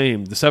totally the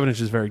same. The 7-inch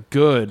is very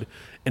good.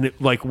 And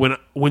it, like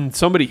when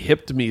somebody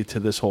hipped me to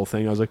this whole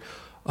thing, I was like,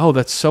 oh,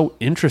 that's so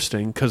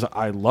interesting because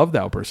I love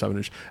the Outburst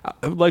 7-inch.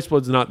 Life's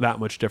Blood's not that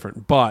much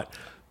different, but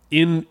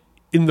in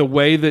the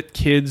way that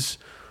kids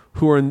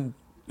who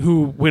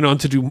went on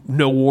to do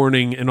No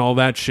Warning and all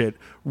that shit,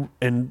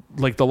 and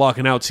like the Lock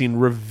and Out scene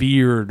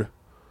revered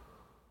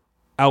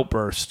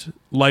Outburst,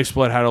 Life's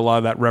Blood had a lot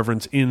of that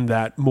reverence in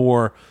that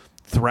more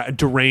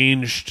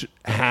deranged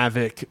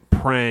havoc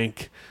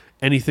prank.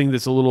 Anything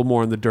that's a little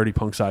more on the dirty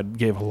punk side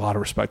gave a lot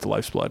of respect to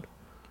Life's Blood.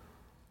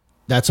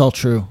 That's all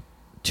true.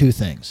 Two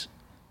things.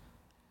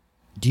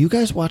 Do you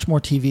guys watch more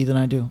TV than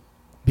I do?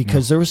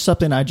 Because there was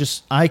something I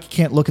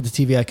can't look at the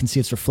TV. I can see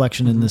its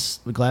reflection in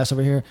this glass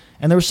over here.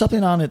 And there was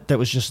something on it that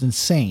was just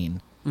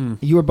insane.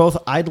 You were both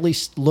idly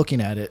looking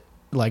at it,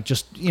 like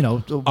just, you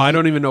know. I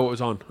don't even know what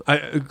was on.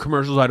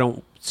 Commercials I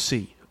don't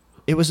see.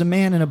 It was a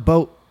man in a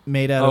boat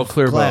made out of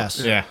clear boat.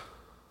 glass. Yeah.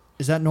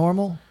 Is that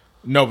normal?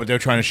 No, but they're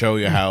trying to show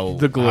you how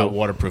The glue. how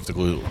waterproof the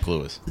glue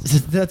is.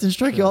 That didn't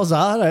strike you all as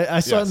odd? I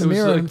saw it in the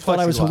mirror and thought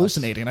I was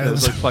hallucinating. It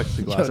was like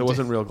plexiglass. It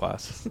wasn't real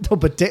glass. No,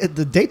 but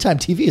the daytime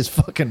TV is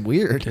fucking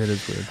weird. It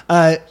is weird.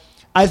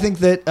 I think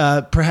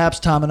that perhaps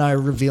Tom and I are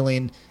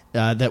revealing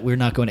that we're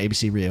not going to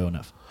ABC Rio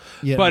enough.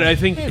 You But know? I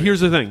think here's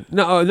the thing.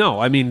 No.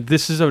 I mean,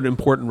 this is an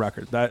important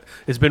record that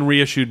it's been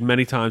reissued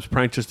many times.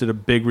 Prank just did a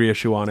big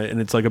reissue on it, and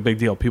it's like a big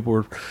deal.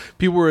 People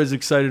were as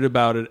excited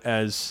about it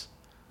as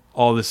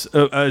all this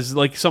as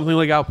like something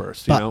like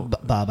Outburst. You know,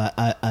 Bob,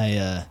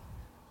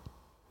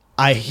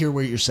 I hear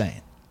what you're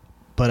saying,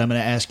 but I'm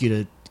going to ask you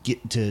to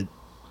get to.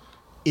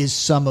 Is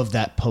some of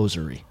that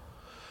posery?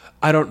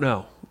 I don't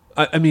know.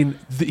 I mean,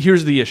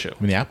 here's the issue.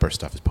 I mean, the Outburst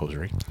stuff is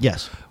posery.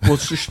 Yes.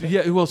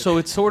 Well, so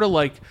it's sort of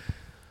like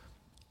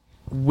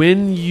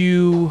when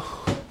you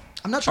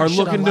I'm not are trying to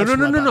shit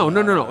looking.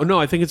 on No.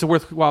 I think it's a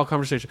worthwhile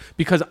conversation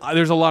because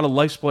there's a lot of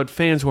Life's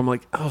fans who I'm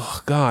like,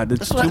 oh God,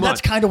 it's too much.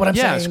 That's kind of what I'm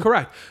saying. Yes,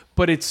 correct.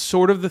 But it's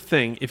sort of the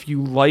thing. If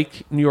you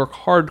like New York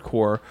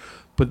hardcore,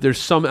 but there's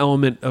some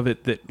element of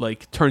it that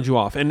like turns you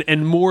off,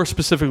 and more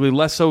specifically,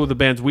 less so the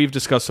bands we've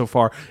discussed so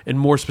far, and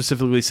more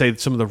specifically, say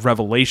some of the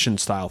Revelation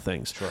style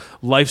things. Sure.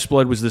 Life's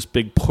Blood was this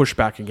big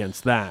pushback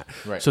against that.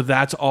 Right. So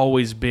that's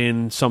always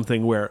been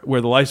something where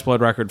the Life's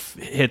Blood record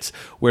hits,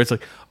 where it's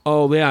like,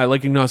 oh yeah, I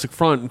like Agnostic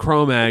Front and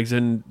Cro-Mags,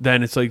 and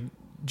then it's like,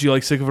 do you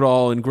like Sick of It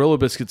All and Gorilla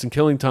Biscuits and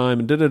Killing Time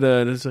and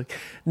and it's like,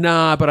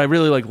 nah, but I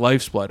really like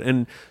Life's Blood,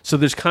 and so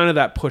there's kind of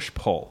that push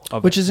pull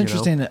of Which it, is you know?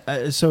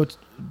 interesting. So it's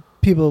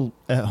people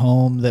at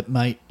home that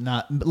might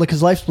not,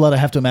 because Life's Blood, I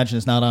have to imagine,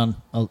 is not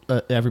on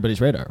everybody's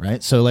radar,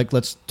 right? So like,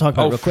 let's talk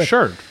about it real quick.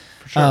 For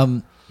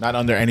sure. Not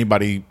under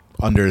anybody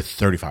under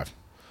 35.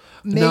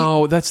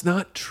 No, that's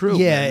not true.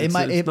 Yeah, man. it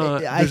might- It's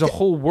not, I there's a th-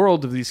 whole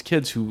world of these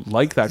kids who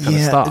like that kind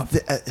of stuff.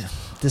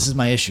 This is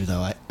my issue,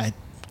 though.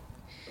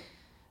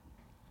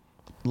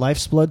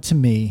 Life's Blood to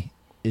me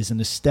is an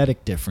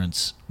aesthetic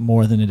difference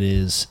more than it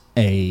is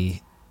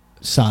a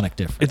sonic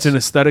difference. It's an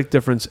aesthetic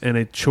difference and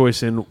a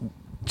choice in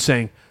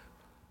saying,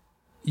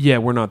 yeah,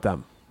 we're not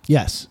them.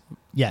 Yes.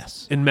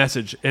 In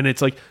message. And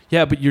it's like,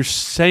 yeah, but you're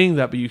saying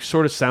that, but you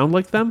sort of sound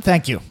like them.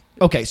 Thank you.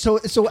 Okay, so I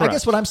Correct.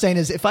 guess what I'm saying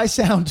is, if I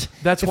sound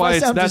That's why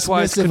it's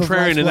dismissive of contrarian,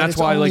 Life's and Blood, that's it's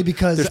why only like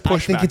because there's I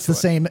think pushback it's the to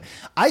it. same.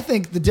 I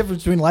think the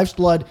difference between Life's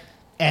Blood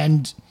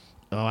and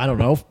I don't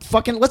know,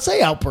 fucking let's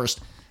say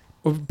Outburst.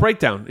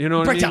 Breakdown. You know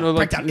what Breakdown, I mean? Or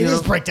like, breakdown. you It know,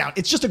 is breakdown.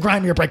 It's just a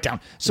grimier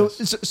breakdown. So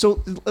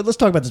let's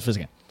talk about this for a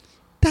second.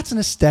 That's an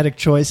aesthetic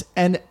choice,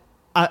 and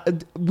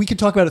we could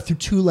talk about it through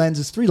 2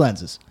 lenses, 3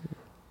 lenses.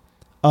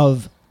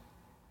 Of,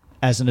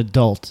 as an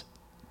adult,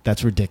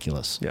 that's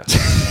ridiculous. Yeah.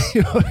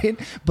 You know what I mean?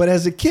 But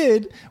as a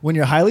kid, when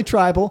you're highly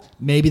tribal,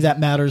 maybe that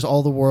matters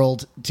all the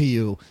world to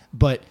you.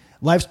 But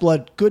Life's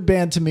Blood, good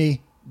band to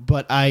me,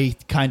 but I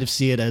kind of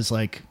see it as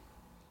like,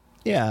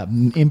 yeah,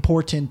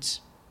 important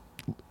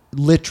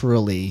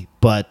literally,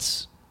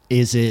 but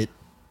is it?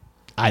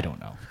 I don't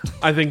know.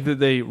 I think that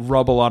they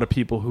rub a lot of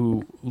people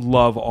who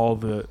love all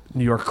the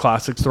New York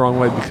classics the wrong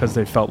way because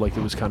they felt like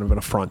it was kind of an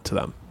affront to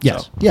them.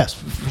 Yes, So, yes,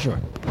 for sure.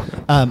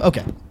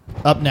 Okay,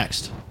 up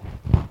next.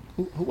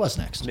 Who was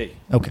next? me.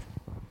 Okay.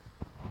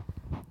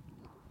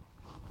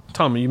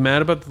 Tom, are you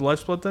mad about the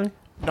Life's Blood thing?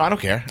 No, I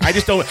don't care. I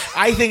just don't.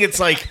 I think it's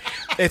like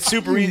it's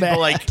super easy, Mad. but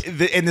like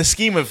in the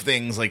scheme of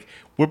things, like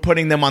we're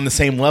putting them on the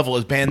same level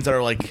as bands that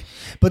are like.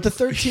 But the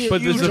third tier.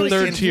 But there's a usually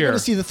third You're tier. going to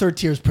see the third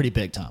tier is pretty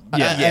big, Tom.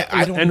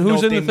 I don't And know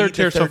who's if in the they third meet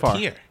tier so far?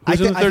 tier.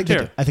 Who's in the I third think they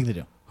tier? do. I think they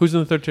do. Who's in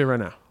the third tier right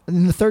now?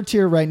 And the third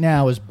tier right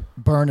now is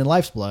Burn and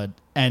Life's Blood,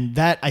 and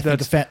that I think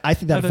That's- I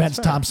think that that's offends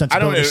fair. Tom's I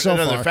don't sensibility know. so It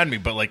doesn't far. offend me,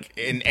 but like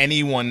in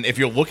anyone, if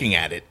you're looking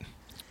at it,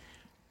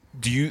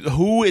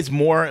 who is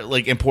more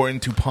like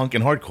important to punk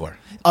and hardcore?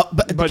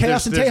 But the But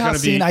Chaos and there's Tejas gonna be-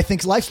 scene, I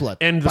think, is Life's Blood.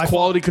 And the By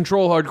quality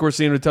control hardcore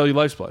scene would tell you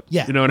Life's Blood.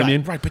 Yeah, You know what I right.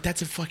 mean? Right, but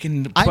that's a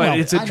fucking. I know,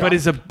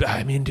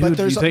 I mean, But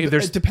dude, you think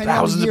there's depending on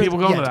the thousands of year- people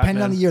going to that.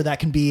 depending on man. the year, that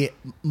can be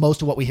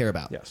most of what we hear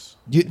about. Yes.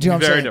 Do you know what I'm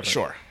Very saying? different.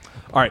 Sure.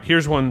 All right,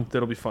 here's one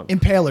that'll be fun.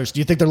 Impalers,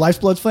 do you think they're Life's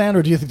Blood fan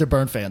or do you think they're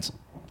Burn fans?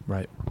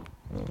 Right.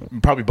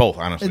 Probably both,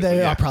 honestly. They but are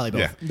yeah. probably both.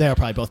 Yeah. They are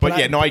probably both. But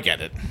yeah, no, I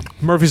get it.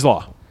 Murphy's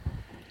Law.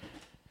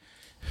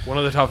 One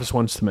of the toughest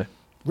ones to me.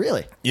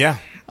 Really? Yeah.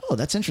 Oh,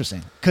 that's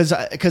interesting. Because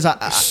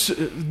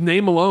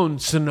Name alone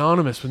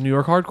synonymous with New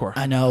York hardcore.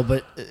 I know,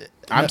 but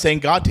I'm saying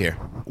God tier.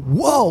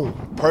 whoa,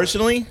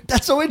 Personally,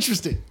 that's so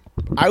interesting.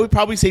 I would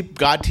probably say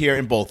God tier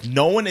in both.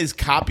 No one is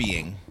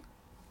copying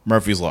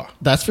Murphy's Law.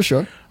 That's for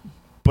sure.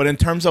 But in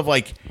terms of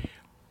like,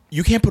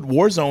 you can't put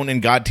Warzone in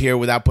God tier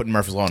without putting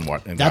Murphy's Law in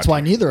That's God why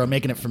tier. neither are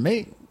making it for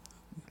me.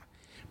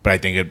 But I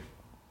think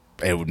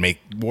it would make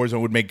Warzone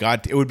would make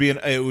God. It would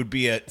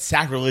be a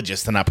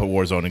sacrilegious to not put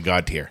Warzone in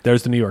God tier.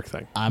 There's the New York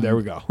thing. There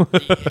we go.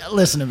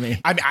 Listen to me.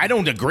 I mean, I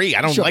don't agree.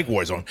 I don't Sure. like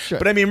Warzone. Sure.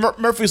 But I mean,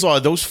 Murphy's Law.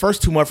 Those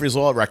first 2 Murphy's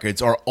Law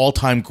records are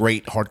all-time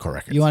great hardcore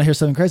records. You want to hear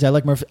something crazy? I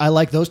like Murphy. I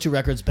like those 2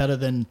 records better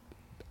than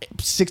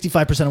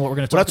 65% of what we're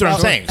going to talk Well, that's what I'm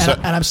about. saying. And, So-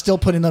 and I'm still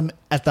putting them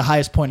at the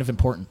highest point of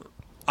important.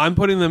 I'm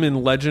putting them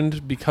in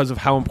legend because of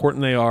how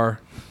important they are.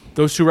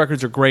 Those 2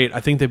 records are great.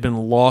 I think they've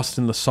been lost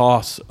in the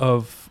sauce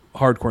of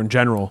hardcore in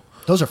general.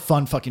 Those are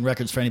fun fucking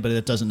records for anybody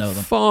that doesn't know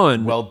them.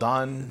 Fun. Well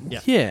done. Yeah.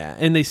 Yeah,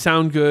 and they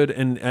sound good,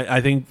 and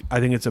I think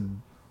it's a.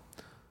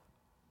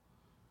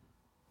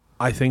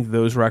 I think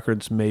those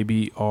records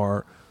maybe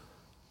are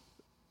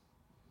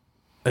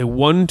a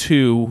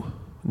 1-2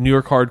 New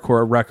York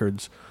hardcore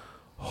records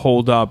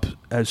hold up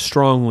as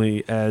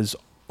strongly as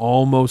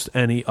almost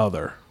any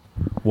other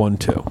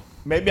 1-2.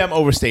 Maybe I'm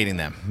overstating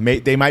them.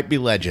 They might be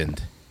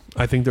legend.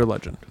 I think they're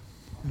legend.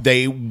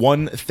 They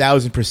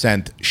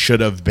 1,000% should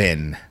have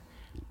been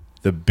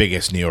the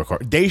biggest New York.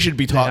 They should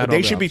be talked.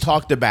 They should be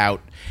talked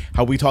about.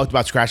 How we talked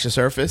about Scratch the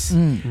Surface.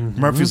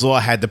 Murphy's Law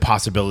had the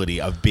possibility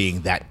of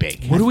being that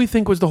big. What do we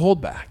think was the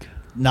holdback?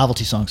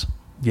 Novelty songs.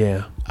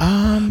 Yeah.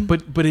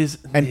 But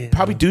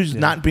Probably dudes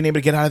not being able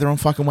to get out of their own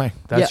fucking way.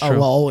 That's true.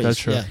 Well, always. That's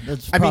true. Yeah,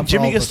 that's I mean, problem for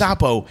Jimmy all of us.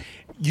 Gestapo.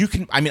 You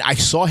can. I mean, I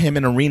saw him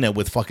in arena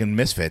with fucking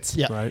Misfits.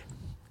 Yeah. Right.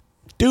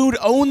 Dude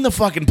owned the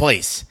fucking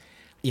place.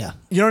 Yeah.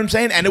 You know what I'm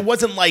saying? And it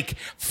wasn't like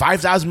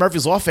 5,000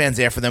 Murphy's Law fans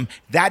there for them.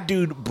 That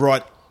dude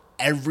brought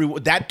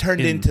that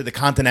turned into the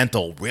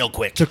Continental real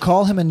quick. To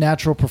call him a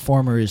natural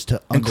performer is to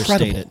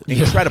understate it.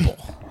 Incredible.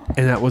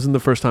 And that wasn't the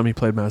first time he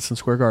played Madison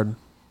Square Garden.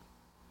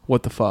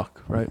 What the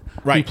fuck, right?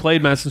 Right. He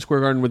played Madison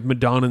Square Garden with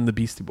Madonna and the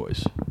Beastie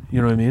Boys.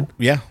 You know what I mean?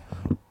 Yeah.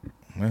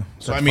 That's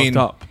So I mean,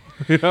 fucked up.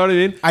 You know what I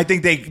mean? I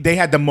think they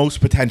had the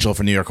most potential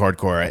for New York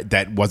hardcore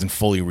that wasn't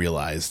fully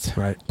realized.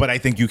 Right. But I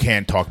think you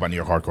can't talk about New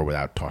York hardcore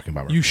without talking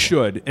about You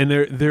should, and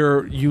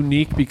they're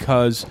unique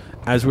because,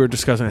 as we were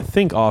discussing, I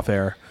think off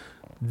air,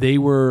 they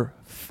were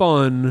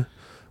fun.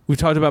 We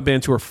talked about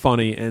bands who are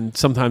funny, and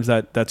sometimes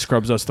that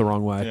scrubs us the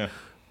wrong way. Yeah.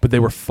 But they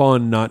were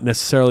fun, not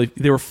necessarily.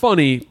 They were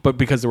funny, but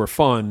because they were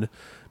fun,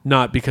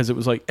 not because it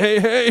was like,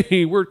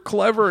 hey, we're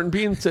clever and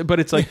being. But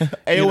it's like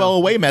AOL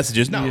away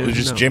messages. No, Yeah, it was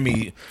just no.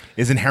 Jimmy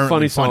is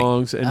inherently funny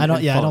songs. And, I don't.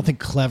 and Yeah, I fun. don't think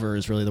clever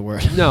is really the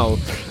word. No,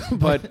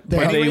 but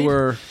they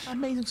were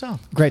amazing song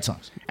Great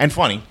songs. and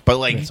funny, but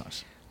like, Great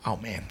songs. oh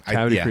man,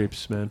 Cavity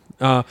Creeps, man.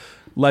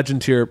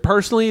 Legend tier.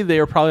 Personally, they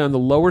are probably on the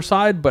lower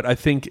side, but I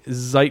think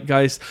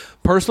Zeitgeist,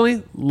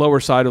 personally, lower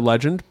side of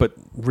Legend, but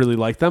really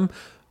like them.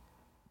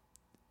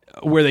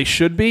 Where they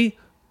should be,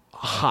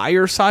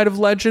 higher side of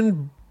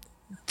Legend,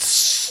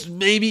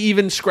 maybe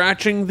even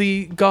scratching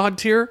the God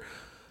tier.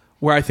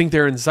 Where I think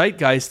they're in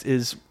Zeitgeist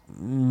is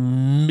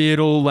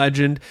middle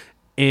Legend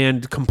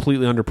and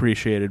completely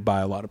underappreciated by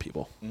a lot of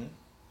people.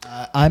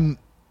 I'm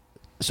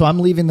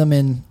leaving them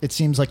in. It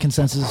seems like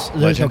consensus. There's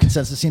no Legend.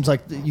 consensus. It seems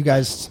like you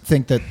guys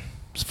think that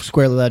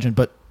squarely Legend,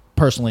 but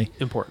personally,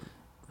 Important.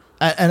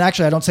 and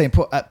actually, I don't say.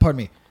 Pardon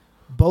me.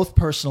 Both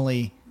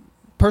personally,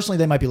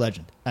 they might be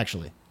Legend.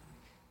 Actually,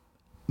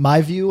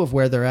 my view of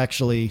where they're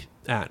actually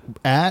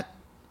at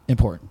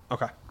important.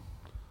 Okay.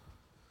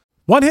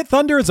 One Hit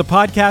Thunder is a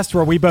podcast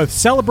where we both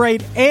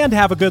celebrate and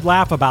have a good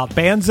laugh about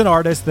bands and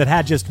artists that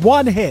had just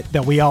one hit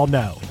that we all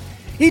know.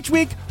 Each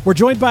week, we're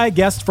joined by a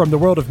guest from the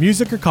world of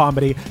music or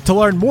comedy to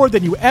learn more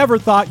than you ever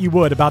thought you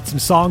would about some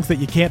songs that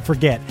you can't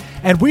forget.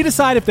 And we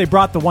decide if they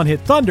brought the One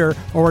Hit Thunder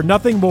or were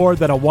nothing more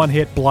than a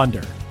one-hit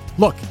blunder.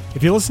 Look,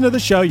 if you listen to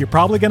the show, you're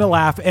probably going to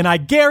laugh, and I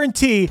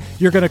guarantee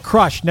you're going to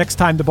crush next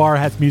time the bar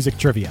has music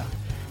trivia.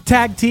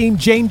 Tag Team,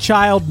 Jane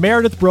Child,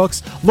 Meredith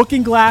Brooks,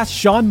 Looking Glass,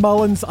 Sean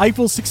Mullins,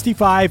 Eiffel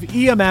 65,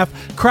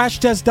 EMF, Crash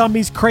Test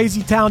Dummies,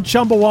 Crazy Town,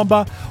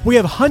 Chumbawamba. We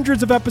have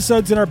hundreds of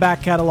episodes in our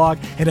back catalog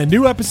and a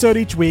new episode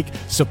each week,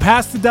 so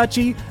pass the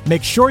Dutchie,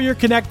 make sure you're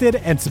connected,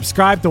 and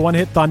subscribe to One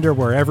Hit Thunder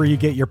wherever you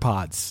get your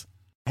pods.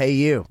 Hey,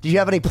 you. Do you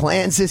have any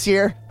plans this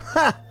year?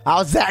 Ha!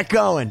 How's that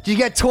going? Did you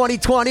get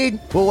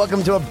 2020'd? Well,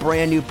 welcome to a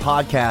brand new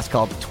podcast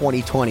called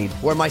 2020'd,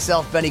 where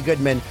myself, Benny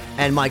Goodman,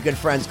 and my good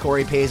friends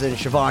Corey Paisley and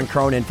Siobhan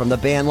Cronin from the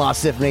band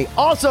Lost Symphony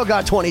also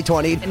got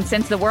 2020'd. And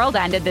since the world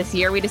ended this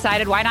year, we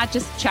decided why not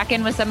just check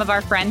in with some of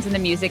our friends in the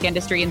music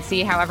industry and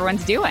see how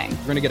everyone's doing.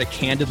 We're going to get a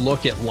candid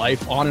look at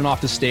life on and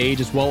off the stage,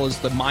 as well as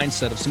the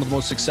mindset of some of the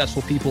most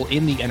successful people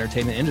in the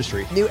entertainment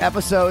industry. New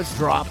episodes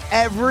drop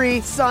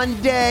every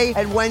Sunday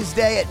and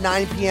Wednesday at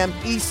 9 p.m.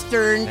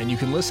 Eastern. And you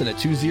can listen at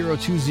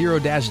 2020-d.com,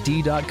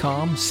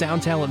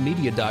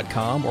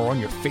 soundtalentmedia.com, or on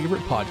your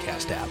favorite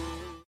podcast app.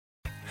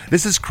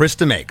 This is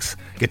Krista Makes,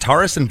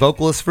 guitarist and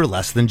vocalist for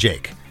Less Than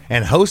Jake,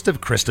 and host of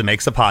Krista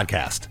Makes a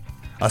Podcast,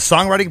 a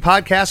songwriting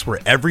podcast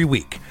where every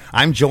week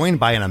I'm joined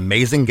by an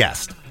amazing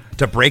guest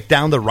to break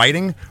down the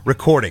writing,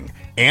 recording,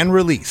 and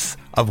release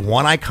of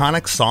one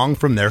iconic song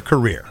from their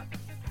career.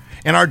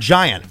 In our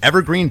giant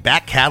evergreen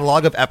back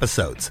catalog of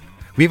episodes,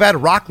 we've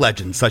had rock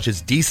legends such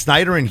as Dee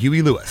Snider and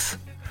Huey Lewis,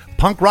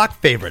 punk rock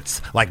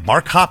favorites like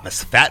Mark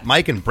Hoppus, Fat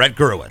Mike, and Brett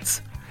Gurewitz,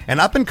 and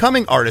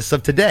up-and-coming artists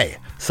of today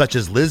such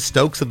as Liz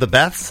Stokes of the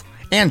Beths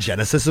and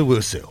Genesis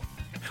Owusu.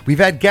 We've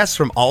had guests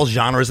from all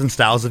genres and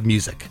styles of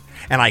music,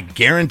 and I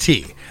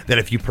guarantee that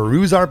if you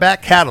peruse our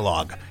back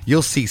catalog,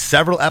 you'll see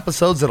several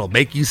episodes that'll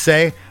make you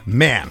say,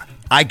 man,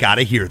 I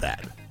gotta hear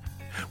that.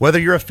 Whether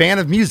you're a fan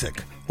of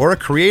music or a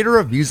creator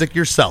of music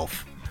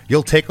yourself,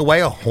 you'll take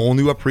away a whole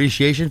new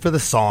appreciation for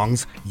the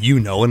songs you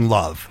know and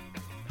love.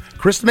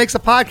 Krista Makes a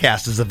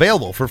Podcast is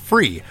available for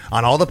free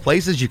on all the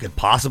places you could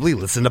possibly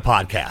listen to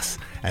podcasts,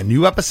 and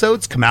new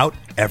episodes come out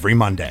every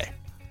Monday.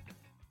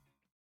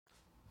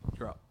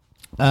 You're up.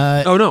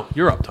 Oh, no.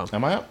 You're up, Tom.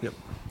 Am I up? Yep.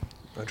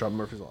 I dropped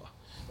Murphy's Law.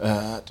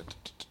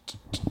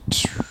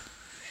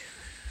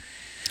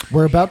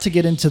 We're about to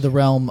get into the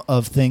realm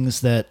of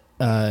things that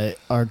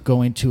are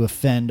going to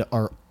offend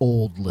our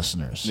old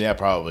listeners. Yeah,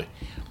 probably.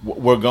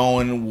 We're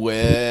going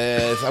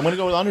with. I'm going to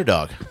go with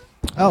Underdog.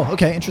 Oh,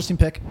 okay. Interesting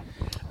pick.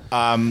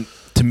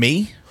 To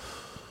me,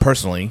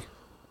 personally.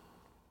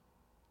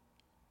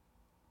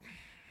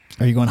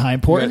 Are you going high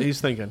important? Yeah,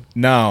 he's thinking.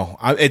 No,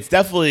 it's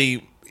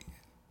definitely.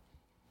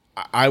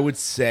 I would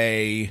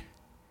say.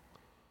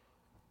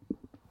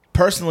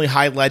 Personally,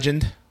 high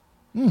legend.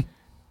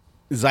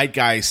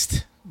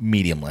 Zeitgeist,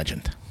 medium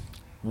legend.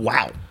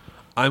 Wow.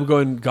 I'm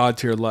going God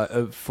tier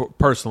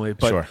personally,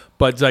 but Sure.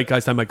 but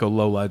Zeitgeist I might go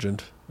low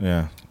legend.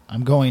 Yeah.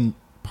 I'm going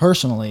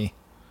personally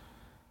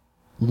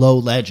low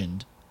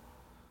legend.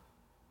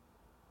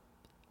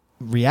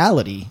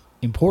 Reality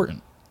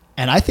important.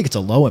 And I think it's a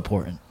low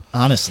important,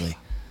 honestly.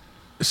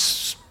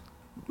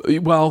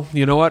 Well,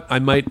 you know what? I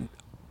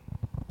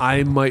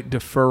might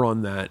defer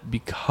on that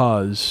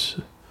because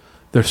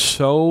they're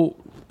so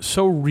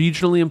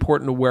regionally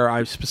important to where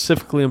I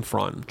specifically am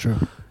from.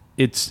 True.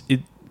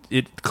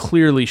 It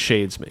clearly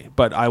shades me,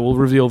 but I will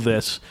reveal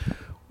this.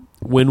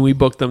 When we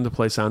booked them to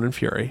play Sound and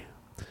Fury,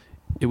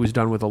 it was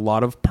done with a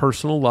lot of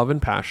personal love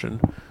and passion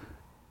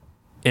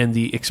and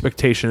the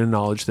expectation and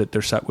knowledge that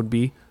their set would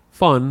be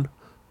fun,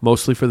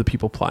 mostly for the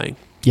people playing,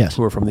 Yes.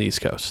 who are from the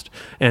East Coast,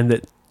 and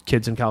that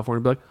kids in California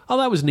would be like, oh,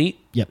 that was neat.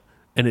 Yep.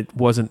 And it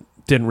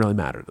didn't really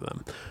matter to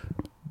them.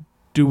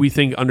 Do we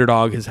think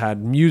Underdog has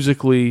had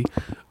musically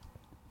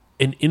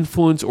an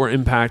influence or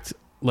impact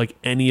like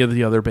any of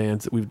the other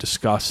bands that we've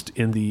discussed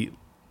in the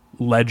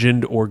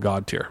legend or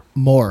God tier?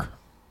 More.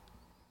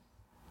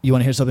 You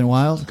want to hear something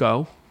wild?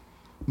 Go.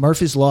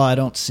 Murphy's Law, I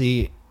don't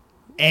see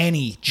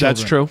any children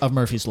That's true. of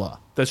Murphy's Law.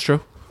 That's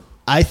true.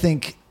 I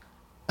think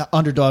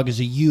Underdog is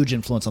a huge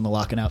influence on the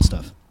Lock and Out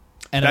stuff.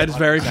 And That is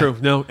very true.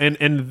 No, and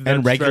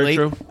that's Regulate.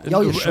 very true.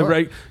 Oh, yeah,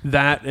 sure.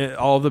 That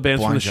all the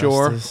bands from Blind the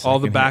shore, Justice, all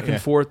I the can back hear-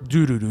 and forth,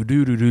 do do do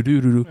do do do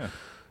do do.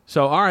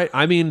 So all right,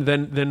 I mean,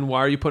 then why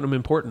are you putting them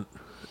important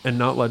and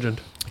not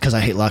legend? because I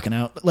hate Locking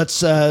Out. Let's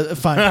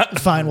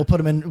fine. We'll put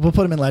them in. We'll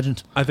put them in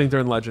Legend. I think they're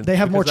in legend. They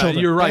have more Because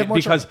children. You're They have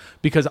right more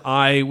because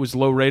I was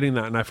low rating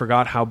that and I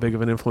forgot how big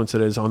of an influence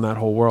it is on that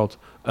whole world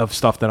of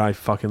stuff that I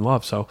fucking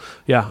love. So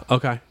yeah,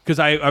 okay. Because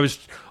I was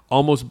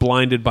almost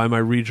blinded by my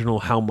regional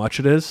how much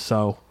it is.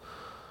 So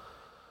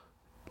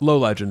low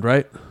legend,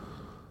 right?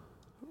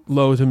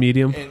 Low to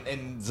medium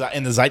In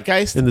the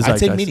Zeitgeist, in the I'd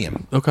say Zeitgeist.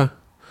 medium. Okay.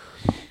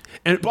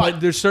 But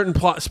there's certain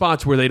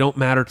spots where they don't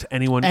matter to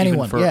anyone.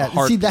 Even for yeah.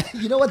 hard, See that?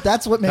 You know what?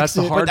 That's what makes That's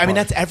the it. hard I mean,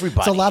 part. that's everybody.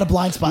 It's a lot of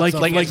blind spots. Like-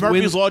 on Like, it. is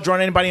Murphy's Law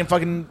drawing anybody in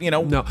fucking,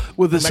 No.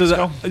 Well,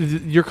 Mexico?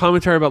 your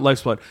commentary about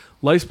Life's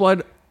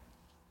Blood,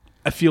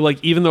 I feel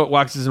like even though it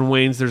waxes and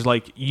wanes, there's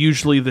like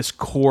usually this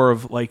core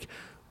of like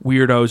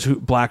weirdos,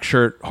 black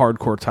shirt,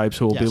 hardcore types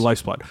who will be Yes.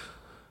 Life's Blood.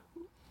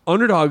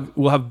 Underdog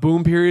will have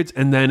boom periods,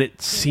 and then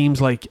it seems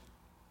like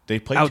they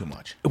play too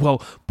much.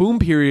 Well, boom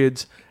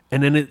periods,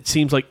 and then it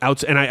seems like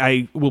outs. And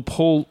I will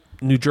pull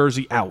New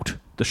Jersey out,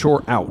 the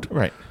shore out,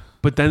 Right.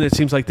 but then it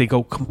seems like they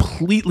go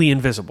completely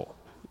invisible.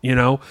 You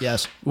know,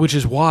 Yes. which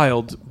is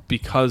wild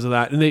because of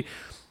that, and they.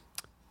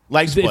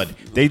 Life's They- Blood.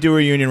 They do a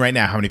reunion right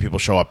now. How many people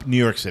show up? New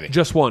York City.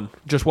 Just one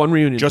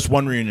reunion. Just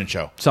one reunion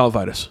show. Sell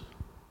Vitus.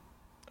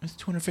 It's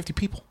 250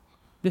 people.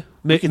 Yeah,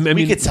 We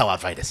could sell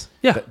out Vitus.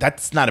 Yeah.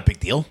 That's not a big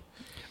deal.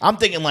 I'm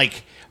thinking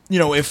like,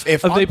 if they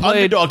played-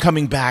 Underdog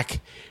coming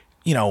back,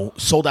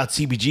 sold out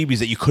CBGBs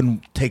that you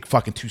couldn't take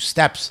fucking two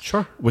steps.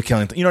 Sure. With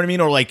killing, you know what I mean?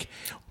 Or like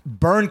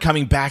Burn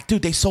coming back,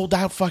 dude. They sold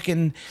out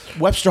fucking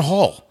Webster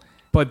Hall.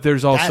 But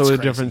there's also That's a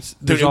crazy. difference.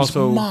 Dude, There's it was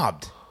also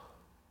mobbed.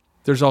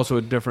 There's also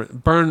a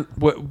different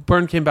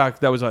Burn came back.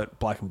 That was at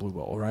Black and Blue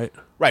Bowl, right?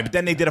 Right, but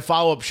then they did a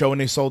follow up show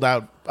and they sold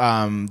out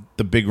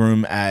the big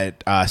room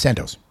at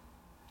Santos.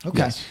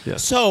 Okay.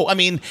 Yes. So I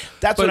mean,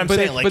 that's what I'm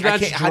saying. Like, I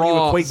can't, how do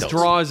you equate those?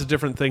 Draw is a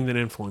different thing than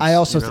influence. I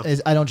also you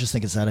know? I don't just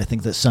think it's that. I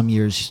think that some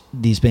years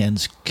these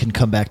bands can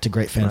come back to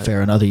great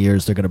fanfare, and other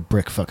years they're going to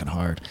brick fucking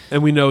hard.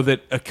 And we know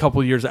that a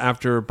couple years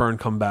after Burn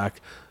come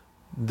back,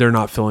 they're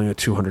not filling a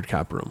 200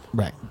 cap room.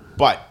 Right.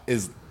 But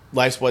is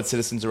Life's Blood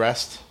Citizens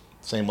Arrest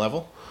same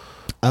level?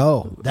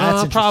 Oh,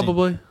 that's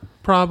interesting.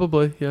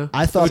 Probably, yeah.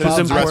 I thought Which is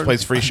Citizens Arrest important.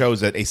 plays free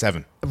shows at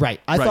A7.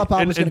 Right. I thought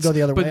Bob was going to go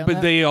the other way. on But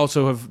that. they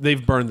also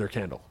they've burned their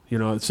candle.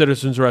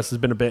 Citizens Arrest has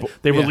been a bit.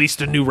 They yeah.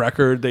 released a new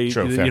record. They,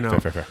 True,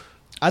 fair.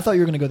 I thought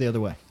you were going to go the other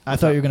way. I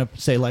thought you were going to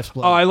say Life's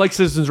Blood. Oh, I like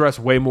Citizens Arrest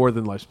way more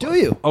than Life's Blood. Do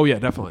you? Oh yeah,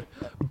 definitely.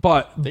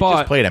 But They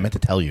just played. I meant to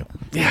tell you.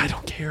 yeah, I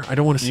don't care. I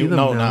don't want to see You- them.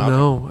 no, now.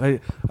 no. No,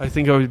 I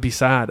think I would be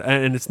sad,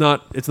 and it's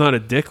not a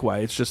dick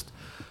way. It's just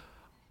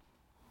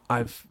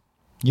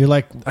You're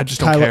like I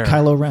just don't care.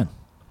 Kylo Ren.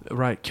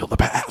 Right, kill the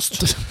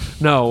past.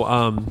 No,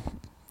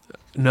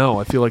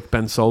 I feel like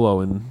Ben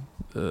Solo and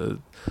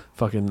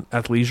fucking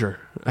Athleisure.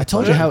 I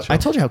told you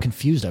how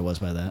confused I was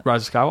by that.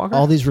 Rise of Skywalker.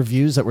 All these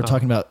reviews that were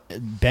talking about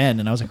Ben,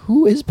 and I was like,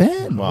 "Who is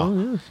Ben?" Well,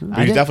 I he's didn't-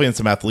 definitely in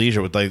some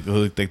athleisure with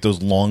like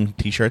those long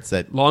T-shirts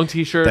that long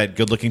T-shirt that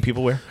good-looking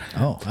people wear.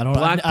 Oh, I don't.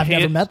 black I've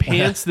never met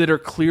pants that are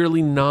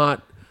clearly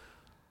not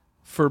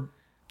for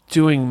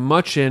doing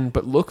much in,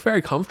 but look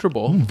very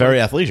comfortable. Very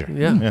athleisure.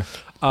 Yeah.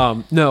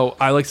 No,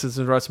 I like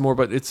Citizens Arrest more,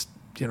 but it's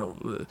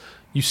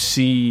you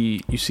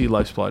see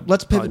Life's Blood.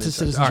 Let's pivot to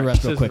Citizen's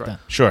Arrest real quick then.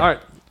 Sure. All right.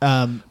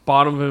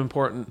 Bottom of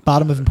important.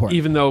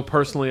 Even though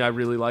personally I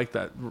really like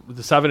that.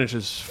 The 7-inch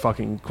is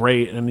fucking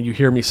great, and you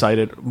hear me cite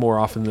it more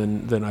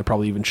often than I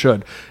probably even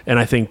should. And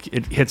I think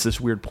it hits this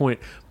weird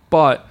point.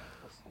 But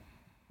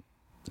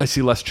I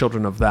see less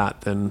children of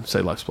that than,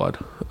 say, Life's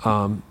Blood.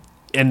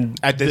 And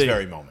at this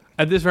very moment.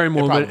 At this very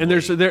moment. And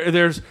there's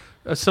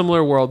a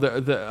similar world.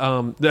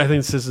 I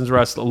think Citizen's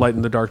Arrest, Light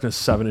in the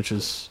Darkness, 7-inch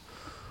is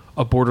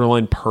a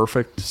borderline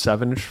perfect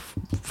 7-inch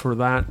for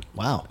that.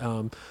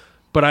 Wow.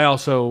 But I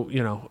also,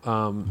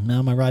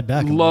 now my ride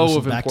back. Low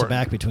of back to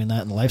back between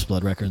that and the Life's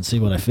Blood record and see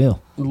what I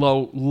feel.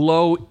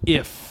 Low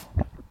if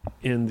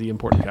in the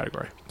important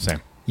category.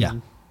 Same. Yeah.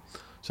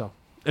 So,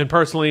 and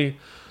personally,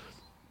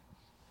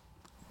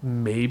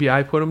 maybe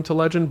I put him to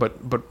legend,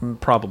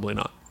 but probably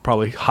not.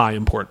 Probably high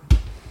important.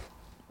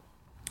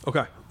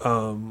 Okay.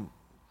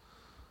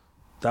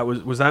 That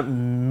was that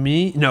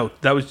me? No,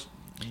 that was.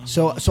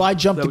 So I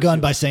jumped the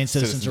gun by saying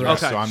Citizen's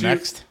Arrest. Okay, so I'm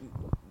next.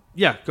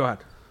 Yeah, go ahead.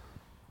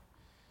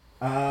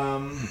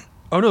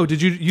 Oh no!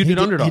 Did you did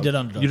Underdog? He did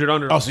Underdog. You did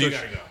Underdog. Oh, so you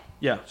gotta go.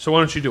 Yeah. So why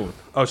don't you do one?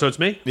 Oh, so it's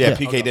me? Yeah,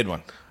 PK did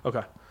one.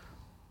 Okay.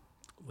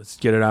 Let's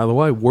get it out of the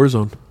way.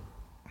 Warzone.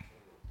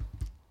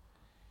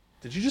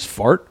 Did you just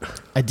fart?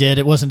 I did.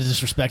 It wasn't a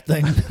disrespect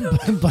thing.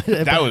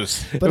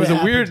 It was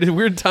a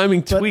weird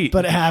timing tweet.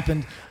 But it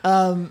happened.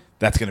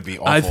 That's gonna be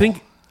awful. I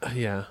think.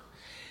 Yeah.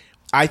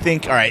 I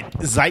think. All right.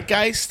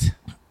 Zeitgeist.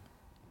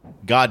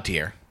 God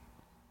tier.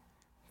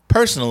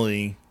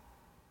 Personally.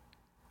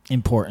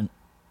 Important.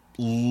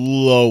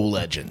 Low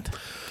legend.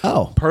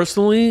 Oh.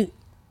 Personally,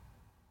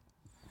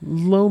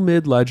 low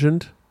mid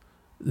legend.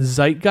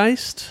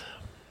 Zeitgeist.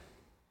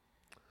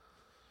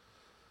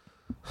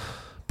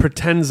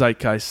 Pretend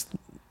Zeitgeist.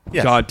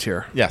 Yes. God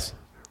tier. Yes.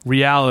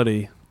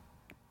 Reality.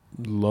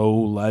 Low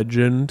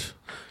legend.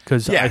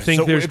 Because I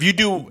think so if you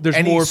do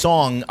any more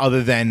song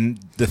other than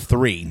the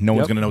 3, no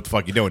one's going to know what the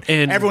fuck you're doing.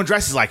 And everyone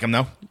dresses like him,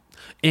 though.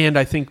 And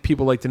I think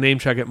people like to name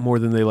check it more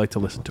than they like to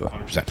listen to it.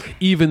 100%.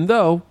 Even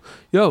though,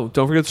 Don't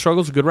Forget the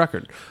Struggle's a good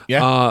record.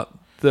 Yeah.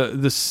 They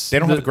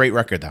don't have a great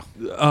record,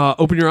 though.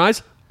 Open Your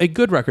Eyes, a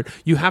good record.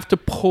 You have to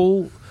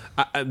pull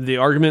the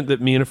argument that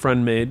me and a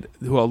friend made,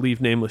 who I'll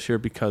leave nameless here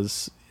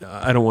because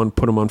I don't want to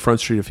put him on Front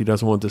Street if he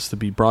doesn't want this to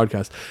be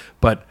broadcast.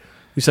 But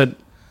we said,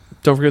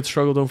 Don't Forget the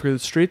Struggle, Don't Forget the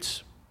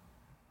Streets.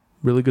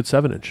 Really good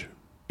 7-inch.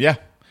 Yeah.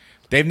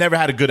 They've never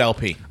had a good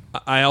LP.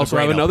 I also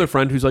have another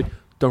friend who's like,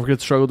 Don't Forget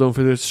the Struggle, Don't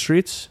Forget the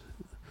Streets.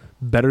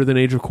 Better than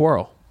Age of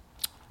Quarrel.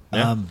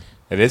 Yeah.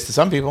 It is to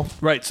some people.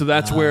 Right, so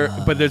that's where,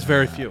 but there's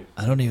very few.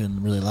 I don't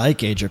even really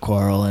like Age of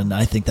Quarrel, and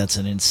I think that's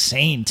an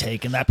insane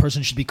take, and that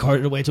person should be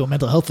carted away to a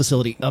mental health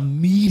facility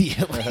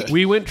immediately.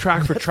 We went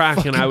track for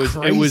track, and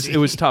crazy. it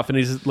was tough, and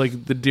he's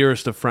like the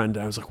dearest of friends.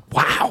 I was like,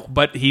 wow,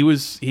 but he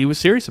was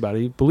serious about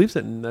it. He believes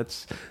it, and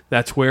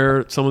that's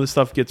where some of the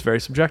stuff gets very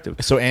subjective.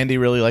 So Andy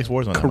really likes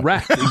Warzone.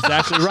 Correct,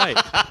 exactly right.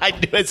 I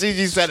knew as soon as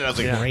you said it, I was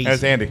like,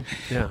 that's Andy.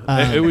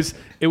 Yeah,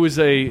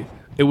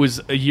 It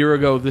was a year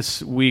ago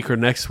this week or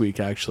next week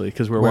actually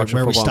because we were watching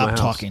football. We stopped in my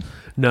house. talking.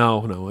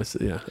 No, it's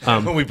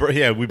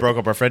we broke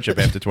up our friendship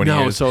after 20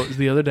 years. No, so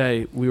the other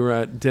day we were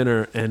at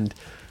dinner and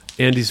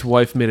Andy's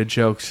wife made a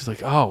joke. She's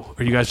like, "Oh,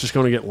 are you guys just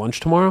going to get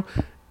lunch tomorrow?"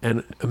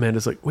 And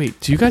Amanda's like, "Wait,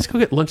 do you guys go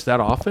get lunch that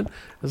often?" I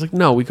was like,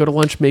 "No, we go to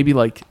lunch maybe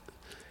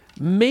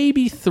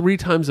 3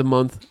 times a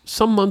month.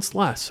 Some months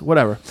less,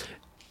 whatever."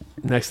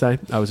 Next day,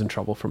 I was in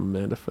trouble from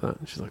Amanda for that.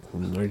 She's like,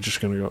 "Are you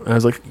just going to go?" And I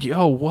was like,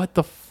 "Yo, what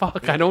the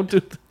fuck? I don't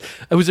do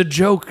It was a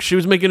joke. She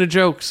was making a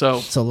joke. So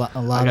it's a lot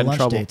of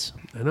lunch dates.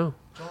 I know.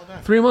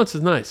 3 months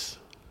is nice.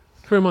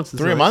 3 months is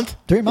 3 a month?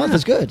 3 months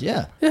is good,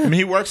 yeah. I mean,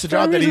 he works the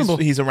job that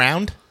he's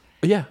around.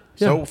 Yeah.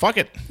 So fuck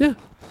it. Yeah.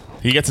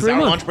 He gets his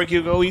hour lunch break,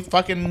 you go eat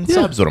fucking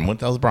subs with him. What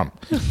the hell's the problem?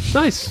 Yeah.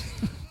 Nice.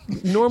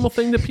 Normal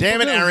thing that people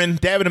Damn it, do. Aaron.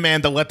 Damn it,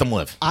 Amanda. Let them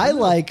live. I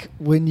like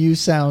when you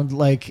sound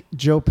like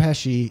Joe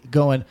Pesci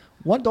going,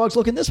 one dog's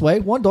looking this way,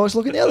 one dog's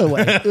looking the other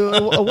way.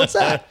 What's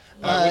that?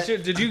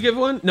 Did you give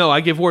one? No,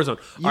 I give Warzone.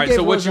 All right,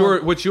 so what's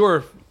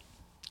your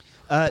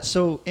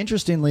so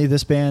interestingly,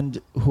 this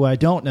band, who I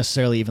don't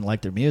necessarily even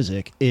like their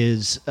music,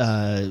 is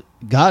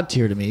God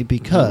tier to me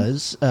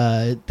because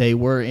they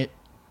were in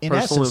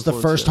essence the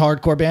first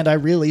hardcore band I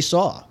really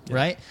saw,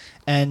 right?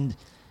 And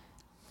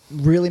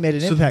really made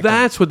an impact. So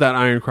that's what that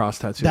Iron Cross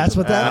tattoo. That's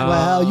what that.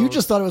 Well, you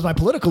just thought it was my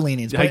political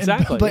leanings, but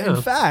exactly. But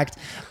in fact,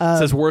 it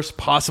says worst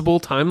possible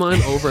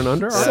timeline over and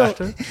under.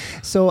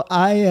 So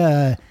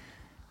I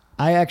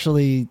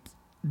actually,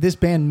 this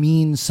band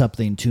means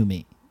something to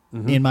me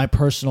in my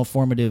personal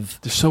formative.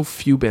 There's so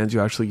few bands you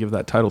actually give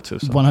that title to.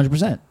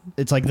 100%.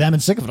 It's like them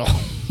and Sick of It All.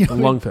 You know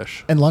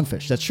Lungfish. And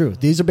Lungfish. That's true.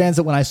 These are bands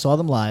that when I saw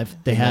them live,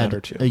 they had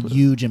a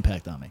huge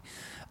impact on me.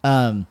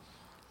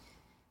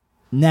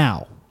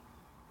 Now.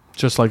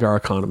 Just like our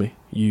economy.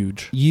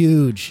 Huge.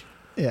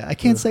 Yeah, I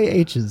can't say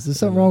H's. There's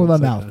something wrong with my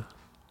mouth.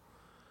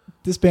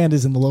 This band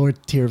is in the lower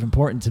tier of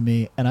important to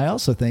me, and I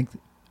also think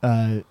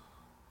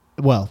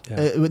Well,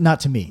 not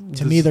to me.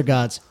 To me, they're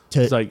gods.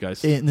 To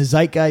Zeitgeist. In the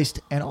zeitgeist,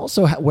 and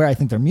also where I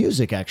think their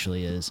music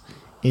actually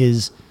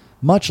is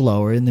much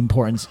lower in the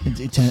importance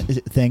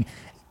thing.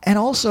 And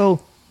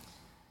also,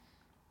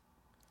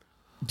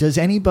 does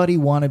anybody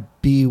want to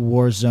be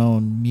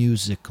Warzone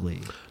musically?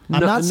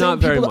 I'm not saying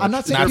very people. much. I'm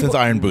not saying Not people, since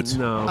Iron Boots.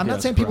 No, I'm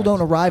not saying people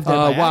don't arrive there.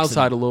 By Wild accident.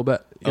 Side a little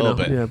bit. A little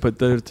bit. Yeah, but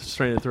they're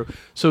straining it through.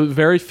 So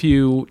very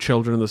few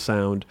children of the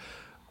sound.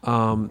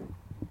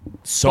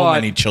 So But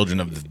many children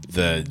of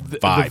the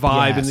vibe. The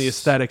vibe Yes. and the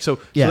aesthetic. So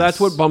Yes. that's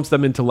what bumps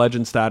them into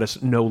legend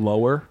status, no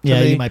lower. to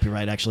Yeah, me. you might be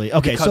right. Actually,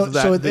 okay. Because So, of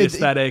that, so the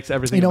aesthetics,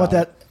 everything. You know what?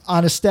 about That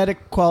on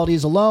aesthetic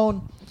qualities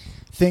alone,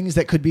 things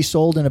that could be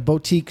sold in a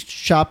boutique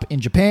shop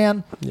in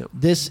Japan. Yep.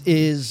 This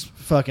is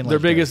fucking. Their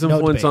legendary. biggest No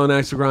influence debate. on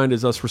Axe to Grind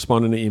is us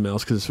responding to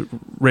emails because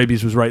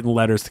Rabies was writing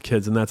letters to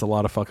kids, and that's a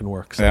lot of fucking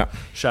work. So Yeah.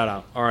 shout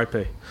out,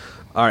 R.I.P.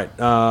 All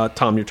right,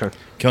 Tom, your turn.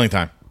 Killing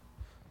Time.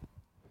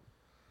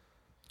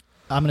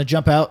 I'm going to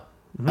jump out.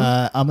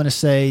 I'm going to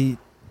say,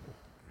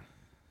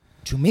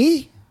 to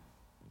me,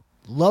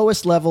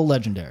 lowest level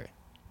legendary.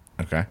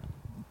 Okay.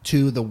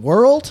 To the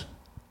world,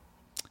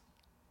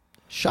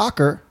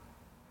 shocker,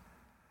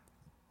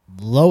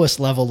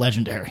 lowest level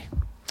legendary.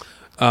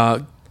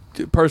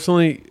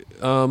 Personally,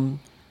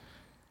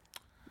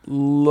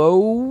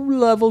 low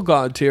level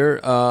god tier.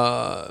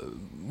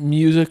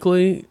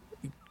 Musically,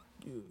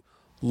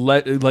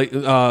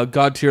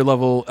 god tier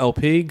level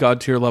LP,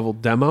 god tier level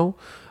demo.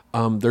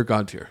 They're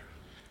god tier.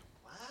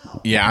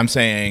 Yeah, I'm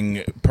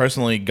saying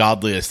personally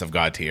godliest of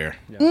God tier.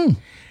 Yeah.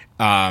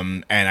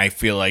 And I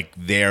feel like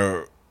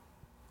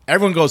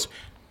everyone goes,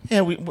 yeah,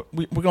 we're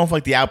going for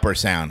like the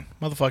outburst sound.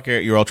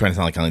 Motherfucker, you're all trying to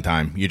sound like Killing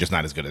Time. You're just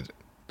not as good at it.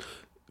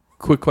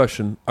 Quick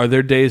question: are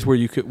there days where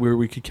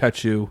we could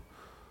catch you?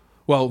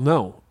 Well,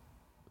 no.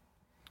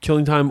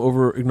 Killing Time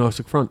over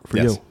Agnostic Front for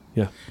Yes. you.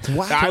 Yeah.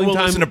 Wow. I will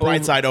listen to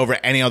Brightside over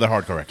any other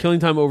hardcore record. Killing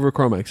Time over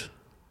Chromax.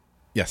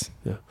 Yes.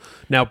 Yeah.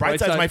 Now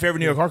Brightside's my favorite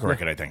New York hardcore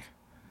record, I think.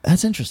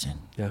 That's interesting.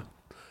 Yeah.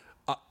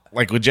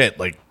 Like legit.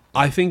 Like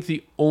I think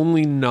the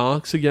only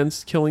knocks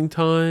against Killing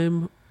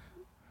Time.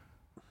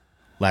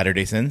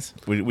 Latter-day Sins.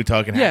 We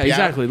talking Yeah, happy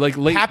exactly. hour? Like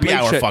late happy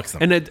hour shit. fucks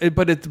them. And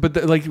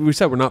but like we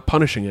said, we're not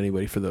punishing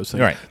anybody for those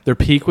things. Right. Their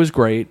peak was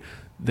great.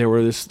 They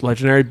were this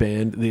legendary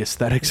band. The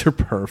aesthetics are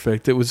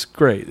perfect. It was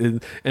great,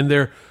 and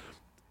they're.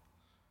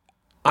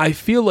 I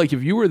feel like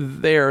if you were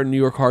there in New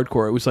York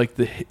hardcore, it was like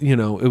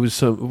it was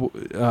some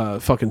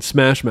fucking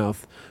Smash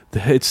Mouth.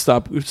 The hits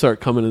start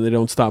coming and they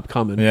don't stop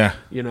coming. Yeah.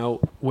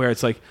 Where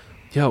it's like,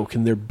 yo,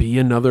 can there be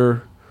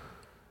another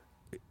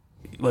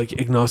like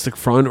Agnostic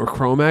Front or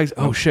Chromax?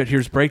 Oh shit,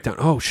 here's Breakdown.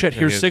 Oh shit,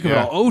 here's Sick of It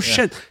All. Oh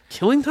shit,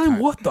 Killing Time.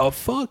 What the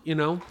fuck?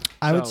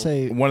 I would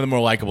say one of the more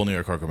likable New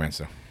York hardcore bands,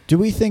 though. Do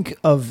we think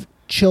of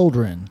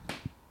children?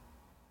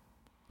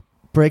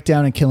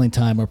 Breakdown and Killing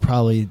Time are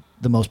probably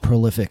the most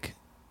prolific.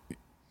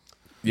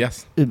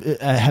 Yes.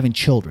 Having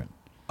children.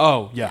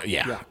 Oh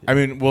yeah. I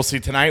mean, we'll see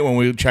tonight when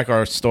we check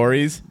our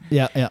stories.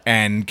 Yeah.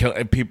 And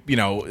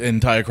people,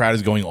 entire crowd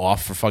is going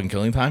off for fucking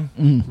Killing Time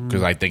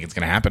because I think it's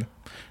going to happen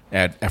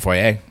at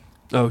FYA.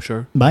 Oh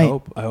sure.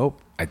 Might. I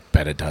hope. I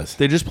bet it does.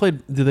 They just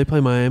played. Did they play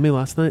Miami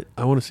last night?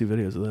 I want to see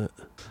videos of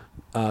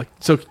that.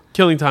 So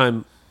Killing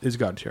Time is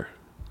god tier.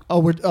 Oh,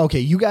 we're okay.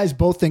 You guys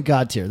both think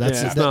god tier.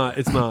 That's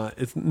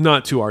It's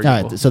not too arguable.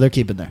 All right, so they're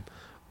keeping there.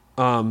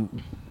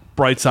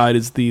 Brightside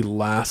is the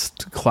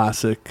last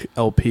classic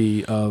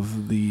LP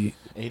of the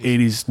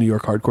 80s New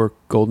York hardcore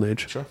golden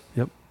age. Sure.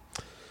 Yep.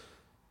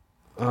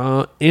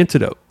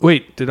 Antidote.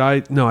 Wait, did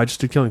I? No, I just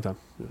did Killing Time.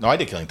 No, I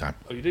did Killing Time.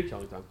 Oh, you did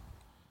Killing Time.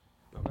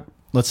 Okay.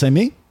 Let's say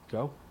me.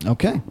 Go.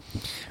 Okay.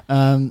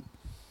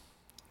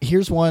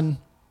 Here's one.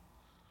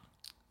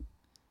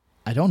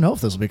 I don't know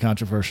if this will be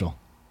controversial.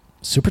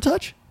 Super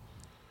Touch?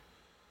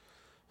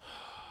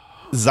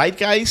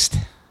 Zeitgeist?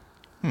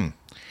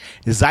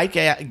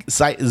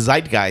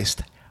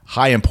 Zeitgeist,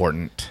 high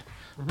important.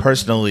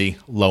 Personally,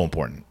 low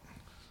important.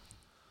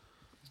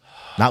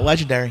 Not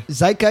legendary.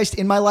 Zeitgeist,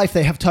 in my life,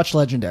 they have touched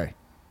legendary.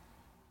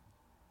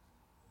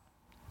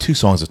 2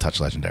 songs of touch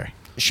legendary.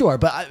 Sure,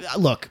 but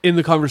look. In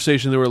the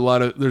conversation, there's a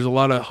lot of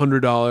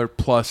 $100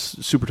 plus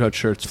Super Touch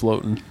shirts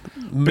floating.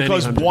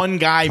 Because one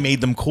guy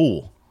made them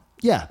cool.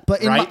 Yeah,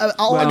 but Right?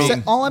 all I'm saying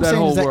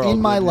is that in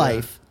my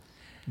life,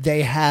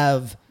 they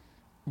have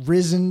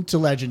risen to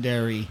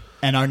legendary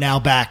and are now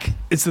back.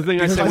 It's the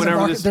thing I say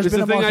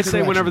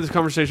whenever this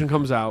conversation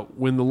comes out.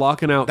 When the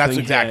Lockin' Out That's thing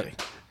exactly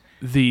hit,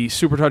 the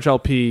Super Touch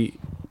LP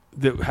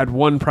that had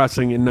one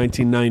pressing in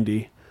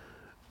 1990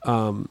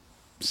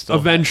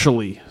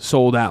 eventually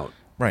sold out.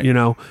 Right.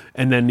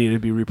 And then needed to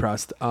be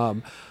repressed.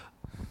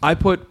 I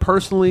put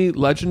personally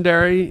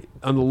legendary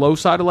on the low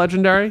side of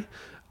legendary.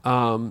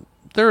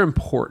 They're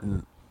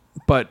important,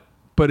 but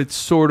it's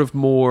sort of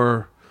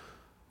more.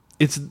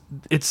 It's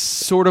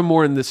sort of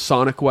more in this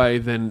sonic way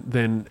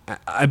than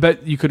I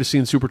bet you could have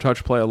seen Super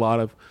Touch play a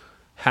lot of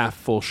half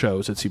full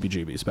shows at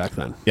CBGB's back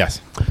then. Yes.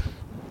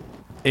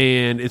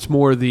 And it's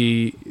more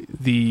the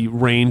the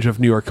range of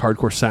New York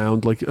hardcore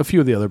sound, like a few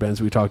of the other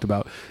bands we talked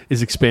about,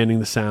 is expanding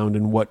the sound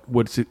and what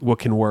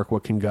can work,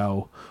 what can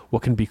go,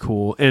 what can be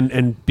cool,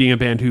 and being a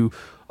band who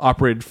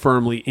operated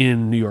firmly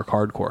in New York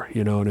hardcore.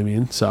 You know what I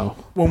mean? So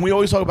when we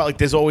always talk about, like,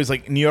 there's always,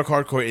 like, New York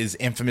hardcore is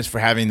infamous for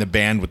having the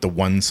band with the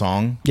one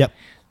song. Yep.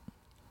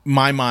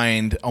 My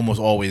mind almost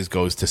always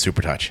goes to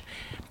Supertouch,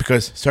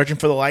 because Searching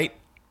for the Light,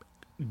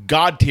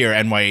 God tier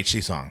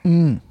NYHC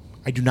song.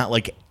 I do not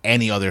like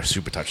any other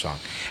Supertouch song,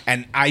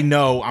 and I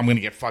know I'm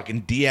gonna get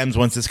fucking DMs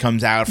once this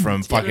comes out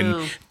from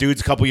fucking dudes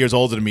a couple years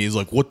older than me. He's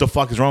like, "What the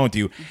fuck is wrong with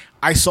you?"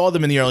 I saw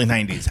them in the early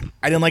 '90s.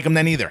 I didn't like them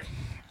then either.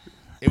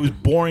 It was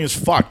boring as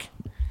fuck.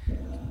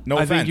 No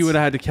offense. I think you would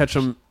have had to catch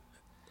them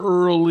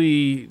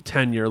early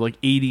tenure, like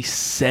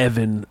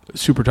 87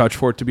 Supertouch,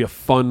 for it to be a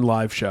fun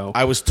live show.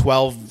 I was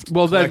 12.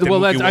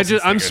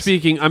 I'm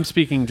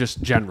speaking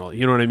just generally.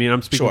 You know what I mean?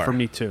 I'm speaking for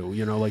me too.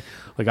 You know, like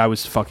I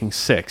was fucking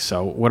 6,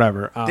 so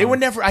whatever. They were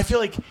never. I feel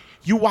like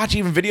you watch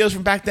even videos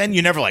from back then,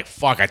 you're never like,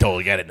 fuck, I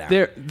totally get it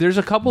now. There's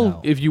a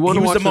couple. If you want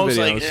to watch the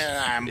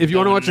videos, if you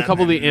want to watch a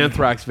couple of the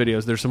Anthrax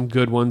videos, there's some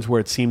good ones where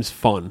it seems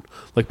fun,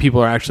 like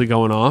people are actually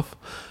going off,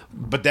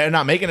 but they're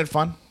not making it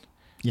fun.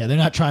 Yeah, they're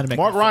not trying to make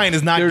Mark Ryan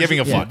is not giving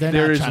a fuck.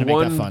 There is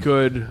one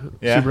good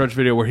Supertouch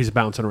video where he's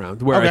bouncing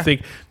around. Where I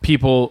think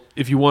people,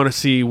 if you want to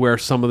see where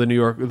some of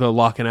the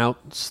locking out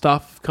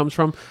stuff comes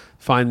from,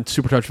 find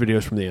Supertouch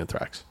videos from the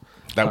Anthrax.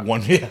 That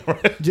one, yeah.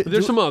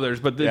 There's some others,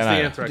 but it's the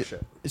Anthrax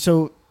shit.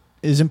 So,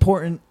 is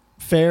important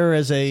fair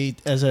as a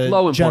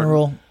low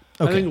general?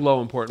 Okay. I think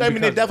low important. I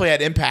mean, they definitely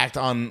had impact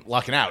on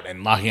locking out,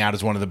 and locking out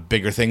is one of the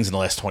bigger things in the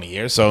last 20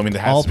 years. So, I mean, it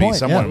has to be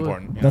somewhat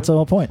important. That's the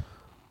whole point.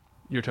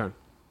 Your turn.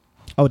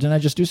 Oh, didn't I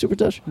just do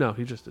Supertouch? No,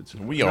 he just did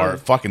Supertouch. We are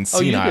fucking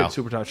senile. Oh, you did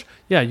Supertouch.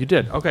 Yeah, you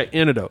did. Okay,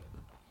 Antidote.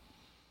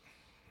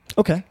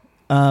 Okay.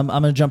 I'm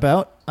going to jump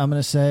out. I'm going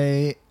to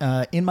say,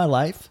 in my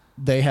life,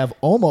 they have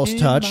almost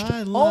touched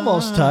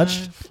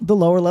the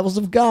lower levels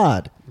of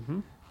God.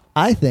 Mm-hmm.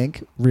 I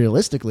think,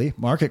 realistically,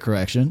 market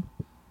correction,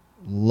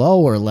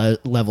 lower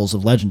levels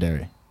of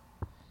Legendary.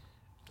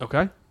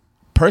 Okay.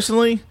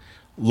 Personally,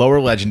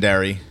 lower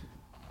Legendary,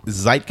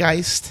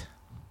 Zeitgeist,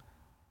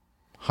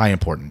 high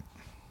important.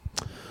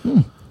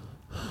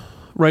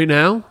 Right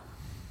now,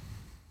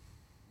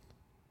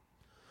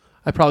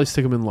 I'd probably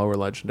stick them in lower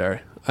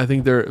Legendary. I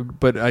think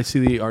but I see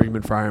the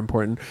argument for higher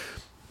important.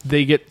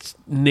 They get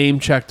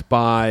name checked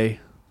by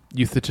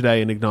Youth of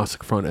Today and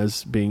Agnostic Front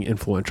as being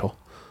influential.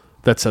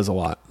 That says a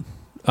lot.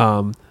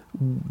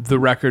 The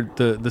record,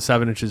 the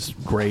 7-inch is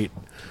great.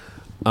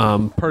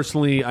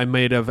 Personally, I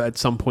might have at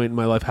some point in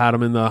my life had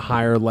them in the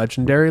higher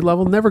Legendary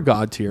level, never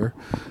God tier,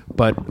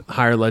 but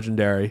higher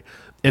Legendary.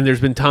 And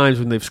there's been times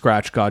when they've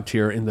scratched God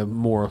tier in the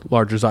more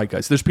larger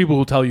Zeitgeist. There's people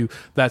who tell you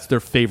that's their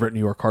favorite New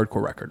York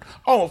hardcore record.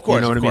 Oh, of course,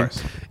 you know what I mean?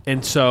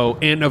 And so,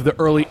 and of the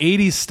early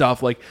 80s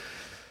stuff, like,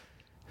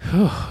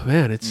 oh,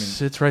 man,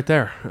 it's right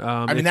there.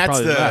 I mean, that's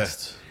the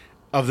best.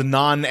 Of the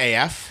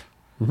non-AF.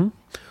 Mm-hmm.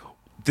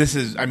 This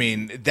is, I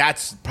mean,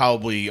 that's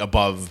probably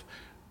above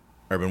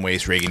Urban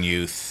Waste, Reagan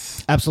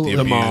Youth. Absolutely.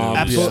 The Mob.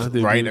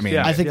 Absolutely. Right? I mean,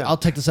 I think I'll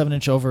take the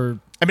 7-inch over.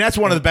 I mean, that's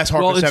one of the best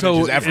hardcore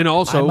 7-inches ever. And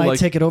also, I might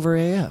take it over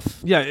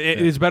AF. Yeah,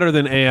 it's better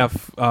than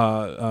AF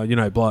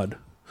United Blood.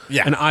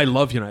 Yeah. And I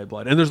love United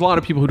Blood. And there's a lot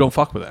of people who don't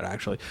fuck with it,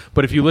 actually.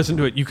 But if you listen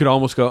to it, you could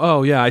almost go,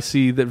 oh, yeah, I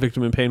see that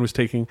Victim in Pain was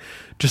taking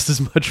just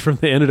as much from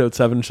the Antidote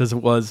 7-inch as it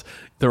was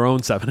their own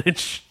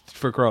 7-inch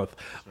for growth.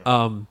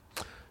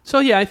 So,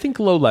 yeah, I think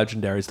low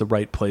Legendary is the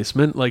right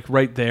placement. Like,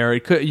 right there.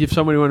 It could, if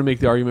somebody wanted to make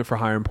the argument for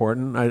higher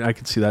important, I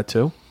could see that,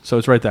 too. So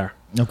it's right there.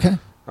 Okay.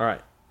 All right.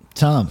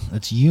 Tom,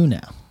 it's you now.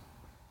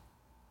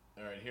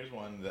 All right, here's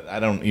one that I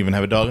don't even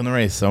have a dog in the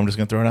race, so I'm just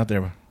going to throw it out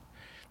there.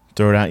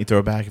 Throw it out, you throw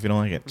it back if you don't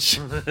like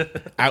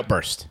it.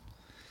 Outburst.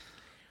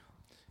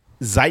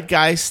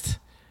 Zeitgeist.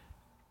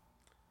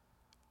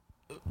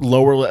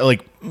 Lower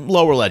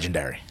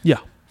Legendary. Yeah.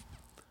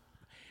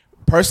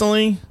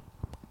 Personally,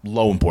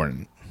 low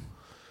important.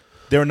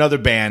 They're another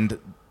band,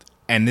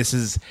 and this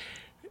is...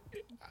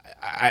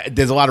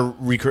 there's a lot of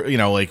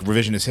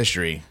revisionist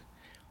history.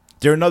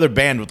 They're another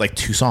band with like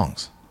 2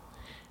 songs.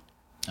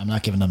 I'm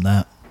not giving them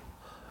that.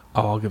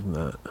 Oh, I'll give them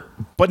that.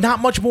 But not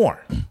much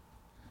more.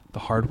 The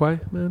Hard Way,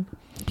 man.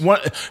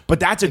 But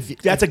that's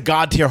a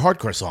God tier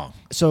hardcore song.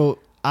 So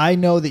I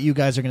know that you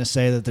guys are going to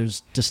say that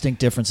there's distinct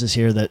differences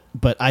here.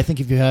 But I think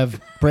if you have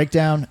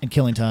Breakdown and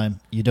Killing Time,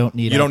 you don't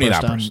need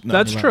Outburst. No,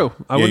 that's true.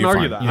 I wouldn't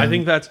argue that. Yeah.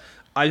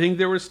 I think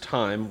there was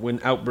time when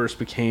Outburst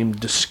became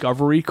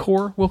Discovery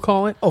Core, we'll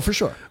call it. Oh, for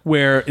sure.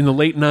 Where in the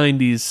late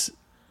 90s,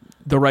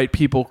 the right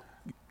people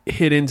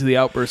hit into the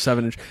Outburst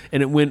 7-inch,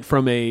 and it went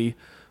from a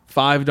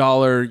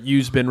 $5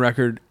 used bin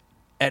record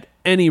at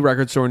any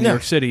record store in New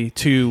York City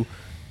to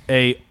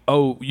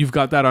you've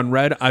got that on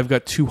Red, I've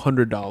got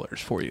 $200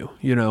 for you,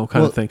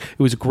 kind of thing. It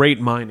was great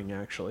mining,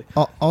 actually.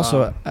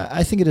 Also,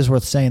 I think it is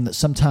worth saying that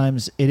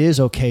sometimes it is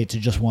okay to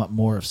just want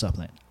more of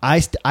something. I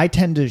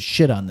tend to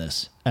shit on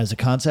this as a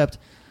concept,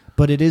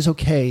 but it is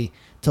okay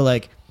to,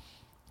 like,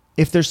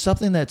 if there's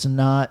something that's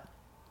not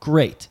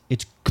great,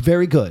 it's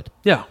very good.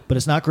 Yeah. But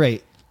it's not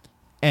great,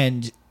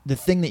 and the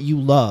thing that you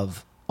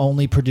love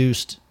only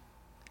produced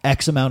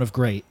X amount of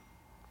great,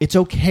 it's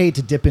okay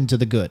to dip into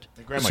the good.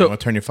 Hey, Grandma, you want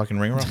to turn your fucking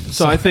ring around?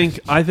 So I think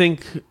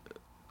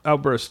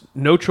Outburst,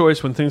 No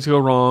Choice, When Things Go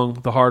Wrong,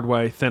 The Hard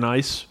Way, Thin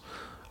Ice,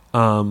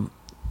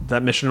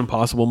 that Mission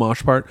Impossible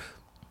mosh part,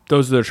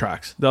 those are their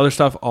tracks. The other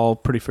stuff, all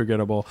pretty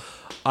forgettable.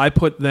 I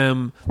put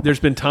them, there's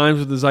been times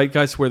with the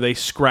Zeitgeist where they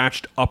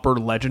scratched Upper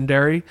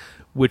Legendary,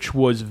 which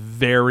was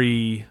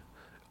very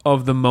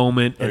of the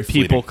moment, Very and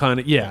people fleeting. kind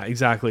of, yeah,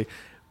 exactly.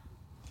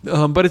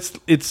 But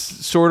it's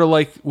sort of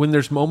like when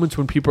there's moments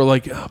when people are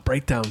like,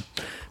 Breakdown,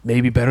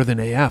 maybe better than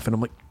AF. And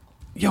I'm like,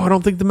 yo, I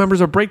don't think the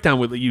members of Breakdown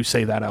would let you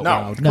say that out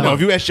loud. No,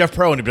 if you ask Jeff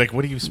Pro and he'd be like,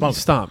 what do you smoke?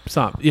 Stop.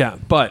 Yeah,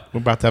 but We're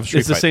about to have a street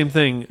it's the fight. same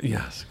thing.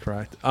 Yes,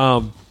 correct.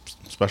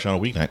 Especially on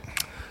a weeknight.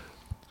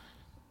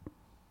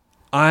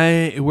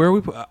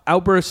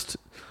 Outburst,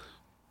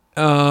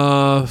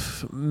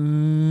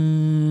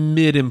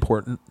 mid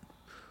important.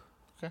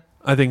 Okay.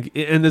 I think,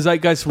 and the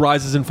Zeitgeist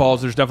rises and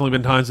falls. There's definitely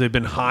been times they've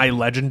been high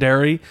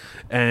legendary,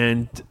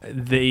 and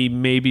they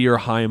maybe are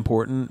high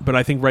important. But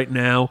I think right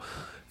now,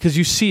 because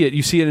you see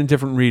it in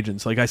different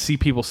regions. Like I see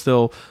people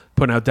still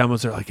putting out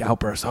demos. They're like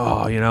Outburst.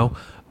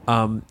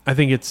 I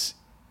think it's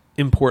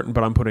important,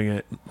 but I'm putting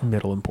it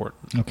middle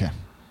important. Okay.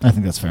 I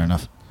think that's fair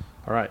enough.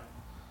 All right,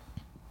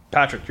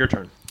 Patrick, your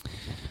turn.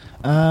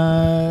 We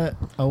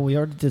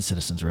already did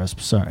Citizens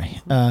Resp.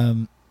 Sorry.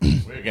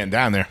 We're getting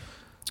down there.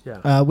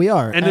 Yeah, we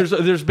are. And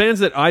there's bands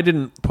that I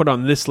didn't put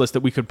on this list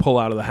that we could pull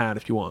out of the hat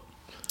if you want.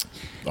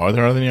 Are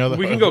there any other?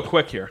 We can go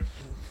quick here.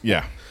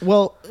 Yeah.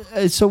 Well,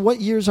 so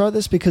what years are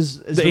this? Because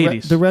The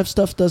 80s. The Rev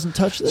stuff doesn't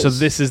touch this. So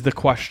this is the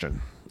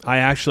question. I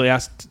actually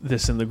asked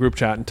this in the group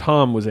chat, and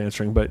Tom was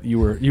answering, but you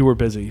were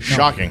busy.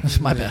 Shocking.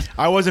 My bad.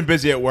 I wasn't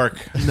busy at work.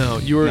 No,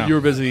 you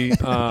were busy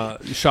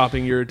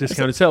shopping your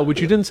discounted sale, which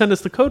you didn't send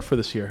us the code for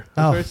this year.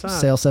 That's very sad.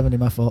 Sale 70,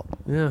 my fault.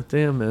 Yeah,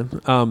 damn,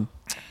 man.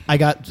 I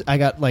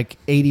got like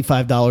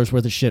 $85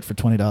 worth of shit for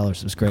 $20.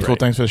 It was great. Cool.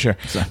 Thanks for the share.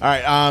 All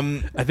right.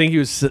 I think he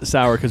was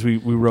sour because we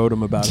wrote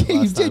him about it You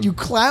last time. did. You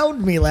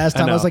clowned me last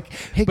time. I was like,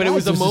 hey, but guys, it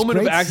was a there's this moment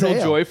of great actual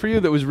sale. joy for you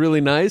that was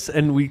really nice,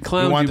 and we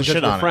clowned wanted you to because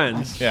shit we're on it.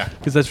 friends. Yeah.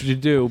 Because that's what you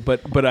do.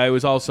 But I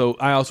also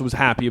was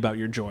happy about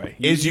your joy.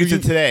 Is Youth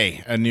of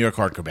Today a New York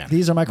hardcore band?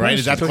 These are my Right?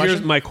 Is that the So here's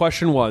question? my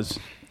question was,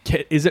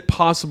 is it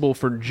possible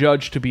for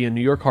Judge to be a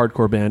New York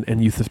hardcore band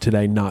and Youth of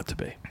Today not to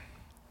be?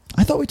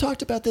 I thought we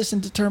talked about this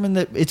and determined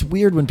that it's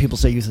weird when people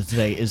say Youth of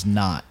Today is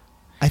not.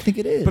 I think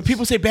it is. But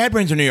people say Bad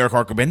Brains are a New York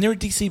hardcore band. They're a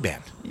DC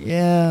band.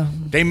 Yeah.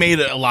 They made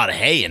a lot of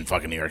hay in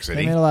fucking New York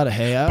City. They made a lot of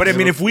hay out. But I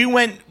mean, if we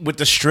went with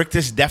the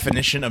strictest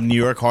definition of New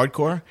York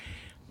hardcore,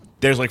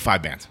 there's like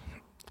 5 bands.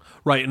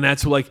 Right, and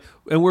that's like,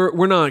 and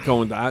we're not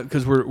going that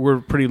because we're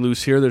pretty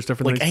loose here. There's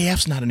different Like things.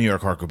 AF's not a New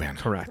York hardcore band.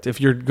 Correct. If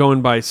you're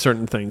going by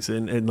certain things,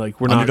 and like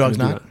we're Underdog's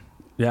not. not? Do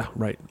that. Yeah.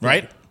 Right.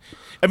 Right?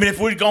 I mean,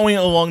 if we're going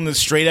along the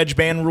straight edge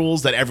band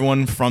rules that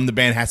everyone from the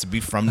band has to be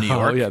from New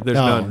York, Oh yeah. There's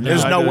No, none.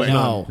 there's no way.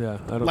 No. Yeah.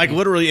 I don't Like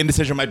literally,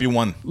 Indecision might be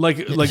one.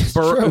 like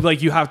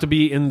like you have to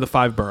be in the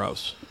 5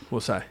 boroughs. We'll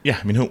say. Yeah,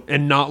 I mean, who?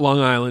 And not Long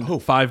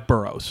Island. 5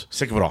 boroughs.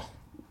 Sick of it all.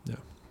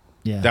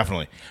 yeah.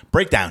 Definitely.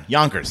 Breakdown,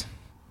 Yonkers.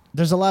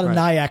 There's a lot of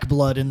Nyack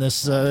blood in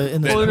this.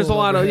 In this Well, there's a pool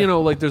lot over of here.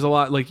 like there's a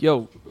lot like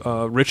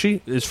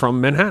Richie is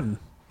from Manhattan.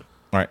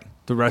 All right.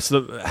 The rest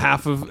of the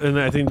half of, and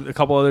I think a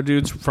couple other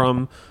dudes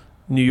from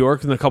New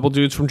York and a couple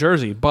dudes from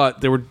Jersey,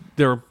 but they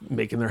were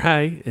making their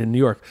hay in New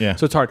York. Yeah.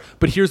 So it's hard.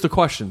 But here's the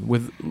question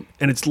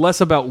and it's less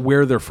about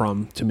where they're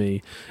from to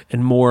me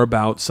and more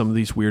about some of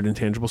these weird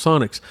intangible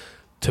sonics.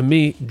 To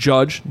me,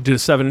 Judge did a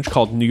 7-inch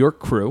called New York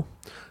Crew,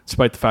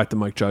 despite the fact that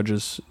Mike Judge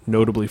is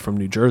notably from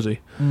New Jersey.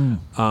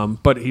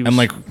 But he was, And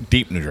like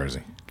deep New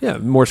Jersey. yeah,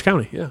 Morris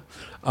County, yeah.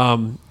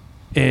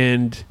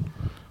 And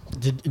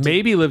Did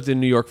maybe lived in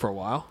New York for a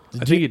while.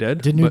 I think he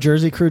did. Did New but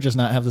Jersey crew just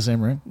not have the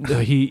same ring?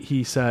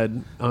 He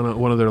said on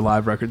one of their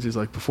live records, he's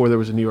like, before there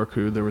was a New York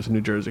crew, there was a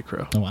New Jersey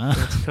crew. Oh, wow.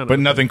 Kind But of,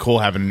 nothing cool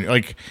happened.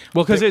 Like,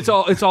 well, because it's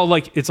all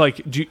like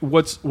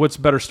what's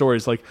better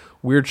stories, like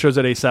weird shows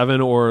at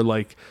A7 or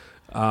like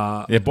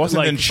Boston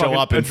like didn't show fucking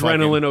up in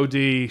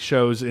Adrenaline OD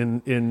shows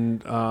in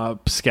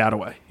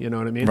Piscataway. You know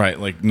what I mean? Right,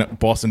 like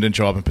Boston didn't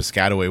show up in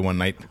Piscataway one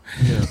night,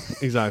 Yeah,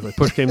 exactly.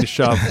 Push came to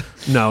shove.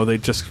 No, they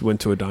just went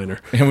to a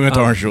diner. and we went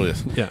to Orange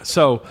Julius. Yeah.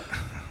 So,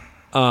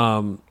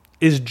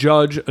 is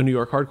Judge a New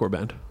York hardcore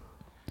band?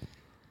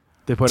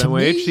 They put To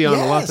me, NYHD on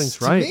a lot of yes, things,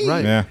 to right? me.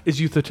 Right. Yeah. Is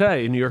Youth of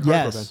Today a New York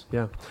Yes. hardcore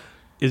band?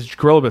 Yeah. Is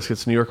Gorilla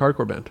Biscuits a New York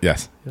hardcore band?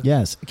 Yes,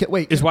 Yes. Okay,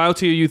 wait. Is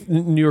YOT a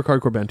New York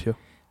hardcore band too?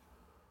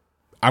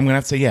 I'm gonna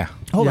have to say yeah.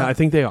 Hold yeah, on. I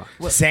think they are.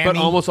 Sammy, But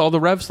almost all the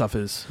Rev stuff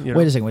is. You know.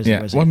 Wait a second.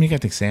 yeah. Well, I mean, you got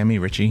to think Sammy,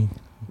 Richie,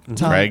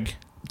 Tom, Craig.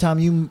 Tom,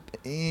 you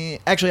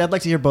actually, I'd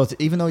like to hear both,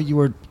 even though you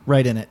were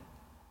right in it.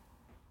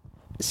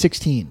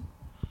 16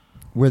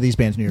 were these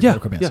bands New York Yeah,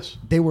 hardcore bands. yes.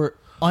 They were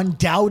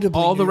undoubtedly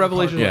all the New York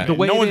revelations. Yeah. The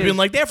way No it one's is- been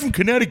like, they're from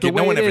Connecticut. The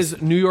way No one it ever.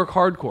 is New York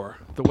hardcore.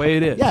 The way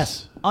it is.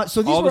 Yes.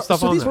 So All the these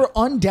stuff were on these there. were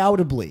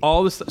undoubtedly.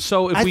 All this.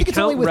 So if I we think it's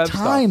count only with rev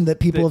time stuff, that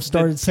people have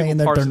started saying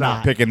that parse they're it not.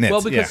 out. Picking nits,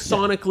 Well, because yeah.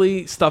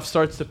 sonically stuff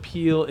starts to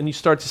peel, and you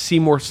start to see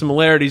more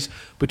similarities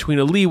between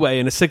a Leeway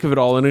and a Sick of It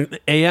All and an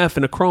AF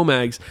and a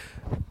Cro-Mags,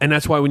 and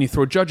that's why when you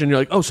throw Judge in, you're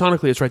like, oh,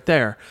 sonically it's right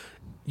there.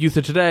 Youth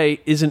of Today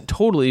isn't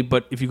totally,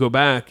 but if you go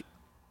back,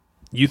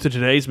 Youth of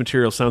Today's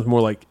material sounds more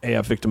like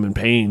AF Victim in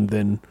Pain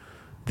than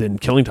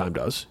Killing Time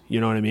does. You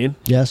know what I mean?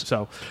 Yes.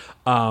 So,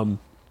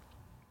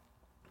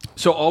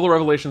 so all the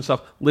Revelation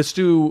stuff. Let's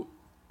do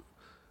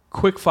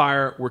quick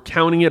fire. We're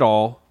counting it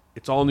all.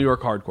 It's all New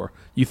York hardcore.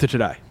 Youth of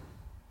Today.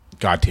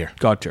 God tier.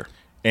 God tier.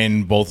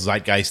 In both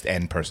Zeitgeist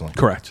and personally.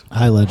 Correct.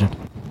 High Legend.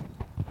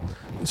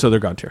 So they're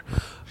God tier.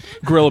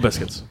 Gorilla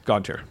Biscuits.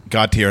 God tier.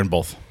 God tier in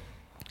both.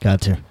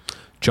 God tier.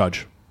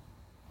 Judge.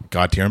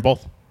 God tier in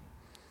both.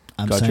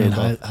 I'm God saying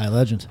tier. High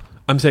Legend.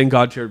 I'm saying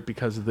God tier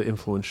because of the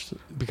influence,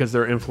 because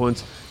their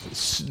influence.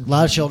 A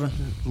lot of children.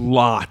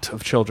 Lot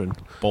of children.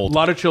 Bold. A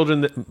lot of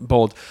children that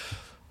bold.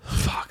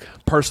 Fuck.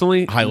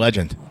 Personally, High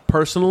Legend.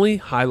 Personally,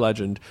 High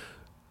Legend.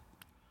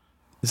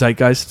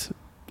 Zeitgeist,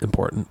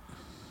 important.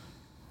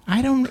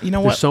 I don't. You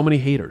know There's what? so many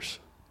haters.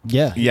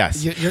 Yeah.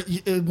 Yes.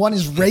 One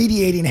is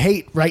radiating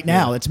hate right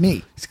now. It's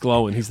me. He's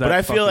glowing. He's that. But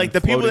I feel like the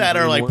fucking people that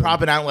are like floating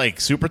propping out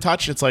like Super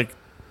Touch, it's like,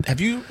 have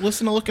you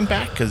listened to Looking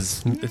Back?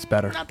 Because it's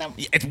better.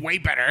 It's way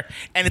better,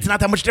 and it's not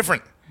that much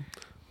different.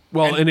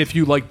 Well, and if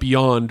you like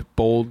Beyond,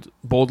 Bold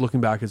Looking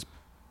Back is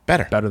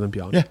Better than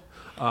Beyond.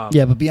 Yeah.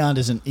 Yeah, but Beyond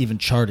isn't even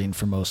charting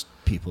for most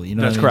people. You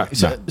know, That's what I mean?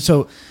 correct.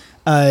 So,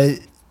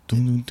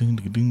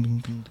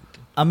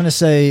 I'm going to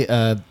say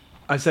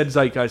I said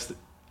Zeitgeist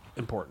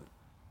important.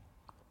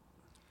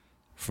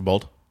 For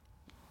Bold.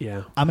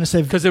 Yeah. I'm going to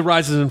say because it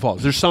rises and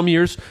falls. There's some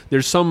years.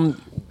 There's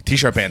some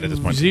T-shirt band at this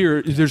point.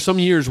 There's some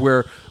years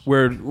where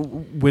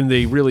when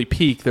they really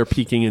peak, they're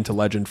peaking into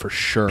legend for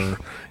sure,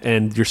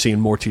 and you're seeing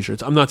more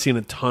T-shirts. I'm not seeing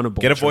a ton of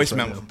Bold. Get a shirts voicemail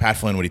right now. from Pat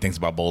Flynn what he thinks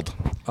about Bold.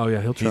 Oh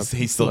yeah,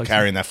 he's still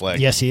carrying that flag.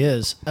 Yes, he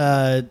is.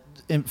 And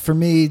for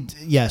me,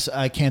 yes,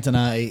 I can't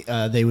deny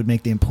they would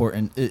make the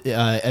important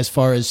as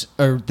far as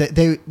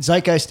they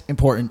Zeitgeist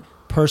important,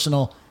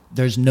 personal.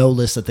 There's no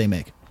list that they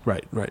make.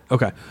 Right.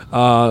 Okay.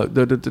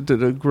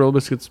 The Gorilla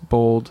Biscuits,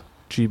 Bold,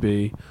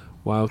 GB,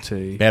 Wild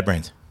T. Bad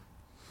Brains.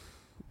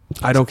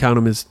 I don't count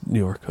them as New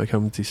York. I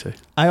count them as DC.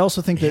 I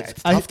also think that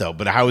it's tough though.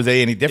 But how is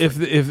they any different?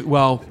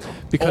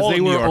 Because All they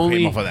New were York only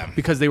came off of them.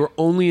 because they were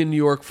only in New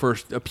York for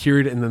a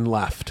period and then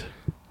left.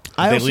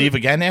 Did they leave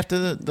again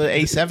after the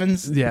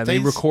A7s? Yeah, they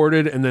days?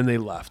 recorded and then they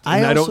left. I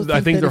And also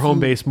I think that their if home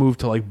you- base moved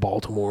to like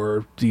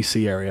Baltimore,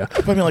 DC area.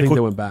 I mean, like think they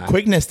went back.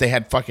 Quickness, they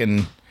had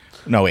fucking.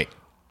 No, wait.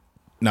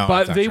 No, But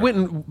that's not they true. went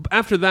and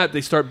after that.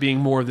 They start being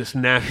more of this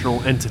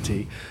national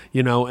entity,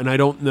 you know. And I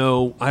don't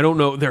know.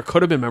 There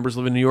could have been members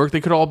living in New York. They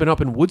could have all been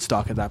up in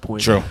Woodstock at that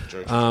point. True.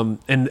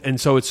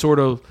 And so it's sort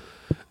of.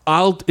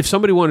 If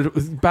somebody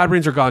wanted Bad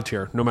Brains are God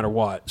tier no matter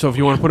what. So if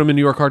you want to put them in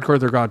New York hardcore,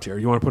 they're God tier.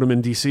 You want to put them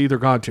in DC, they're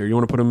God tier. You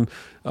want to put them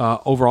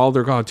overall,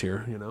 they're God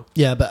tier. You know.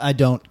 Yeah, but I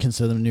don't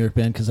consider them a New York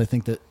band because I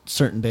think that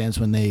certain bands,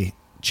 when they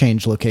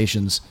change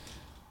locations,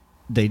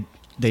 they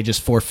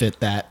just forfeit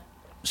that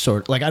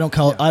sort. Like I don't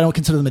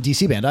consider them a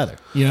DC band either.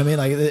 You know what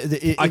I mean?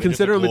 Like I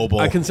consider them.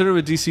 I consider them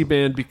a DC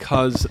band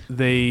because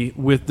they,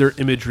 with their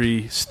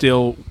imagery,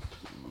 still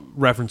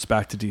reference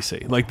back to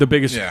DC. Like the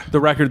biggest, the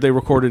record they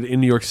recorded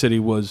in New York City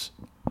was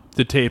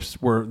the tapes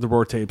were the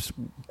Roar tapes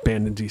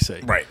banned in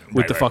DC, Right,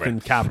 with the right, fucking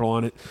right. Capitol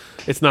on it.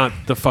 It's not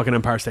the fucking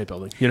Empire State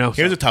Building, you know.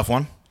 Here's a tough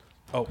one.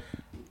 Oh,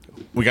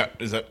 we got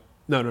is that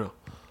no.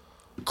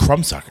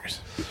 Crumbsuckers.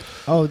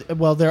 Oh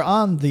well, they're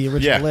on the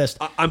original list.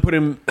 I'm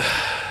putting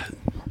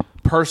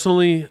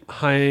personally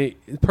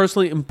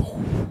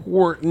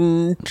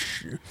important.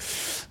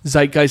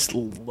 Zeitgeist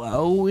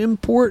low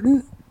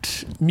important.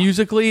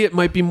 Musically, it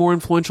might be more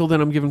influential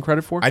than I'm giving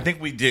credit for. I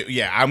think we do.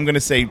 Yeah, I'm going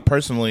to say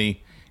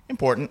personally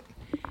important.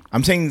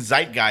 I'm saying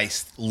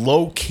Zeitgeist,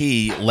 low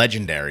key,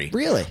 legendary.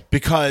 Really?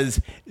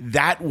 Because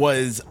that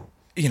was,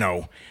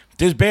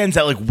 there's bands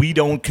that like we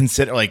don't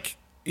consider like,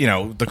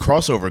 the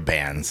crossover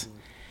bands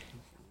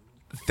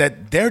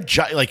that they're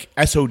like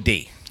SOD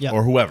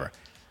or whoever.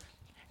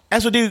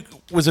 SOD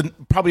was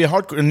probably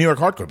a New York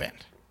hardcore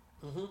band.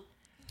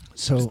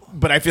 So,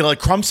 but I feel like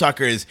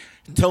Crumbsuckers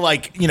to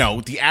like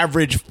the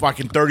average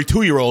fucking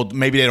 32-year-old,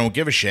 maybe they don't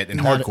give a shit in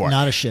hardcore,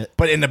 not a shit.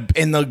 But in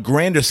the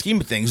grander scheme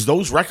of things,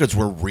 those records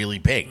were really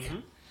big,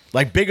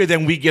 like bigger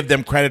than we give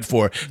them credit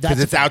for because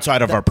it's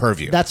outside of our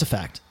purview. That's a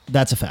fact.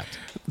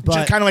 But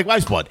just kind of like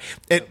Life's Blood.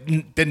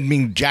 It didn't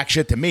mean jack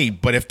shit to me,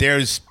 but if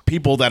there's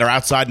people that are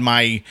outside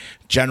my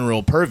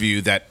general purview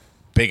that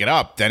pick it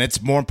up, then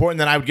it's more important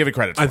than I would give it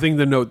credit for. I think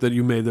the note that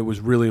you made that was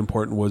really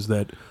important was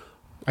that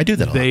I do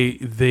that a lot.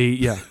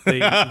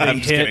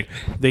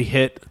 They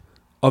hit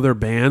other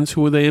bands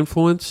who they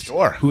influenced,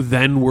 who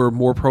then were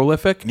more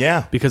prolific.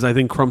 Yeah, because I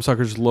think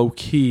Crumbsuckers low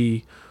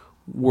key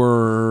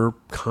were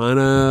kind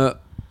of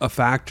a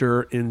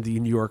factor in the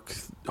New York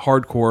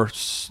hardcore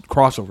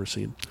crossover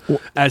scene.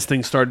 As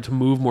things started to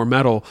move more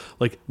metal,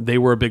 like they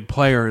were a big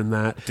player in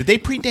that. Did they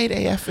predate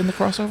AF in the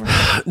crossover?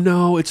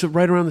 No, it's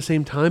right around the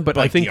same time. But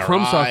like I think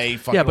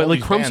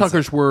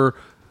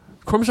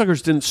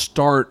Crumbsuckers didn't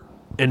start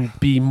and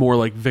be more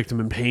like Victim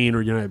in Pain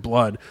or United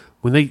Blood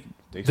when they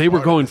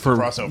were going for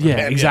crossover.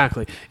 Yeah,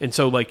 exactly. And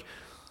so like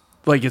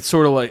it's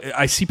sort of like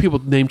I see people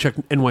name check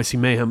NYC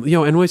Mayhem.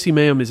 NYC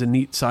Mayhem is a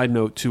neat side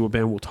note to a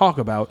band we'll talk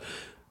about,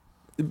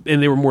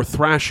 and they were more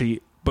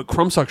thrashy. But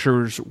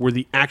Crumbsuckers were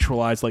the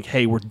actualized like,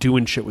 hey, we're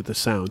doing shit with the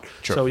sound.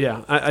 Sure. So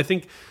yeah, I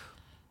think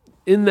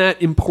in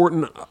that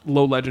important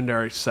low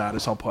legendary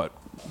status, I'll put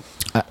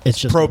it's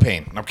just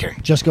Propane. I'm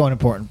kidding. Just going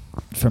important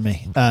for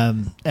me,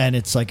 and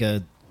it's like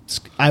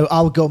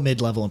I'll go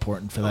mid-level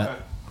important for that.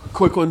 Okay.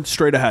 Quick one,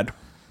 Straight Ahead.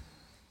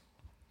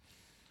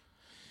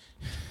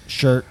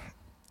 Shirt.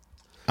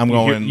 I'm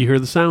going. You hear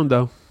the sound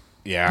though.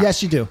 Yeah.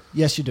 Yes, you do.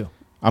 Yes, you do.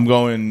 I'm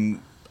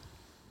going.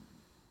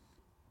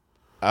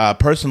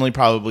 Personally,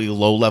 probably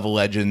low-level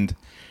legend.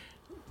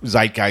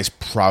 Zeitgeist,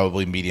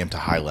 probably medium to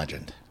high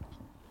legend.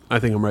 I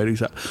think I'm right.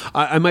 Exactly.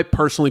 I might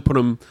personally put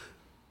them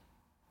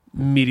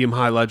medium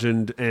high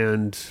legend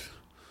and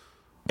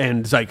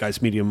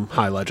Zeitgeist medium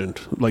high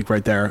legend, like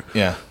right there.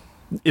 Yeah.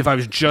 If I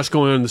was just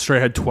going on the Straight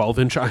Ahead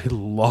 12-inch, I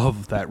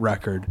love that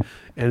record,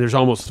 and there's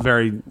almost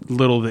very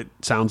little that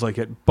sounds like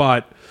it.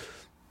 But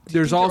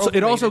there's also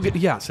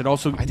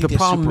the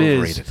problem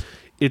is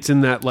it's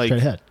in that like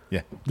Straight Ahead.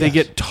 Yeah. They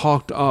get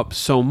talked up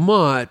so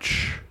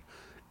much,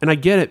 and I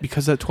get it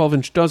because that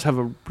 12-inch does have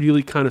a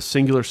really kind of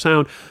singular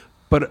sound,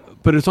 but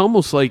it's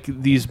almost like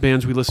these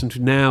bands we listen to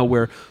now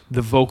where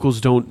the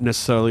vocals don't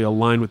necessarily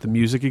align with the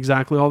music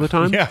exactly all the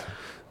time. Yeah.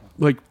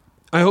 Like,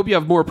 I hope you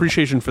have more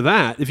appreciation for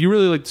that. If you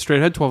really like the Straight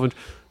Ahead 12-inch,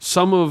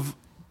 some of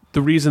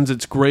the reasons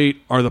it's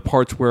great are the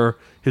parts where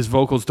his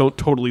vocals don't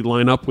totally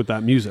line up with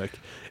that music.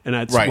 And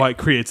that's why it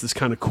creates this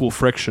kind of cool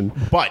friction.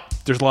 But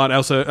there's a lot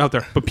else out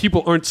there. But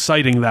people aren't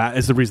citing that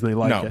as the reason they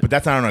like it. No, but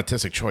that's not an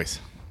artistic choice.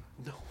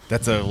 No.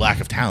 That's a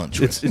lack of talent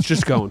choice. It's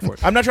just going for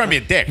it. I'm not trying to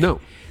be a dick.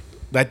 No.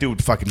 That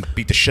dude fucking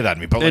beat the shit out of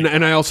me. But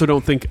and I also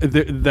don't think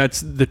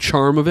that's the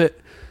charm of it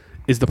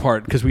is the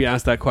part. Because we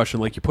asked that question.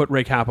 Like, you put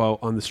Ray Capo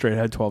on the Straight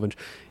Ahead 12-inch.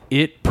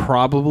 It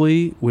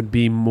probably would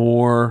be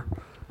more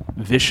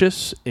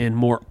vicious and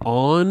more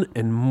on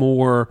and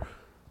more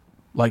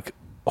like,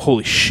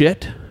 holy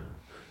shit.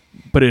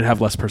 But it'd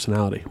have less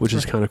personality, which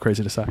is kind of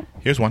crazy to say.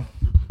 Here's one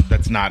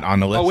that's not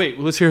on the list. Oh, wait.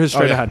 Let's hear his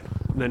Straight Ahead.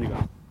 And then you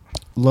go.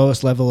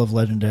 Lowest level of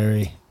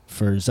legendary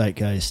for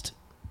Zeitgeist.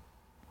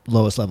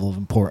 Lowest level of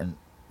important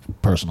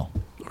personal.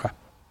 Okay.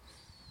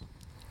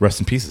 Rest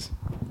in pieces.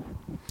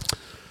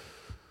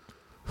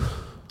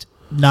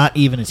 Not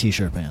even a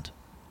T-shirt band.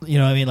 You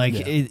know what I mean?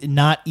 Like,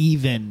 not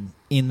even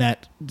in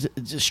that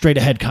straight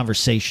ahead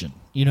conversation.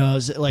 You know,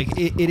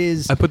 it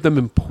is. I put them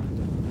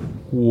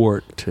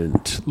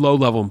important. Low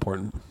level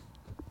important.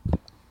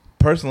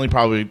 Personally,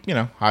 probably,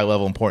 high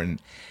level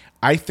important.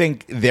 I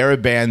think they're a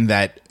band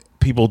that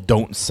people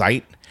don't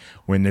cite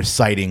when they're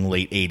citing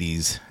late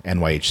 80s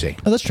NYHC.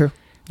 Oh, that's true.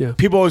 Yeah.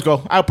 People always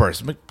go,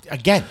 Outburst. But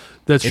again,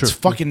 that's it's true.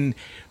 fucking,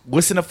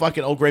 listen to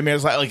fucking Old Gray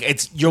Mares. Like,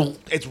 it's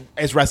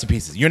Rest in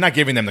Pieces. You're not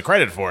giving them the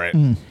credit for it.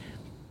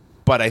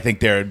 But I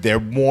think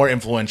they're more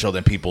influential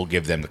than people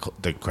give them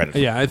the credit for.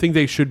 Yeah, I think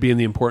they should be in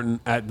the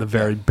important at the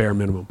very bare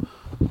minimum.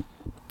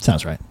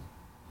 Sounds right.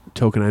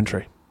 Token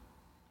Entry.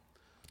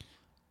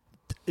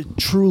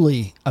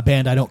 Truly a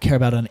band I don't care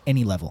about on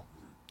any level.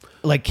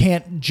 Like,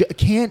 can't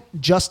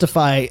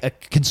justify a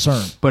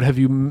concern. But have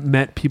you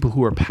met people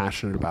who are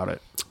passionate about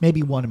it?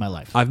 Maybe one in my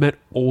life. I've met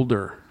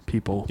older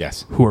people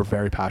yes, who are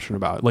very passionate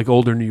about it. Like,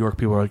 older New York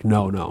people are like,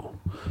 no.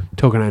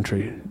 Token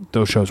Entry,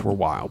 those shows were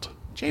wild.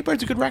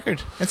 Jaybirds a good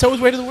record. And so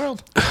is Way to the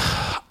World.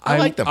 I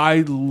like them.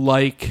 I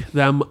like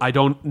them. I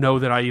don't know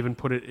that I even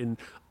put it in.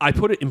 I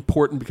put it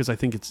important because I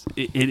think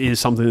it is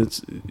something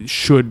that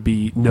should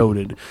be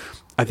noted.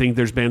 I think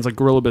there's bands like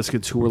Gorilla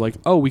Biscuits who were like,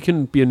 oh, we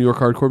can be a New York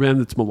hardcore band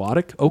that's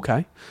melodic.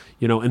 Okay.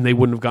 And they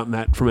wouldn't have gotten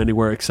that from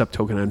anywhere except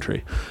Token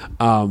Entry.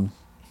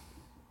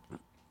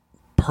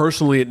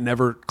 Personally, it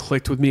never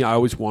clicked with me. I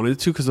always wanted it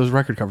to because those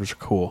record covers are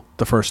cool.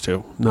 The first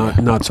two,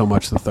 not so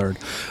much the third.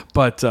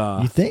 But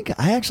you think?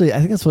 I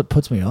think that's what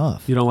puts me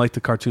off. You don't like the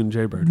cartoon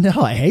Jaybird?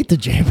 No, I hate the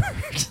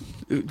Jaybird.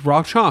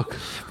 Rock Chalk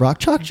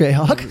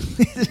Jayhawk.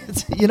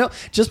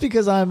 Just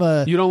because I'm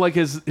a you don't like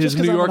his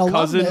New York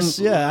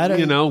cousin.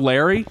 Yeah,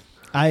 Larry.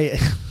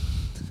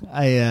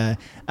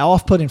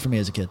 Off-putting for me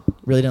as a kid.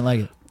 Really didn't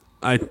like it.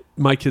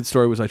 My kid's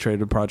story was I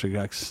traded a Project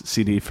X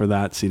CD for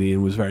that CD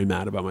and was very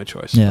mad about my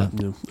choice. Yeah,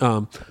 but,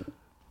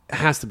 it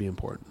has to be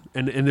important.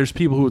 And there's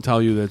people who will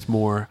tell you that it's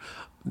more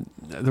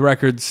the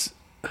records.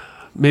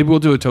 Maybe we'll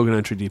do a Token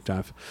Entry deep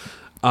dive.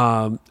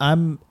 I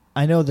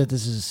know that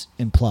this is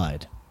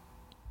implied.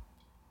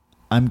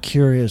 I'm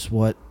curious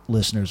what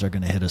listeners are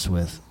going to hit us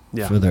with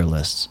for their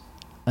lists.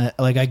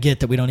 I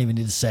get that we don't even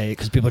need to say it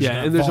because people just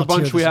and there's a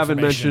bunch we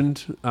haven't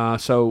mentioned.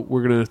 So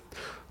we're going to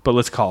but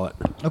let's call it.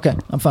 Okay,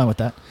 I'm fine with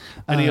that.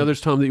 Any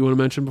others, Tom, that you want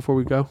to mention before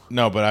we go?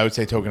 No, but I would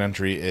say Token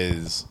Entry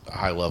is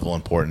high level,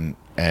 important,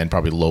 and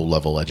probably low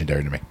level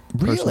legendary to me.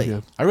 Really?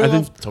 Yeah. I really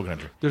love Token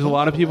Entry. There's a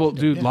lot of people,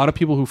 dude. A lot of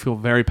people who feel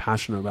very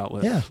passionate about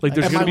Lit. Yeah. Like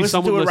there's Am going I to be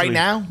listening someone to it listening right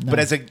now? No. But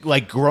as a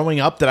growing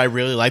up, that I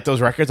really like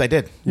those records. I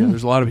did. Yeah,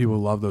 there's a lot of people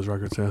who love those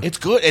records. Yeah, It's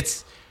good.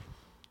 It's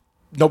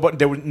no, but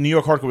New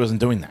York Hardcore wasn't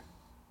doing that.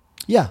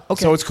 Yeah.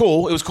 Okay. So it's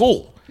cool. It was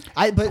cool.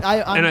 And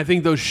I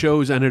think those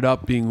shows ended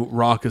up being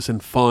raucous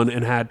and fun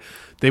and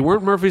they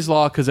weren't Murphy's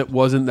Law because it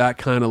wasn't that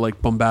kind of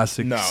like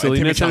bombastic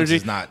silliness Timmy energy.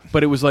 Is not.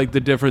 But it was like the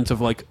difference of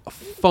like a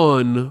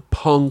fun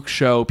punk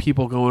show,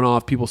 people going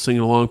off, people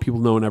singing along, people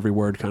knowing every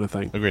word kind of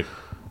thing. Agreed.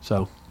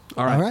 So,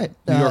 all right. All right.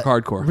 New York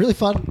Hardcore.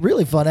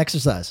 Really fun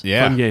exercise.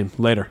 Yeah. Fun game.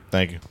 Later.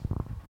 Thank you.